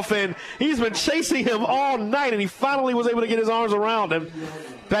handoff, and he's been chasing him all night, and he finally was able to get his arms around him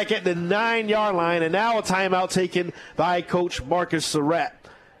back at the 9-yard line, and now a timeout taken by Coach Marcus Surratt.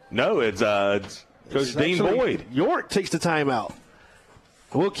 No, it's Coach Dean Boyd. York takes the timeout.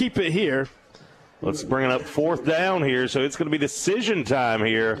 We'll keep it here. Let's bring it up fourth down here, so it's going to be decision time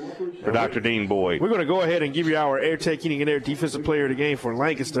here for Dr. Dean Boyd. We're going to go ahead and give you our AirTech Heating and Air Defensive Player of the Game for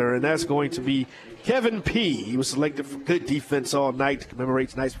Lancaster, and that's going to be Kevin P. He was selected for good defense all night to commemorate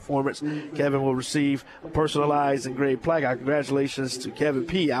tonight's performance. Kevin will receive a personalized engraved plaque. Our congratulations to Kevin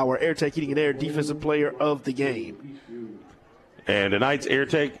P., our AirTech Heating and Air Defensive Player of the Game. And tonight's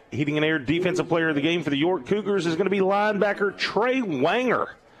AirTech Heating and Air Defensive Player of the Game for the York Cougars is going to be linebacker Trey Wanger.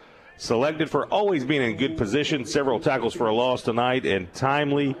 Selected for always being in good position, several tackles for a loss tonight, and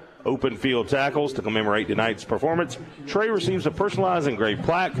timely open field tackles to commemorate tonight's performance. Trey receives a personalized engraved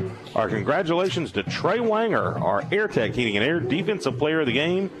plaque. Our congratulations to Trey Wanger, our AirTech Heating and Air Defensive Player of the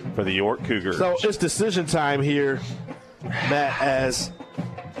Game for the York Cougars. So it's decision time here, Matt, as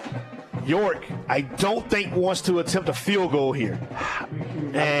York, I don't think, wants to attempt a field goal here.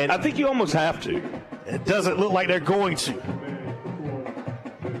 And I think you almost have to. It doesn't look like they're going to.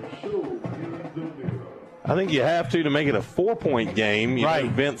 I think you have to make it a 4-point game. You know,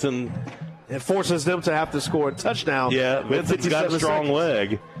 Benson. It forces them to have to score a touchdown. Yeah, Vincent's got a strong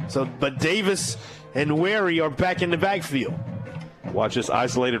leg. So, but Davis and Wary are back in the backfield. Watch this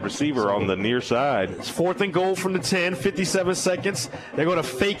isolated receiver on the near side. It's fourth and goal from the 10, 57 seconds. They're going to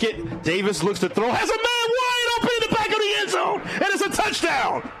fake it. Davis looks to throw. Has a man wide open in the back of the end zone, and it's a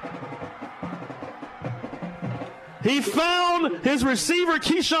touchdown. He found his receiver,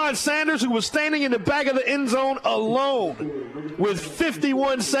 Keyshawn Sanders, who was standing in the back of the end zone alone. With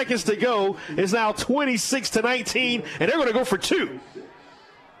 51 seconds to go, it's now 26-19, and they're going to go for 2.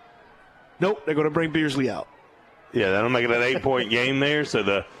 Nope, they're going to bring Beersley out. Yeah, that'll make it an 8-point game there. So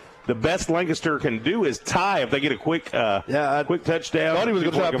the best Lancaster can do is tie if they get a quick quick touchdown. I thought he was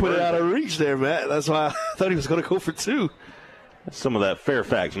going to try to put it out of reach there, Matt. That's why I thought he was going to go for 2. That's some of that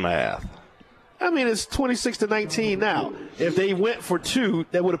Fairfax math. I mean, it's 26-19 now. If they went for 2,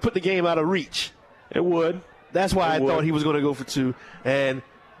 that would have put the game out of reach. It would. That's why I thought he was going to go for 2. And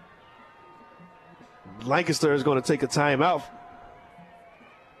Lancaster is going to take a timeout.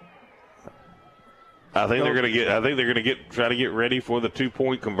 I think they're going to try to get ready for the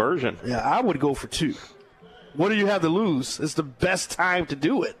 2-point conversion. Yeah, I would go for 2. What do you have to lose? It's the best time to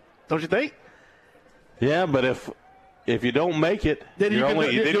do it, don't you think? Yeah, but if you don't make it, you're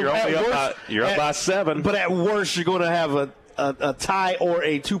up by 7. But at worst, you're going to have a tie or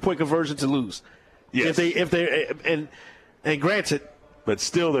a 2-point conversion to lose. Yes. And granted, but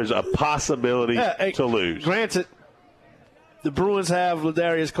still, there's a possibility to lose. Granted, the Bruins have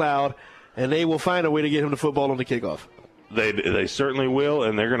Ladarius Cloud, and they will find a way to get him the football on the kickoff. They certainly will,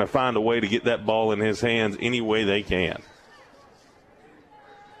 and they're going to find a way to get that ball in his hands any way they can.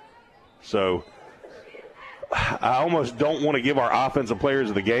 So I almost don't want to give our offensive players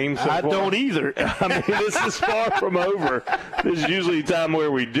of the game so I far. don't either. I mean, this is far from over. This is usually a time where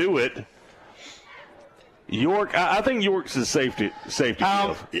we do it. York, I think York's a safety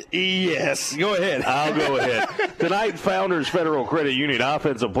field. Yes, go ahead. I'll go ahead. Tonight, Founders Federal Credit Union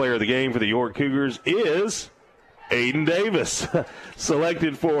Offensive Player of the Game for the York Cougars is Aiden Davis,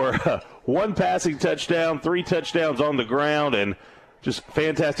 selected for 1 passing touchdown, 3 touchdowns on the ground, and Just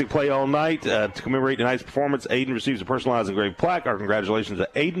fantastic play all night. To commemorate tonight's performance, Aiden receives a personalized engraved plaque. Our congratulations to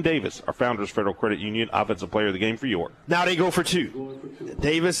Aiden Davis, our Founders Federal Credit Union Offensive Player of the Game for York. Now they go for two.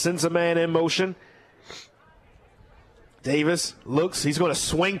 Davis sends a man in motion. Davis looks. He's going to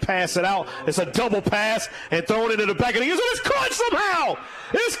swing pass it out. It's a double pass and thrown into the back of the end zone. It's caught somehow.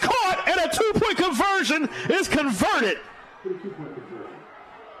 It's caught, and a 2-point conversion is converted.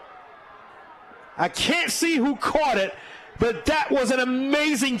 I can't see who caught it, but that was an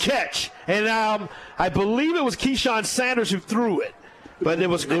amazing catch. And I believe it was Keyshawn Sanders who threw it. But it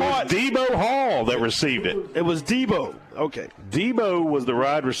was caught. Debo Hall that received it. It was Debo. Okay. Debo was the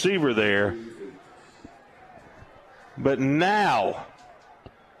wide receiver there. But now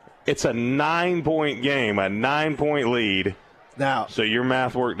it's a 9-point game, a 9-point lead. Now, so your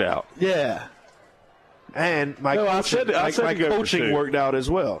math worked out. Yeah. And my coaching worked out as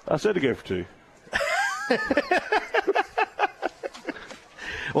well. I said to go for two.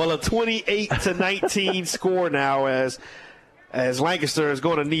 Well, a 28-19 score now as Lancaster is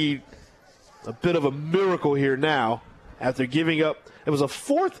going to need a bit of a miracle here now after giving up. It was a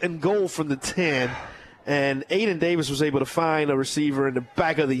 4th and goal from the 10, and Aiden Davis was able to find a receiver in the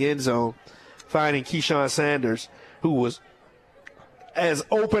back of the end zone, finding Keyshawn Sanders, who was as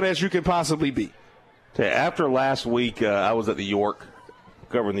open as you can possibly be. After last week, I was at the York,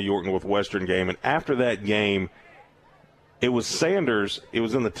 covering the York Northwestern game, and after that game, it was Sanders. It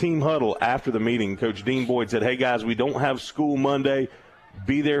was in the team huddle after the meeting. Coach Dean Boyd said, hey, guys, we don't have school Monday.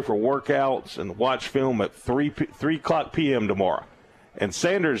 Be there for workouts and watch film at 3 o'clock p.m. tomorrow. And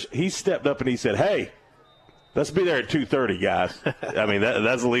Sanders, he stepped up and he said, hey, let's be there at 2:30, guys. I mean,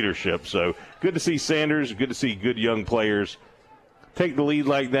 that's leadership. So good to see Sanders, good to see good young players take the lead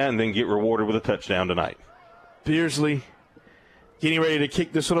like that and then get rewarded with a touchdown tonight. Beersley getting ready to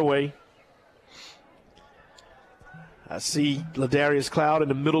kick this one away. I see Ladarius Cloud in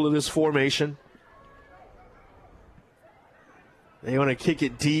the middle of this formation. They want to kick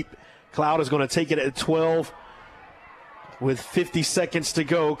it deep. Cloud is going to take it at 12 with 50 seconds to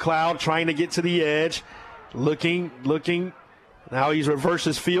go. Cloud trying to get to the edge. Looking. Now he's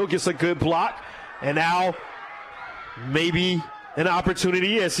reverses field, gets a good block. And now maybe an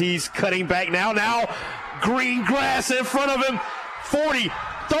opportunity as he's cutting back now. Now green grass in front of him. 40,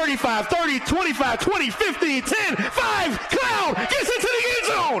 35, 30, 25, 20, 15, 10, 5. Cloud gets into the end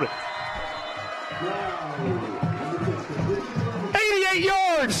zone. 88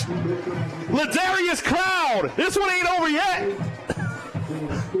 yards. Ladarius Cloud. This one ain't over yet.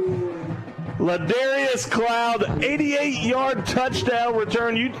 Ladarius Cloud, 88-yard touchdown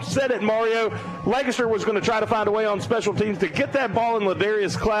return. You said it, Mario. Lancaster was going to try to find a way on special teams to get that ball in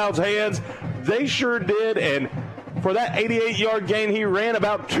Ladarius Cloud's hands. They sure did, and for that 88-yard gain, he ran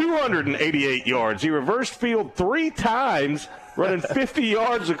about 288 yards. He reversed field 3 times, running 50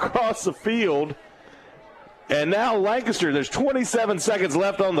 yards across the field. And now Lancaster, there's 27 seconds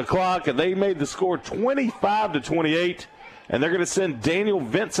left on the clock, and they made the score 25-28. And they're going to send Daniel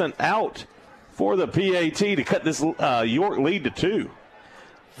Vincent out for the PAT to cut this York lead to 2.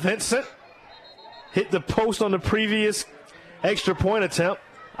 Vincent hit the post on the previous extra point attempt.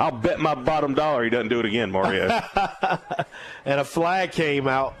 I'll bet my bottom dollar he doesn't do it again, Mario. And a flag came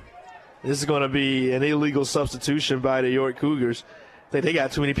out. This is going to be an illegal substitution by the York Cougars. I think they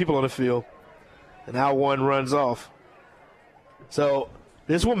got too many people on the field. And now one runs off. So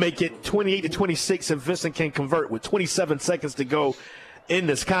this will make it 28-26 if Vincent can convert with 27 seconds to go in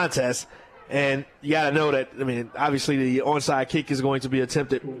this contest. And you got to know that, I mean, obviously the onside kick is going to be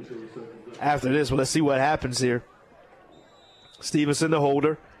attempted after this. But let's see what happens here. Stevenson, the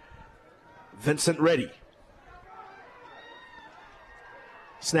holder. Vincent ready.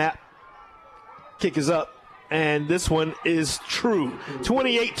 Snap. Kick is up. And this one is true.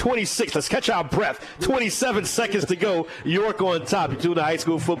 28-26. Let's catch our breath. 27 seconds to go. York on top. You're doing the high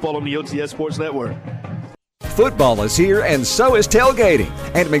school football on the OTS Sports Network. Football is here, and so is tailgating.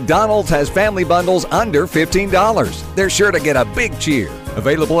 And McDonald's has family bundles under $15. They're sure to get a big cheer.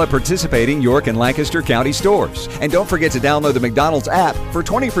 Available at participating York and Lancaster County stores. And don't forget to download the McDonald's app for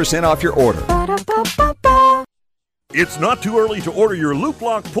 20% off your order. It's not too early to order your Loop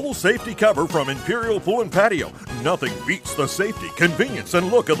Lock pool safety cover from Imperial Pool and Patio. Nothing beats the safety, convenience,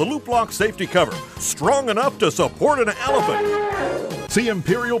 and look of the Loop Lock safety cover. Strong enough to support an elephant. See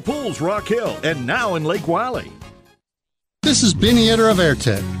Imperial Pools, Rock Hill, and now in Lake Wiley. This is Benny Etter of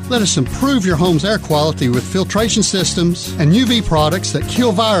AirTech. Let us improve your home's air quality with filtration systems and UV products that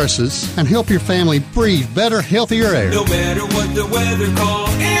kill viruses and help your family breathe better, healthier air. No matter what the weather, call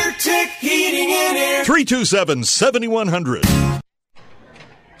AirTech Heating and Air. 327-7100.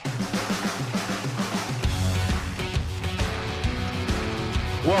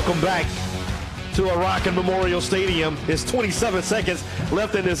 Welcome back to a Rockin' Memorial Stadium. It's 27 seconds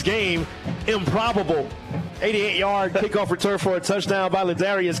left in this game. Improbable 88-yard kickoff return for a touchdown by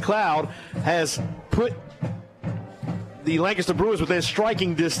Ladarius Cloud has put the Lancaster Bruins within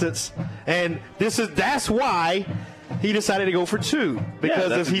striking distance, and that's why he decided to go for 2. Because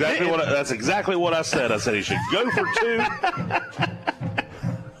that's exactly what I said. I said he should go for 2.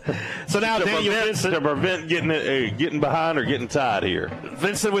 So now Daniel Vincent to prevent getting behind or getting tied here.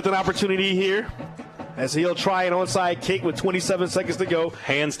 Vincent with an opportunity here as he'll try an onside kick with 27 seconds to go.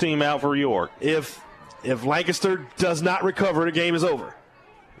 Hands team out for York. If Lancaster does not recover, the game is over.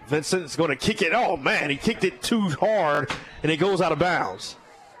 Vincent's going to kick it. Oh, man, he kicked it too hard, and it goes out of bounds.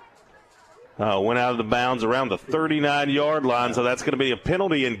 Went out of the bounds around the 39-yard line, so that's going to be a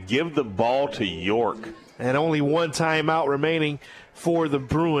penalty and give the ball to York. And only one timeout remaining for the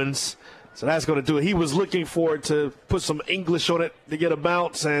Bruins. So that's going to do it. He was looking for it to put some English on it to get a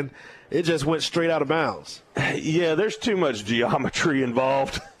bounce, and it just went straight out of bounds. Yeah, there's too much geometry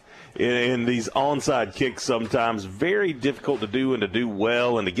involved in these onside kicks sometimes. Very difficult to do and to do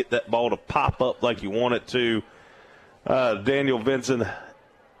well and to get that ball to pop up like you want it to. Daniel Vincent,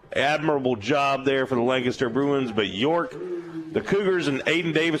 admirable job there for the Lancaster Bruins, but York, the Cougars and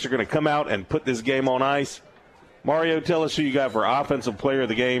Aiden Davis are going to come out and put this game on ice. Mario, tell us who you got for Offensive Player of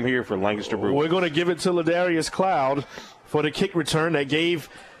the Game here for Lancaster Bruins. We're going to give it to Ladarius Cloud for the kick return that gave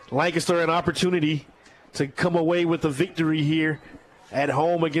Lancaster an opportunity to come away with a victory here at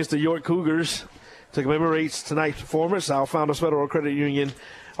home against the York Cougars. To commemorate tonight's performance, our Founders Federal Credit Union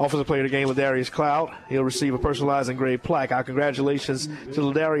Offensive Player of the Game, Ladarius Cloud. He'll receive a personalized engraved plaque. Our congratulations to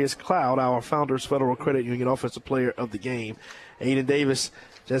Ladarius Cloud, our Founders Federal Credit Union Offensive Player of the Game. Aiden Davis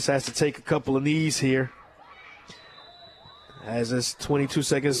just has to take a couple of knees here. As it's 22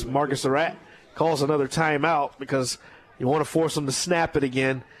 seconds, Marcus Surratt calls another timeout because you want to force him to snap it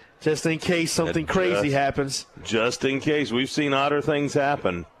again just in case something crazy happens. Just in case. We've seen odder things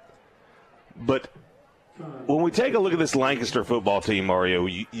happen. But when we take a look at this Lancaster football team, Mario,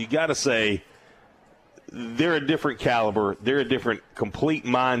 you got to say they're a different caliber. They're a different complete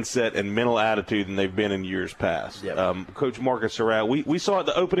mindset and mental attitude than they've been in years past. Yep. Coach Marcus Surratt, we saw it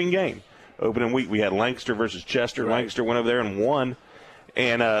the opening game. Opening week, we had Lancaster versus Chester. Right. Lancaster went over there and won.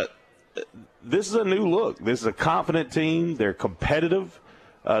 And this is a new look. This is a confident team. They're competitive.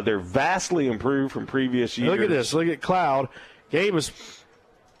 They're vastly improved from previous years. Look at this. Look at Cloud. Game is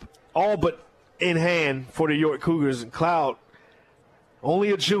all but in hand for the York Cougars. And Cloud, only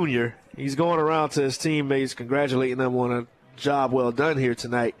a junior. He's going around to his teammates, congratulating them on a job well done here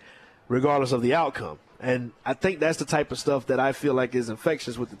tonight, regardless of the outcome. And I think that's the type of stuff that I feel like is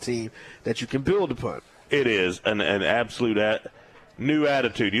infectious with the team that you can build upon. It is an absolute new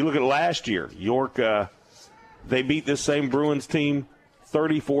attitude. You look at last year, York, they beat this same Bruins team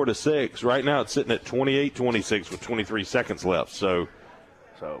 34-6. Right now it's sitting at 28-26 with 23 seconds left. So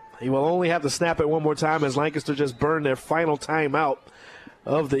he will only have to snap it one more time as Lancaster just burned their final timeout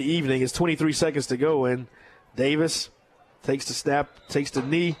of the evening. It's 23 seconds to go, and Davis takes the snap, takes the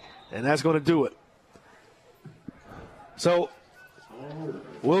knee, and that's going to do it. So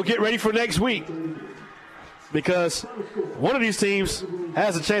we'll get ready for next week because one of these teams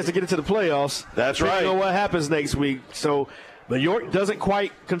has a chance to get into the playoffs. That's right. We don't know what happens next week. But York doesn't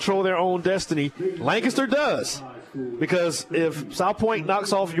quite control their own destiny. Lancaster does, because if South Point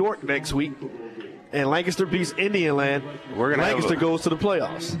knocks off York next week and Lancaster beats Indian Land, Lancaster goes to the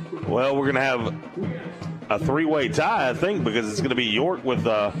playoffs. Well, we're going to have a three-way tie, I think, because it's going to be York with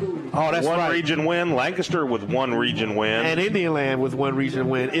one region win, Lancaster with one region win, and Indian Land with one region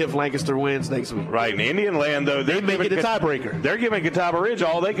win if Lancaster wins next week. Right, and Indian Land, though, they make it a tiebreaker. They're giving Catawba Ridge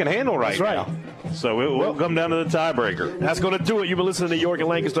all they can handle right now. So it will come down to the tiebreaker. That's going to do it. You've been listening to York and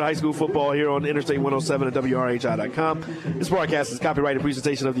Lancaster High School football here on Interstate 107 at WRHI.com. This broadcast is copyrighted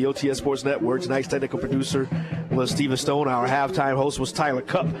presentation of the OTS Sports Network. Tonight's technical producer was Stephen Stone. Our halftime host was Tyler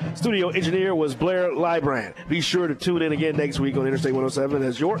Cupp. Studio engineer was Blair Librand. Be sure to tune in again next week on Interstate 107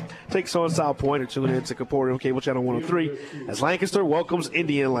 as York takes on South Point, or tune in to Comporium Cable Channel 103 as Lancaster welcomes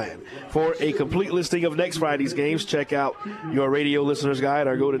Indian Land. For a complete listing of next Friday's games, check out your radio listener's guide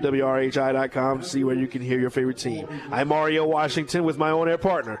or go to WRHI.com to see where you can hear your favorite team. I'm Mario Washington with my on-air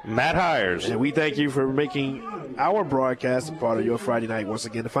partner, Matt Hiers. And we thank you for making our broadcast a part of your Friday night. Once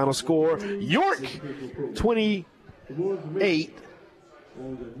again, the final score, York 28,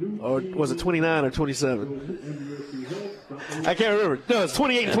 or was it 29 or 27? I can't remember. No, it's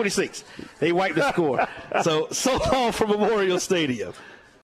 28-26. They wiped the score. So long from Memorial Stadium.